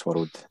Collymores of this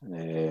world.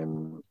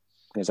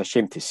 It's a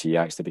shame to see,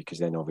 actually, because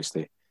then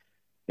obviously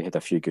they had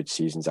a few good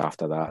seasons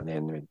after that, and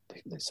then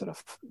they sort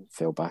of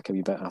fell back a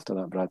wee bit after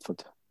that,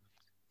 Bradford.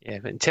 Yeah,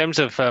 but in terms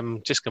of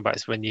just going back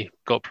to when you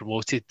got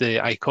promoted, the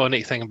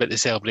iconic thing about the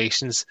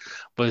celebrations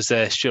was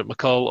Stuart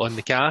McCall on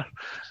the car,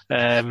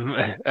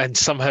 and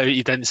somehow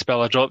he didn't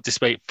spill a drop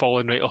despite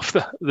falling right off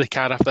the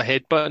car after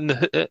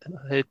headbutting it.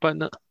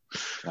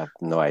 I have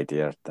no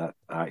idea. That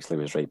I actually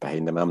was right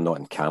behind him. I'm not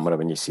in camera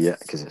when you see it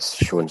because it's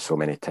shown so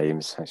many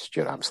times.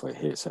 Stuart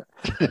absolutely hates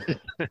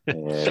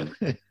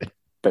it.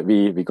 But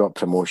we got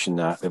promotion.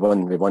 We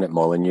won at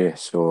Molineux.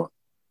 So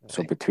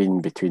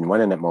between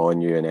winning at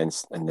Molineux and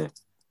then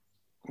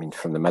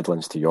from the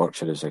Midlands to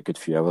Yorkshire is a good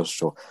few hours.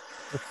 So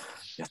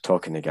you're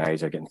talking the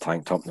guys are getting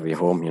tanked up on the way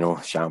home. You know,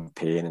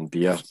 champagne and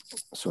beer.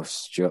 So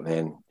Stuart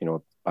then, you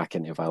know, back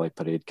into Valley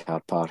Parade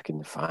car park,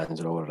 and the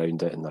fans are all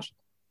around it, and there's,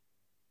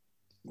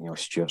 you know,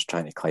 Stuart's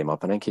trying to climb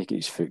up, and I think he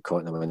gets his foot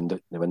caught in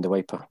the window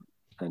wiper,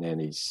 and then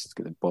he's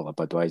got the bottle of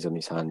Budweiser in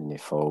his hand and he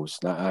falls.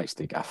 And that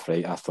actually got a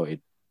fright. I thought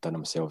he'd done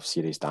himself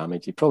serious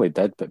damage. He probably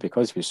did, but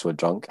because he was so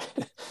drunk,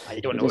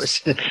 you don't notice.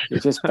 He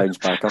just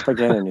bounced back up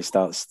again, and he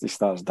starts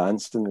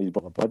dancing. He's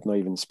bottle of Bud, not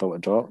even spilt a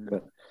drop.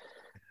 But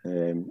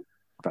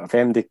if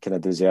anybody kind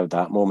of deserved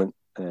that moment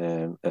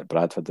at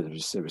Bradford, it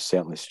was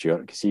certainly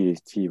Stuart, because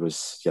he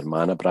was your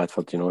man at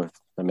Bradford. You know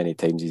how many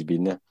times he's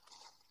been there.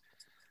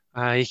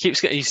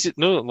 He's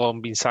no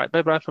long been sacked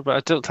by Bradford, but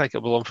I don't think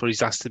it will long for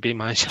he's asked to be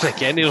manager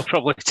again. He'll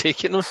probably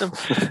take it on him.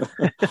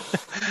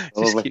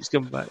 Just keeps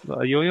coming back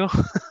like a yo-yo.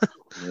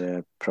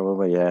 Yeah,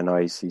 probably. Yeah, no,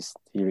 he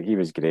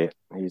was great.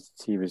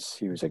 He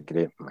was a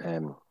great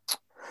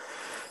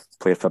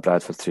player for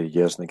Bradford 3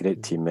 years, and a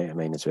great teammate of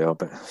mine as well.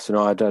 But so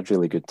no, I had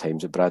really good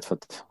times at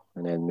Bradford,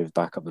 and then moved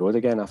back up the road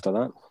again after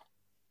that.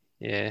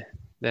 Yeah.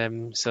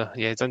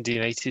 Dundee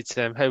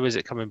United. How was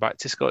it coming back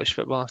to Scottish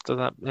football after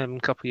that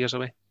couple of years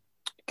away?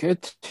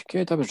 Good.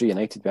 I was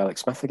reunited with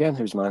Alex Smith again,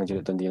 who was manager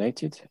at Dundee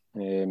United.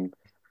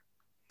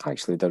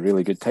 Actually had a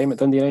really good time at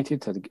Dundee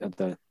United.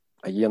 Had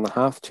a year and a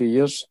half, 2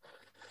 years.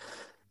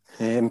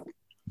 And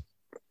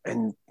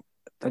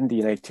Dundee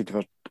United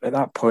were, at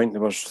that point,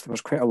 there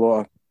was quite a lot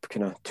of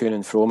kind of to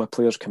and fro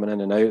players coming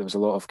in and out. There was a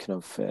lot of kind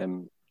of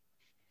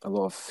a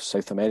lot of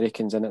South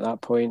Americans in at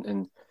that point,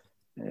 and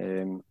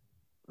there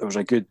was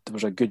a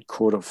good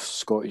core of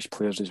Scottish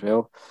players as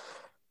well.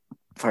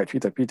 In fact, we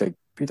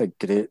had a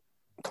great.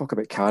 Talk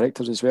about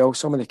characters as well.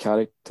 Some of the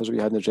characters we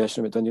had in the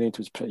dressing room at Dundee United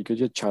was pretty good.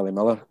 You had Charlie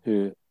Miller,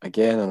 who,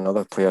 again,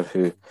 another player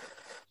who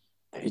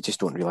you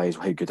just don't realise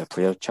how good a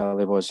player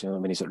Charlie was. You know,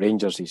 when he's at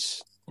Rangers,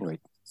 he's, you know,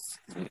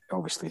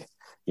 obviously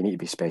you need to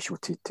be special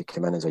to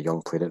come in as a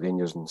young player at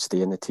Rangers and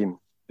stay in the team.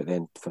 But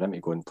then for him to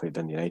go and play at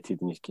Dundee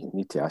United, and you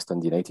need to ask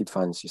Dundee United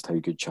fans just how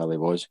good Charlie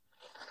was.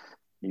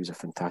 he was a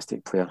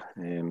fantastic player.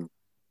 And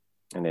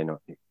then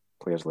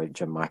players like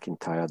Jim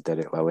McIntyre,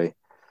 Derek Lilly,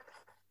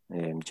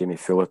 Jamie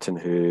Fullerton,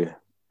 who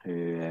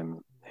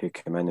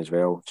came in as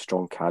well.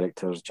 Strong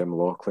characters, Jim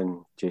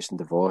Laughlin, Jason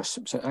DeVos.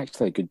 It was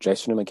actually a good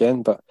dressing room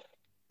again, but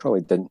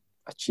probably didn't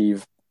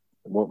achieve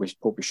what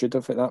we should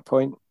have at that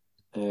point.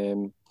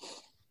 And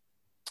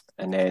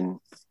then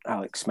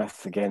Alex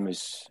Smith again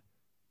was,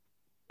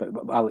 but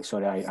Alex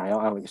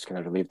kind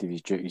of relieved of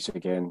his duties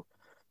again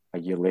a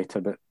year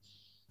later. But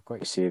I've got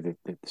to say the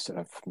sort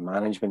of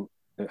management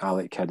that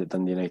Alec had at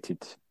Dundee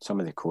United, some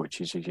of the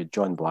coaches, you had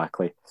John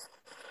Blackley,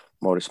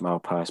 Maurice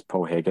Malpass,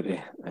 Paul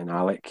Hegarty, and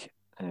Alec.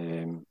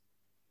 And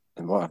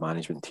what a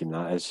management team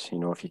that is. You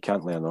know, if you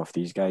can't learn off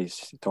these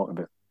guys, talk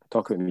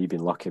about me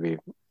being lucky with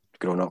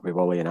growing up with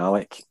Wally and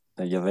Alec.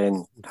 You're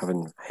then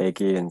having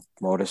Heggie and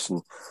Morris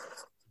and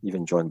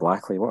even John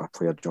Blackley. What a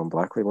player John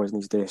Blackley was in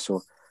his day.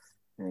 So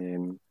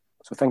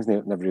things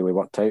never really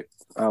worked out,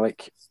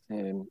 Alec.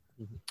 And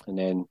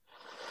then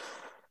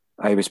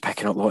I was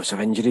picking up lots of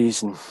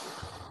injuries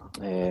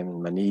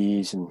and my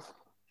knees, and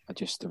I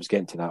was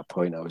getting to that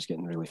point. I was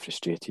getting really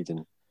frustrated,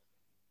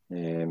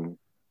 and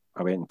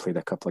I went and played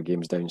a couple of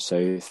games down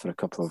south for a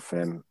couple of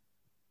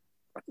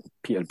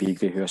Peter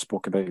Beagley, who I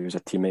spoke about, who was a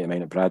teammate of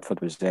mine at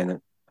Bradford, was then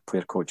a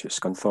player coach at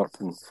Scunthorpe,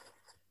 and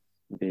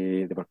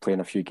they were playing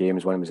a few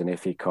games. One was an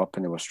FA Cup,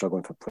 and they were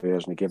struggling for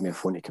players, and they gave me a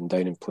phone to come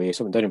down and play.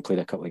 So I went down and played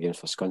a couple of games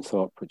for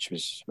Scunthorpe,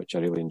 which I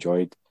really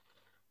enjoyed.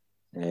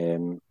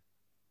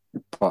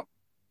 But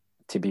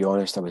to be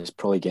honest, I was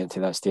probably getting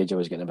to that stage. I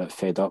was getting a bit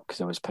fed up because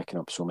I was picking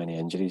up so many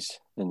injuries,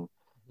 and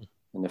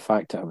the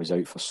fact that I was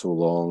out for so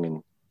long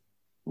and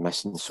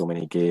missing so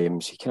many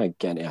games, you kind of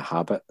get into a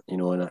habit, you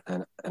know.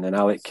 And then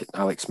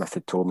Alex Smith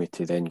had told me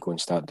to then go and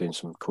start doing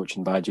some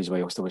coaching badges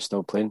whilst I was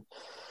still playing.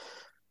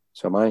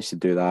 So I managed to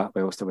do that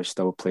whilst I was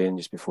still playing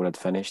just before I'd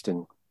finished.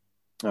 And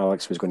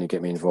Alex was going to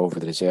get me involved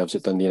with the reserves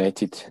at Dundee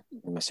United,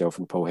 myself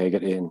and Paul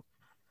Hegarty. And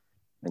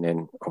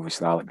then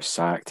obviously Alex was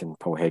sacked, and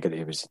Paul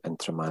Hegarty was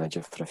interim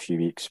manager for a few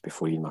weeks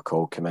before Ian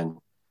McCall came in.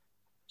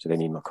 So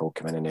then Ian McCall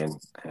came in, and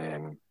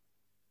then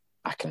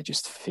I kind of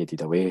just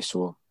faded away.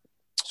 So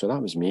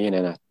that was me, and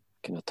then I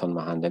kind of turned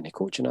my hand into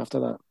coaching after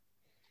that.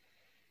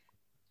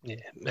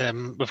 Yeah,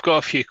 we've got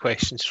a few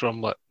questions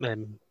from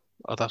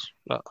other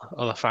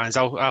fans.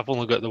 I've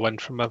only got the one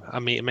from a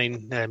mate of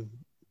mine.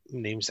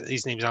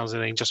 His name's Alan's a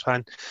Rangers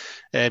fan.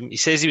 He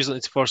says he was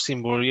looking to first see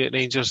more at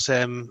Rangers.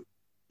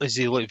 As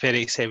he looked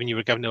very excited when you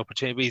were given the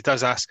opportunity, but he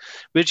does ask,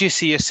 where do you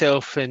see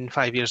yourself in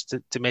 5 years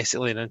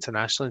domestically and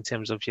internationally in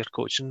terms of your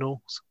coaching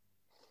roles?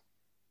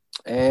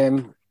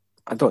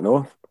 I don't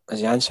know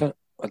is the answer.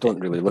 I don't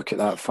really look at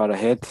that far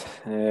ahead.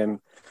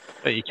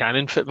 But you can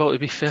in football, to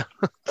be fair.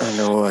 I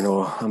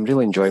know. I'm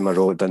really enjoying my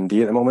role at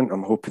Dundee at the moment.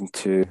 I'm hoping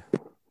to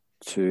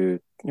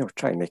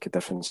try and make a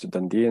difference at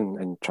Dundee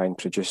and try and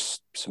produce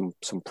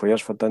some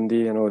players for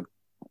Dundee. You know,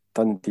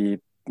 Dundee,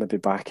 maybe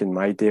back in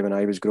my day when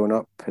I was growing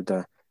up, had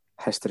a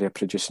history of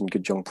producing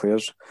good young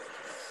players.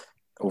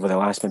 Over the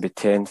last maybe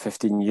 10,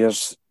 15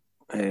 years,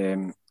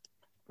 over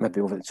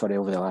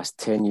the last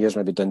 10 years,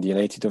 maybe Dundee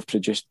United have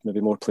produced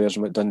maybe more players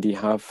than what Dundee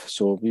have.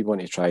 So we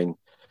want to try and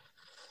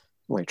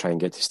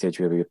get to the stage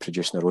where we're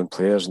producing our own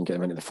players and get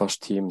them into the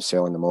first team,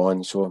 selling them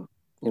on. So,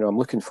 you know, I'm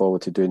looking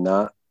forward to doing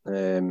that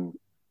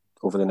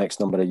over the next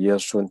number of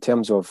years. So in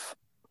terms of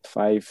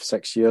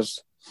 5-6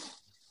 years,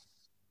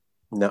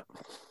 no,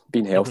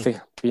 being healthy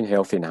and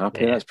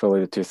happy. Yeah. That's probably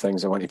the two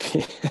things I want to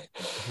be.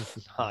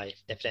 Aye,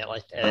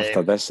 definitely.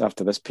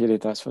 After this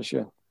period, that's for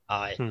sure.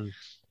 Aye.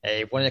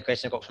 One of the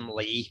questions I got from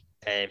Lee,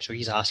 so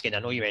he's asking, I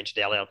know you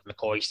mentioned earlier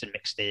McCoist and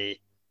McStay,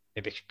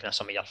 maybe kind of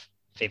some of your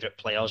favourite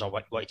players or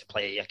wanted to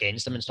play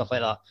against them and stuff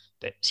like that.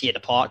 But see at the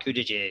park, who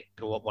did you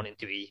grow up wanting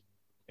to be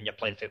when you're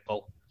playing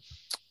football?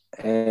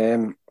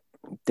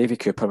 Davy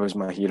Cooper was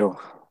my hero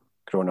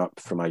growing up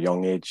from a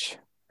young age.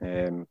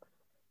 Again,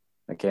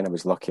 I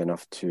was lucky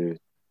enough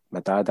my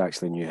dad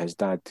actually knew his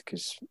dad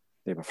because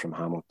they were from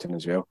Hamilton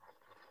as well.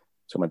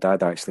 So my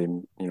dad actually,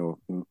 you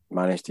know,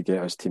 managed to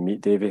get us to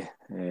meet Davy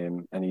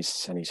in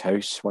his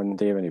house one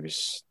day when he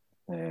was,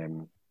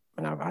 when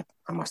I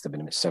must have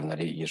been about 7 or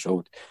 8 years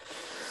old.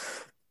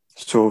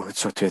 So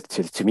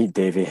to meet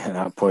Davy at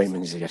that point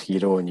when he's your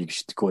hero and you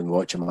just go and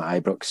watch him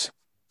at Ibrox.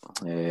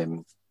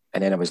 And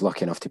then I was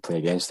lucky enough to play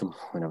against him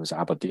when I was at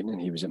Aberdeen and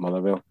he was at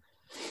Motherwell.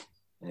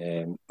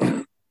 And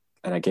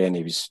again,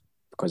 he was,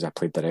 because I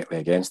played directly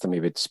against him, he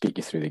would speak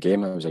you through the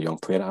game. I was a young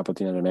player at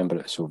Aberdeen. I remember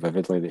it so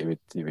vividly that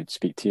he would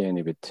speak to you and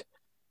he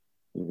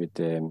would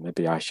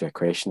maybe ask you a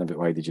question about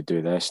why did you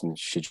do this and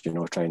should you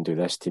not try and do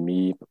this to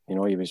me. You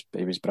know, he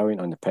was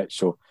brilliant on the pitch.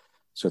 So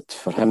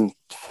for him,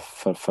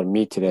 for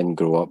me to then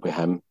grow up with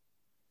him,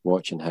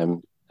 watching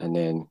him, and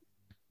then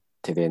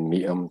to then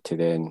meet him, to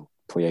then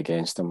play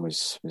against him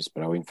was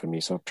brilliant for me.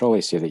 So I'd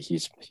probably say that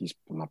he's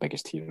my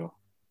biggest hero.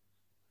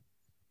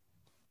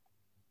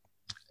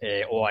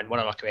 And one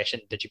other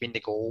question, did you win the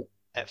goal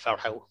at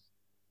Firhill?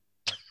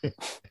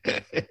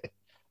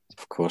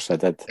 Of course I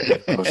did.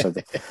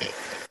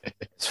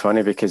 It's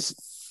funny because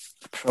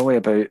probably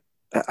about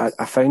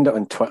I found it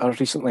on Twitter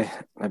recently,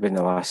 maybe in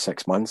the last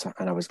 6 months,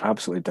 and I was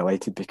absolutely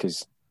delighted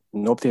because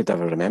nobody had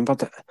ever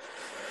remembered it.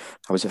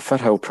 I was at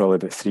Firhill probably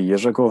about 3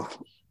 years ago.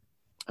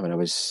 When I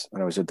was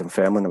at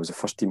Dunfermline, I was the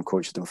first team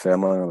coach at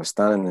Dunfermline, and I was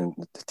standing, and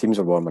the teams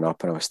were warming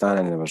up, and I was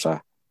standing, and there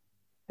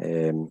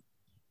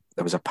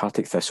was a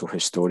Partick Thistle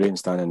historian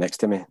standing next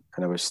to me, and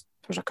there was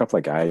a couple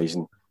of guys,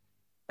 and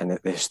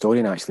the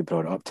historian actually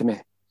brought it up to me,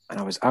 and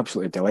I was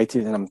absolutely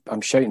delighted, and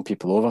I'm shouting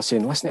people over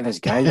saying, "Listen to this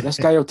guy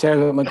will tell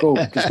you about my goal,"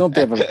 because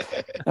nobody ever.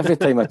 Every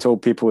time I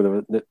told people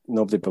that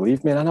nobody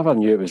believed me, and I never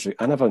knew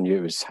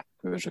it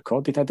was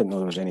recorded. I didn't know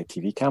there was any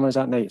TV cameras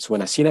that night. So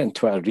when I seen it on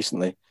Twitter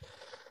recently,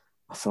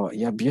 I thought,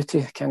 yeah,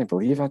 beauty! I can't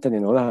believe I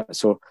didn't know that.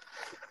 So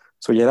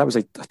yeah, that was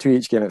a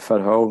 2-each game at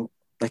Firhill.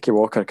 Nicky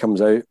Walker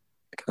comes out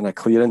and a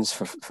clearance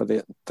for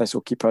the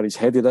Thistle keeper. He's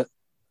headed it.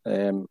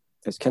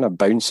 It's kind of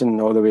bouncing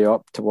all the way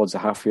up towards the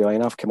halfway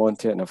line. I've come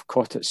onto it and I've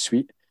caught it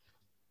sweet,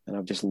 and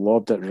I've just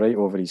lobbed it right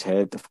over his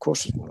head. Of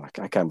course,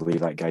 I can't believe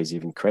that guy's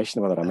even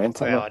questioning whether I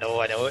meant it.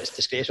 Well, I know, it's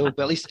disgraceful,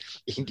 but at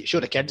least you can show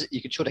the kids.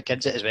 You can show the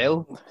kids it as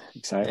well.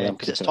 Exactly,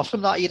 because it's tough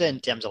from that era in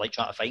terms of like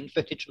trying to find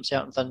footage from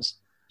certain things.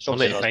 So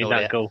Only to find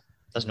that goal.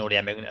 There's no the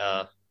amount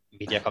of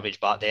media coverage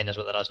back then as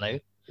what there is now.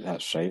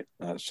 That's right.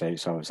 So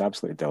I was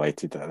absolutely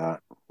delighted at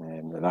that.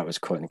 That was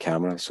caught in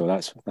camera. So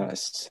that's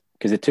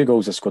because the 2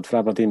 goals I scored for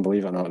Aberdeen,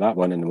 believe it or not, that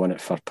one and the one at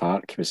Fir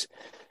Park was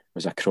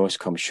a cross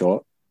come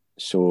shot.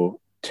 So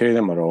 2 of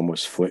them were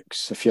almost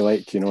flukes, if you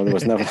like. There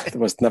was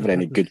never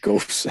any good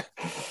goals.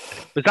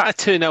 Was that a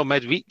 2-0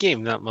 midweek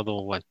game, that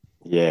Motherwell one?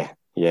 Yeah.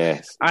 I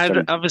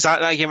was at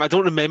that game. I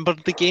don't remember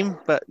the game,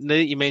 but now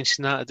that you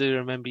mention that, I do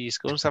remember you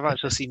scoring. So I've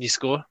actually seen you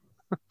score.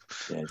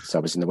 Yeah, so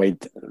I was in the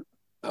wide.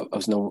 I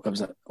was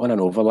on an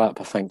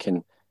overlap, I think,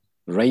 and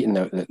right in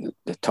the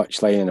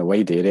touchline in a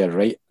wide area,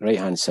 right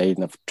hand side,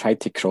 and I've tried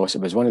to cross.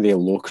 It was one of the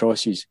low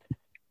crosses,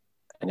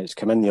 and it's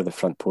come in near the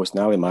front post.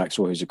 And Ali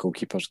Maxwell, who's the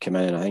goalkeeper's come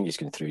in, and I think he's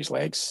going through his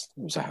legs.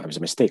 It was a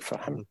mistake for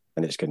him,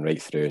 and it's going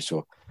right through.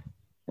 So,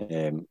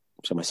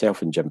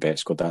 myself and Jim Bett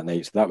scored that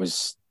night. So that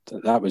was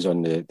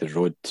on the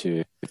road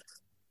to.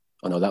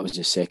 Oh no, that was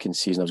the second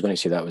season. I was going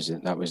to say that was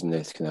in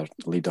the kind of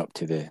lead up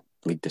to the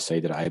league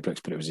decider at Ibrox,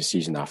 but it was the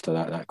season after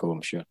that goal,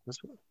 I'm sure.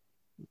 Okay.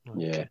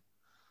 Yeah.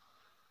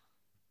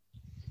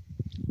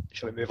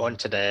 Shall we move on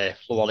to the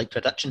lower league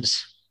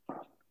predictions?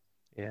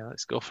 Yeah,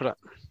 let's go for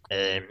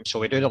it. So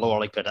we do the lower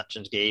league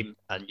predictions game,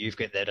 and you've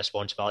got the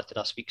responsibility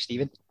this week,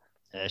 Stephen.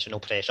 So no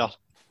pressure.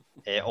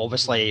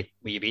 Obviously,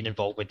 when you've been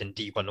involved with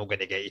Dundee, we're not going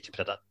to get you to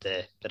predict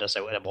the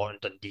result of the Morton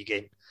Dundee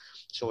game.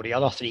 So the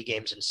other 3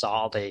 games on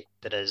Saturday,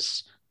 there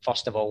is,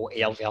 first of all,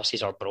 Ayr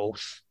versus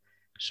Arbroath.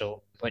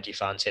 So, what do you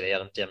fancy there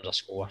in terms of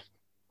score?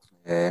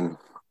 You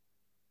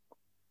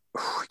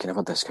can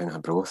never discount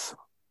Arbroath.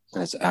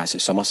 It's at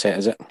Somerset,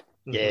 is it?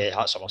 Yeah,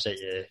 at Somerset,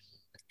 yeah.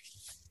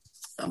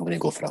 I'm going to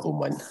go for a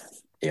home win.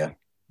 Yeah.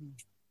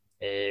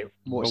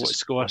 What's the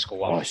score?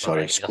 Oh,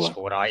 sorry,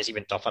 score. It's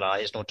even tougher.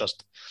 It's not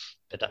just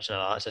prediction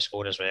of that, it's a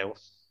score as well.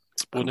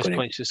 Bonus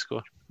points to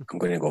score. I'm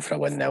going to go for a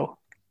 1-0.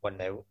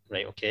 1-0,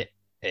 right, okay.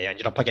 And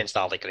you're up against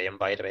Ali Graham,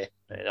 by the way.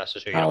 That's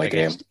who you're Ali up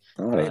Graham. against.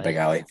 All right, big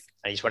Ali.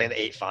 And he's winning at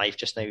 8-5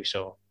 just now,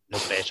 so no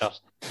pressure.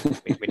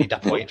 we need a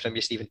point from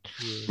you, Stephen.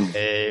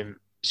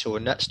 So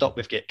next up,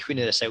 we've got Queen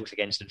of the South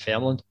against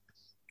Dunfermline.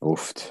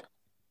 Oofed.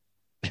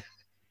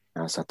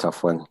 That's a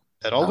tough one.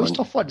 They're always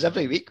tough ones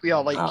every week. We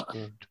are like...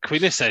 Queen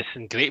of the South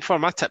in great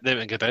form. I tipped them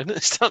to go down at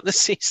the start of the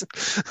season.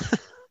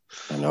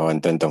 I know,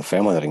 and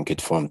Dunfermline are in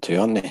good form too,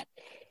 aren't they?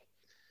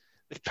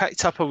 They've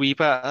picked up a wee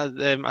bit.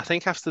 I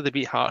think after they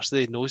beat Hearts,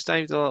 they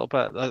nosedived a little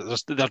bit.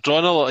 They're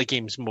drawing a lot of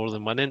games more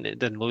than winning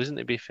than losing,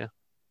 to be fair.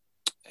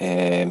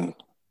 I'm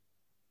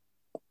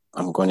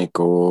going to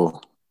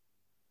go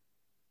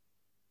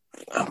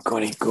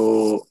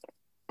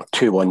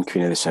 2-1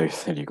 Queen of the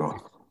South. There you go.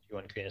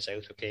 2-1 Queen of the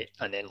South, okay.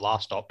 And then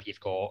last up, you've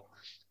got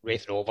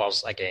Raith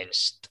Rovers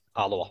against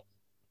Alloa.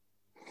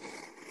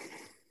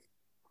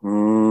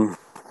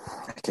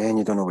 Again,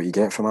 you don't know what you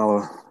get from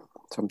Alloa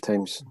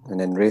sometimes. And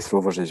then Raith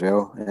Rovers as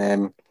well.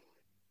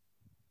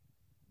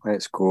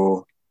 Let's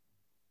go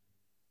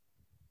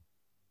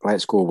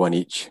 1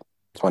 each.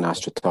 It's on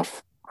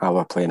AstroTurf.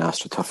 Alloa playing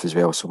AstroTurf as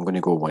well, so I'm going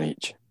to go 1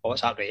 each. Oh,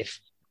 it's at Raith.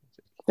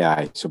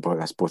 Yeah, so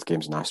that's both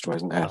games in Astro,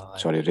 isn't it?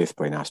 Sorry, Raith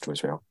playing Astro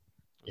as well.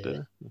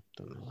 Yeah.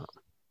 Don't know that.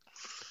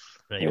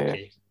 Right,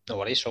 okay. No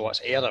worries. So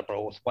it's Ayr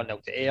Arbroath,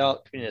 1-0 to Ayr,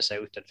 Queen of the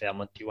South,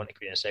 Dunfermline, 2-1 to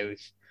Queen of the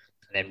South,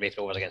 and then Raith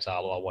Rovers against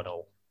Alloa,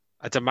 1-0.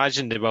 I'd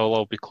imagine they will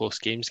all be close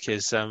games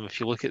because if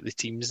you look at the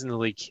teams in the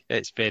league,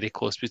 it's very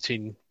close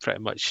between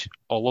pretty much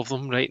all of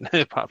them right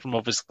now, apart from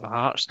obviously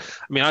Hearts.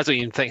 I mean, I don't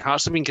even think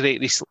Hearts have been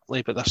great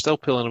recently, but they're still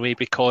pulling away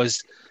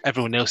because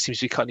everyone else seems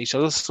to be cutting each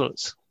other's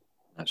throats.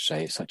 That's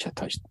right. It's such a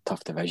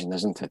tough division,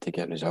 isn't it, to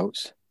get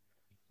results?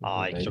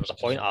 Aye, there was a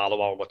point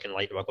Alloa were looking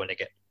like they were going to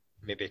get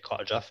maybe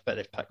cut adrift, but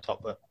they've picked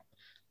up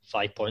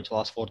 5 points the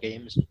last 4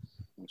 games.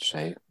 That's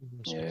right.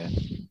 Yeah.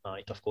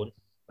 Aye, tough going.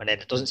 And then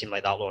it doesn't seem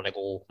like that long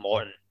ago.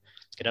 Morton,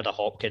 Skinner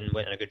Hopkin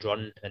went on a good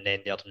run, and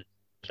then they're in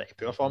pretty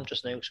poor form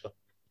just now. So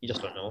you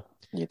just don't know.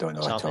 You don't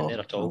know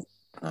at all.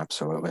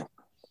 Absolutely.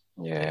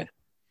 Yeah.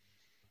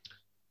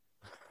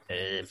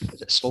 Is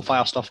it slow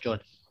fire stuff, John?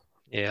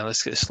 Yeah,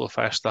 let's get the slow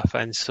fire stuff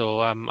in. So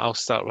I'll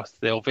start with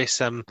the obvious.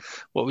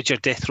 What would your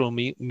death row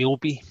meal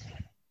be?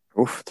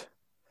 Oof.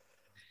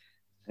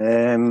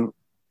 I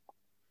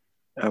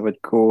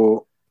would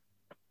go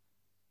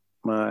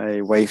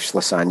my wife's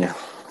lasagna.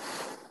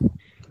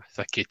 That's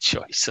a good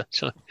choice,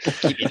 actually.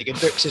 Keep you in the good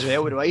books as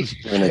well with the wife.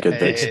 In the good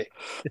books.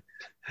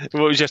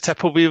 What was your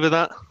tipple be with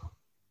that?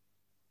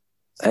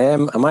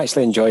 I'm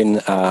actually enjoying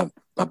a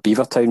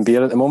Beavertown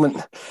beer at the moment.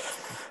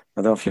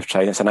 I don't know if you've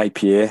tried it. It's an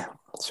IPA.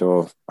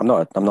 So I'm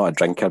not a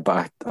drinker,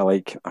 but I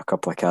like a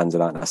couple of cans of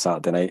that on a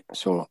Saturday night.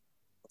 So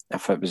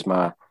if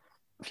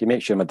you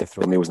make sure my death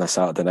row meals on a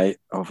Saturday night,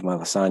 I'll have my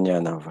lasagna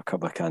and I'll have a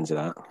couple of cans of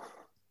that.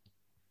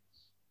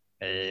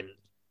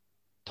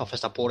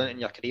 Toughest opponent in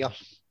your career?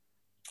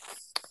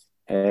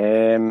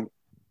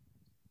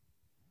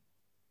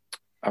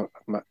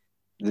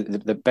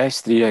 The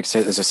best three, as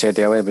I said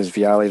earlier, was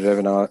Vialli,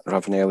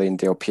 Ravanelli and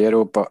Del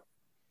Piero, but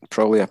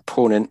probably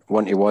opponent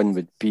 1-1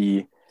 would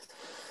be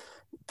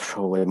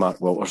probably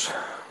Mark Walters.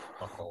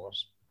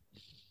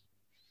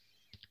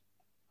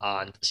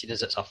 And seeing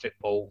as it's a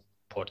football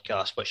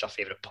podcast, what's your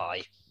favourite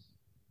pie?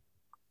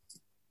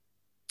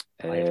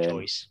 Pie of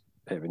choice.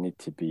 It would need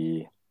to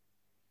be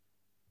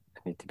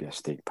a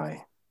steak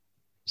pie.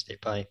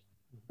 Steak pie?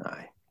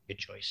 Aye. Good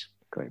choice.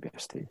 Got to be a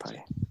steak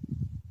pie.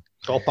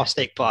 Proper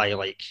steak pie,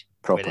 like...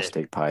 Proper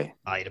steak pie.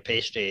 Aye, the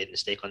pastry and the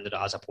steak under it,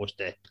 as opposed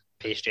to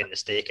pastry and the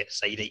steak at the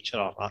side of each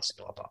other. That's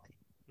not a pie.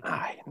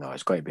 Aye, no,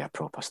 it's got to be a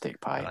proper steak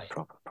pie. Aye.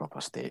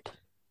 Proper steak.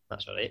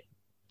 That's all right.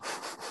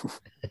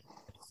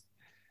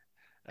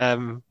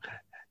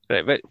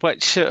 Right,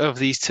 which of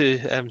these two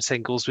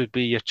singles would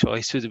be your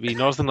choice? Would it be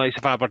Northern Lights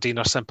of Aberdeen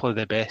or Simply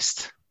the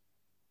Best?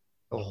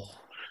 Oh.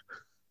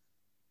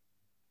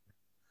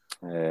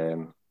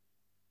 Can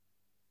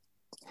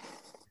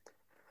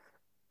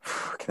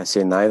I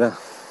say neither?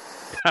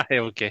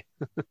 Okay.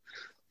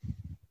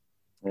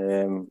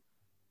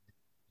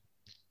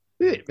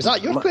 Wait, was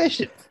that your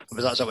question? Or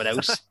was that someone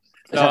else?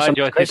 No, I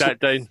jotted that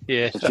down.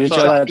 Yeah. He's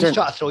trying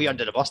to throw you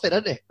under the bus there,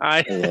 isn't he?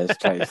 Aye. Yeah, he's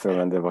trying to throw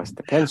me under the bus.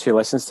 Depends who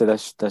listens to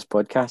this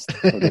podcast.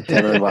 Will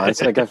determine what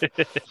answer I give.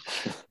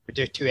 We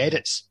do 2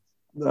 edits.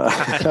 Go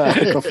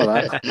for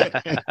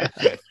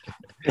that.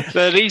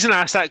 The reason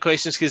I asked that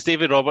question is because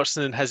David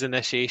Robertson in his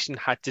initiation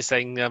had to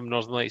sing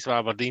Northern Lights of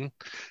Aberdeen.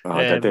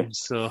 Did he?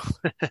 So,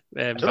 I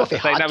don't know if he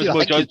had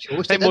to.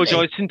 I think Mo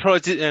Johnson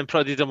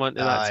prodded him onto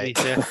that, to be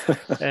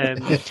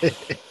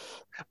fair.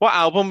 What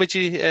album would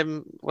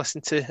you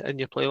listen to in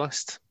your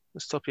playlist?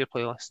 What's top of your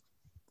playlist?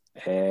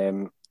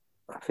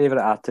 My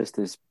favourite artist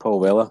is Paul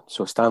Weller,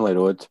 so Stanley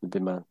Road would be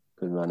my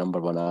number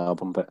one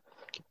album. But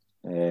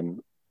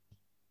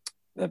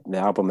the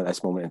album at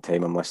this moment in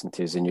time I'm listening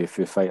to is the new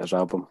Foo Fighters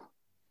album,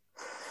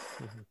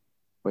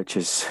 which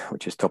is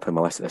top of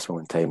my list at this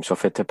moment in time. So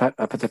if I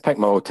had to pick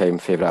my all-time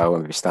favourite album,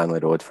 it would be Stanley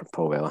Road from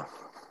Paul Weller.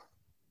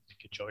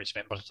 Good choice.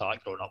 Remember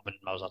that growing up when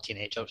I was a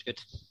teenager. It was good.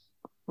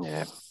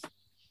 Yeah.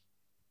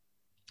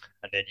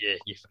 And then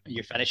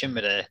you finishing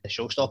with the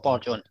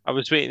showstopper, John. I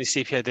was waiting to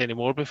see if you had any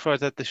more before I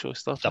did the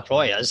showstopper. There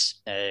probably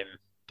is,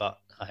 but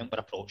I think we're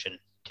approaching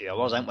 2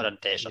 hours. I think we're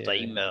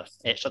into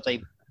extra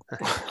time.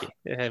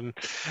 Okay.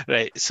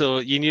 Right, so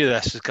you knew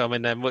this was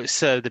coming. What's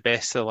the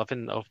best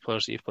 11 of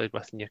players that you've played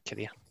with in your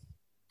career?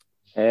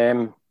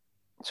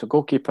 So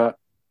goalkeeper,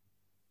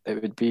 it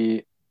would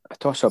be a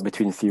toss-up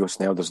between Theo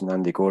Snelders and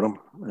Andy Gorham,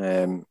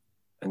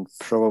 and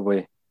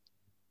probably.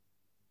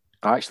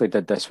 I actually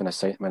did this when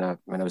I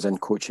was in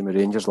coaching with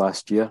Rangers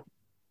last year,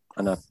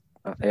 and I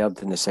erred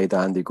in the side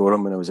of Andy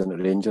Gorham when I was in the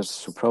Rangers.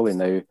 So probably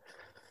now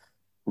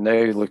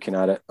looking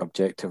at it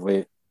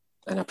objectively,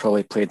 and I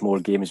probably played more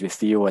games with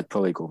Theo, I'd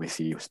probably go with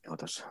Theo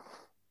Snelders,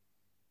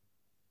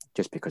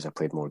 just because I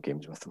played more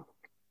games with him.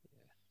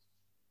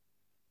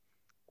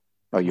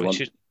 Oh,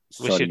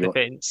 What's your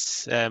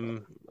defence?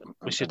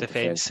 What's your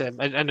defence?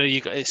 I know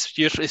you got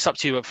it's up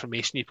to you what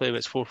formation you play. But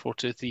it's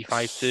 4-4-2,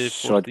 3-5-2.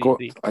 So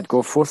I'd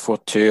go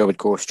 4-4-2. I would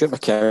go Stuart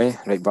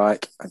McKennie right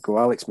back. I'd go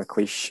Alex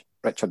McLeish,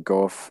 Richard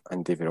Gough,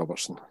 and Davy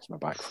Robertson as my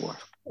back four.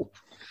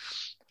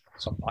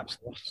 Some back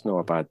four. It's not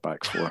a bad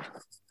back four.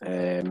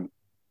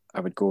 I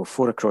would go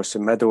 4 across the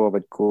middle. I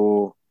would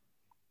go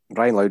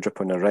Ryan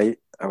Laudrup on the right.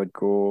 I would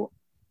go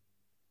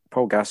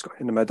Paul Gascoigne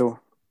in the middle.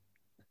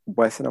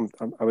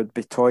 I would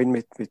be toying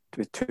with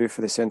 2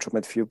 for the central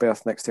midfield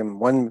berth next to him.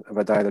 One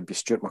would either be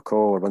Stuart McCall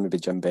or one would be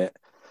Jim Bett.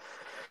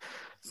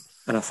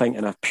 And I think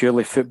in a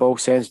purely football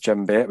sense,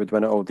 Jim Bett would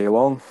win it all day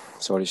long.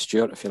 Sorry,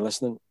 Stuart, if you're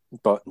listening.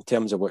 But in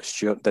terms of what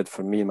Stuart did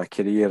for me in my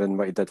career and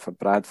what he did for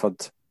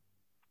Bradford,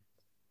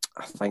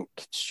 I think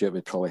Stuart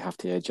would probably have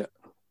to edge it,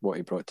 what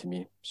he brought to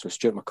me. So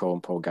Stuart McCall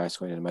and Paul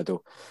Gascoigne in the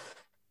middle.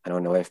 And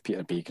on the left,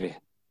 Peter Beagrie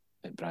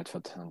at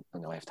Bradford on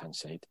the left-hand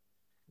side.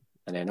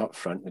 And then up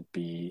front would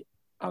be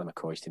Alan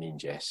McCoist and Ian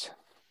Jess.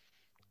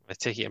 I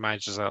take it your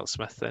manager's Alex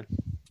Smith then.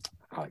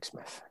 Alex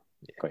Smith.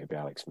 Yeah. Got to be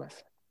Alex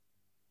Smith.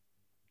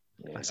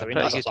 Yeah. That's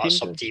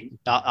some team.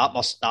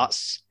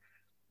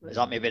 Is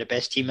that maybe the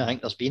best team I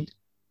think there's been?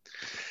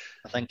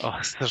 I think. Oh,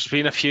 there's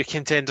been a few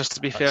contenders,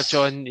 to be fair,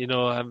 John. You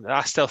know,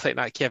 I still think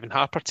that Kevin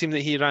Harper team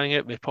that he rang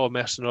out with Paul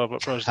Merson and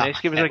Robert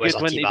Brzezinski was a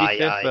good one, to be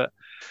fair. But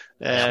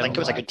I think it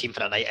was a good team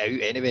for a night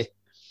out anyway.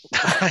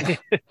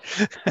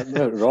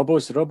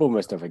 Robbo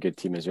must have a good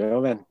team as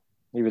well then.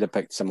 He would have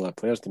picked similar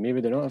players to me,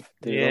 would he not have?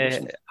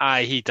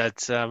 He did.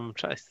 Trying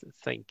to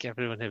think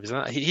everyone who was in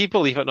that. He,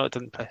 believe it or not,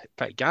 didn't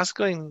pick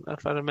Gascoigne,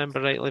 if I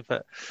remember rightly,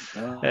 but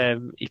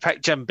he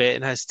picked Jim Bett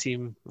in his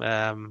team.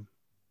 I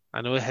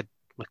know he had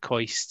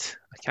McCoist.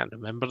 I can't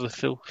remember the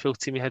full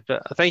team he had,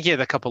 but I think he had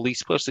a couple of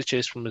Leeds players to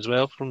choose from as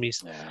well from his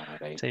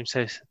time down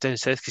south,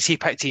 because he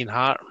picked Ian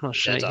Hart.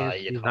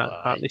 Ian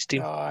Hart in his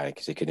team.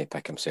 Because he couldn't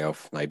pick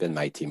himself. I've been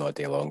my team all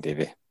day long,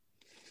 Davey.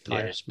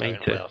 Yeah, mine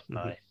too.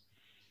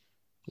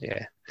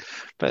 Yeah,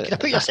 but can I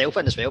put yourself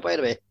in as well, by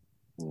the way?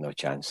 No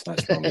chance.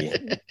 That's not me.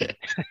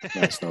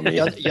 That's not me.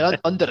 You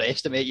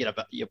underestimate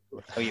how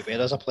you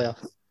wear as a player.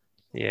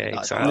 Yeah,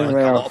 exactly.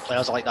 A lot of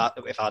players like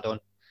that we've had on.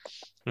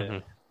 Mm-hmm.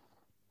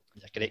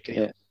 It's a great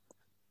career.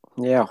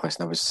 Yeah,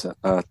 listen, I was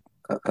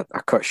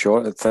I cut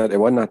short at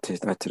 31. I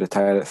had to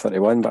retire at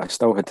 31, but I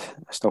still had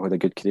a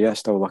good career. I was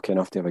still lucky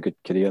enough to have a good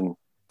career and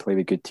play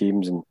with good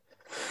teams and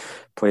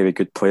play with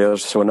good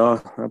players. So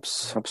no,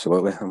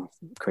 absolutely, I'm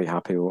quite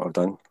happy with what I've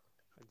done.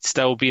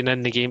 Still being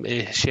in the game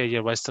to share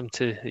your wisdom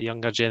to the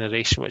younger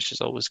generation, which is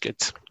always good.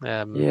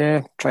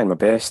 Yeah, trying my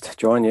best,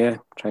 John. Yeah,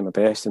 trying my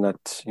best, and that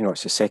it's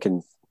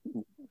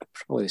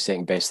probably the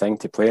second best thing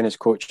to playing is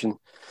coaching.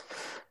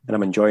 And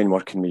I'm enjoying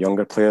working with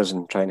younger players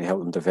and trying to help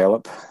them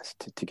develop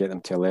to get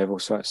them to a level.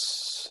 So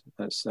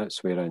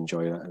that's where I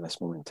enjoy that at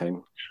this moment in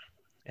time.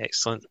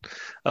 Excellent.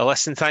 Well,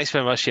 listen, thanks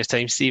very much for your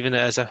time, Stephen.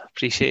 It is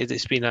appreciated.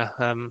 It's been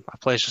a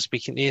pleasure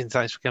speaking to you, and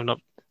thanks for giving up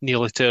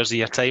nearly 2 hours of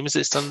your time as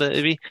it's turned out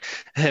to be.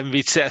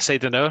 We'd set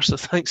aside an hour, so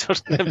thanks for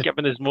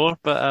giving us more.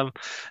 But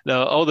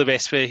no, all the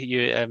best for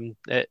you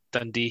at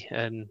Dundee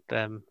and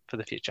for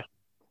the future.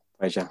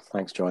 Pleasure.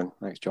 Thanks, John.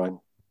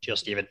 Cheers,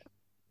 Stephen.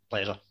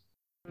 Pleasure.